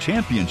Barbecue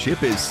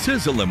Championship is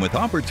sizzling with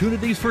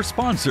opportunities for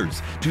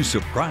sponsors to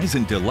surprise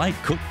and delight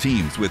cook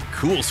teams with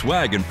cool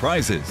swag and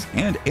prizes,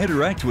 and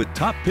interact with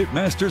top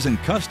pitmasters and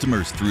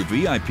customers through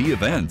VIP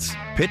events.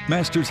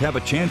 Pitmasters have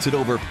a chance at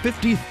over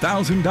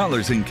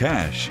 $50,000 in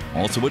cash.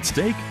 Also at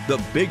stake,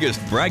 the biggest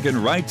bragging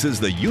rights as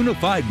the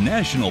unified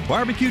National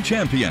Barbecue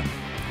Champion.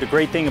 The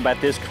great thing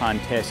about this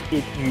contest,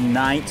 it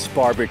unites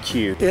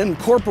barbecue. It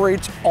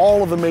incorporates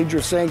all of the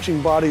major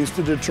sanctioning bodies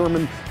to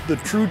determine the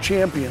true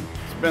champion.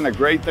 It's been a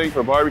great thing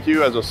for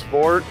barbecue as a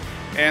sport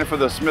and for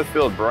the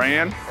Smithfield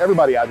brand.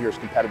 Everybody out here is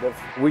competitive.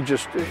 We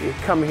just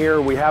come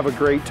here, we have a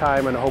great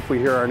time, and hope we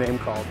hear our name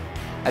called.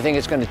 I think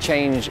it's going to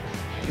change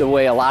the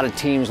way a lot of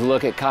teams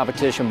look at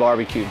competition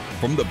barbecue.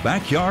 From the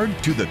backyard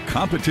to the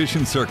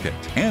competition circuit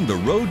and the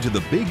road to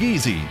the Big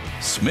Easy,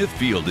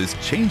 Smithfield is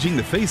changing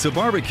the face of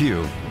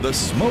barbecue. The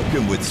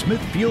Smokin' with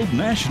Smithfield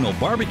National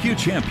Barbecue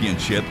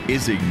Championship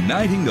is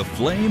igniting the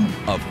flame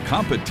of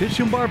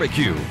competition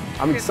barbecue.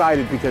 I'm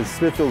excited because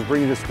Smithfield's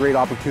bringing this great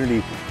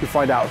opportunity to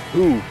find out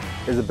who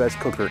is the best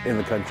cooker in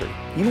the country.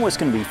 You know what's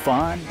going to be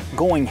fun?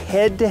 Going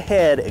head to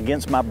head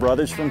against my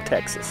brothers from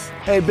Texas.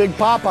 Hey, Big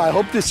Papa, I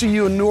hope to see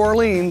you in New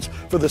Orleans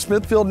for the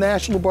Smithfield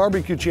National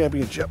Barbecue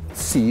Championship.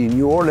 See you in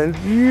New Orleans.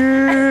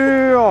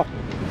 Yeah!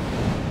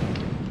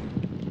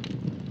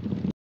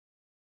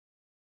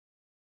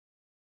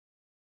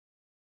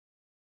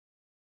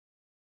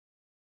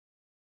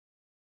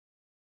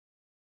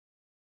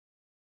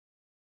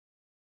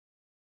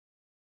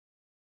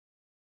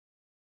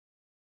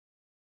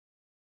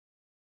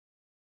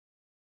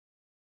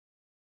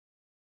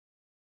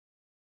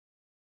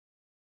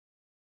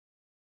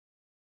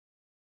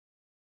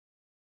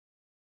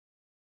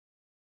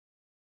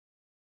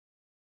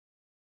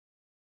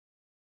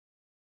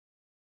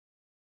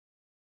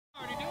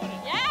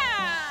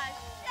 Yeah!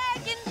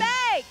 Shake and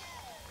bake!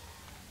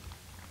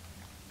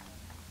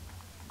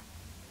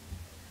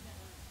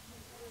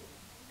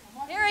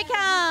 Here he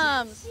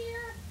comes!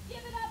 Give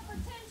it up for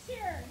Tim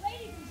Shearer,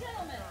 ladies and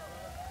gentlemen.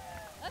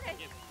 Okay.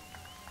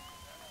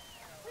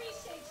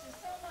 Appreciate you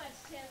so much,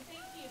 Tim.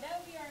 Thank you.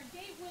 That will be our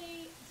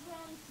gateway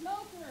drum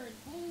smokers,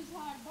 Brews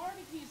Hawgs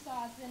BBQ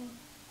sauce, and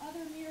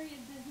other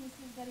myriad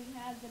businesses that he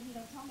has that he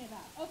don't tell me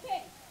about.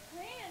 Okay,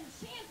 grand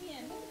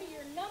champion. This will be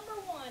your number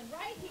one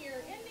right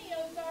here in the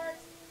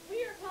Ozarks.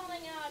 We are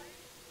calling out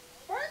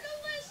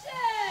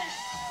Fergolicious.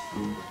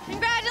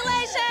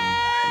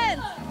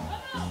 Congratulations!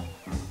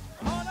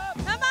 Come on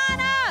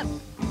up!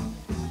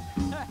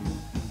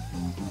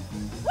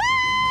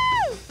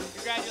 Woo!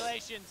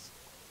 Congratulations.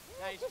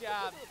 Nice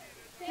job.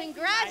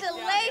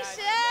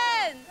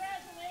 Congratulations!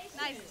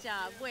 Nice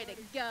job. Way to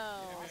go.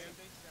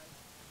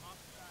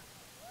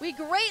 We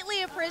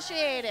greatly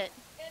appreciate it.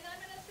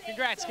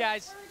 Congrats,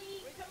 guys.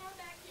 Fergie, come on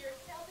back here.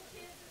 Tell the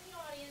kids in the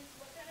audience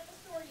what kind of a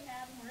store you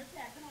have and where it's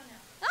at. Come on now.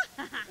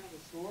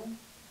 The store?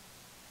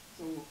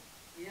 So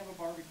we have a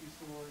barbecue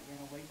store in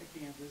Olathe,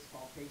 Kansas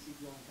called Casey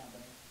Grilling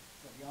Company.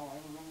 So if y'all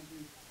ever run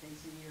into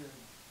Casey or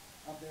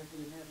up there for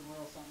the American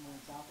Royal something, we're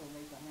in South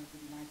Olathe,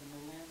 159th and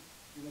Middle End.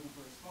 You're looking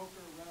for a smoker,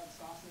 rub,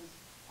 sauces.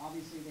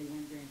 Obviously they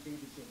win grand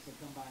championships, so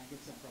come by and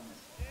get some from us.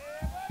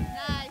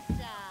 Nice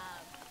job.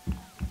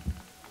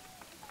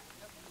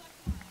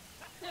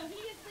 So he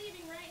is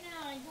leaving right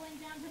now and going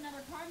down to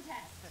another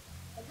contest.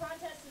 A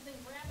contest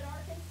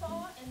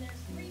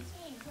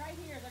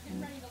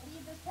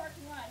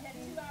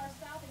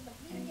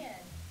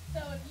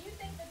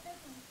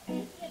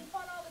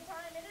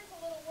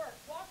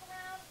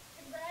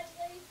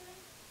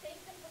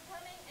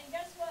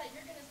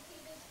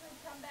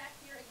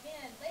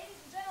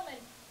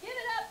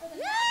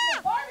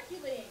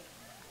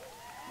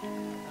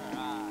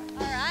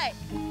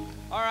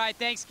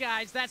thanks,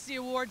 guys. That's the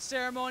award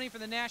ceremony for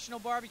the National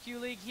Barbecue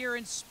League here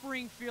in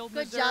Springfield,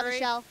 Good Missouri.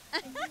 job,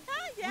 Michelle.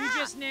 We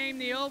just named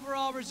the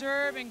overall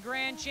reserve and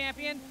grand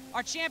champion.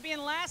 Our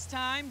champion last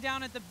time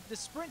down at the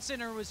Sprint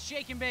Center was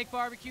Shake and Bake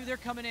BBQ. They're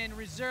coming in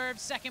reserve,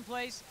 second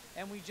place,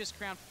 and we just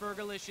crowned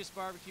Fergolicious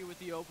BBQ with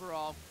the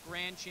overall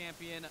grand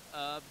champion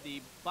of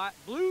the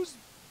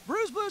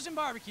Brews, Blues, and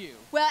Barbecue.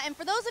 Well, and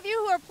for those of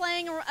you who are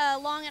playing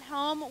along at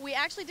home, we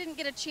actually didn't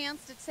get a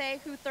chance to say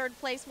who third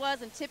place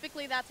was, and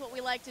typically that's what we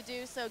like to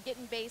do. So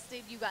Gettin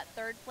Basted, you got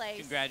third place.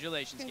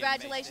 Congratulations.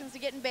 Congratulations to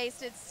Gettin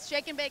Basted.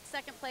 Shake and Bake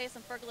second place,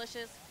 and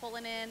Fergolicious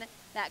pulling in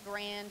that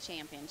grand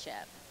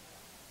championship.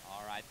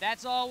 All right,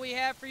 that's all we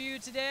have for you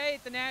today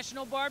at the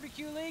National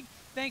Barbecue League.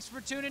 Thanks for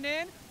tuning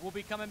in. We'll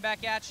be coming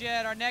back at you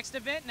at our next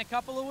event in a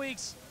couple of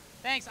weeks.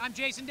 Thanks. I'm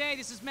Jason Day.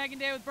 This is Megan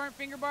Day with Burnt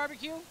Finger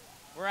BBQ.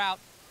 We're out.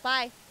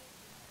 Bye.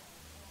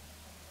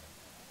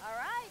 All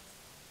right.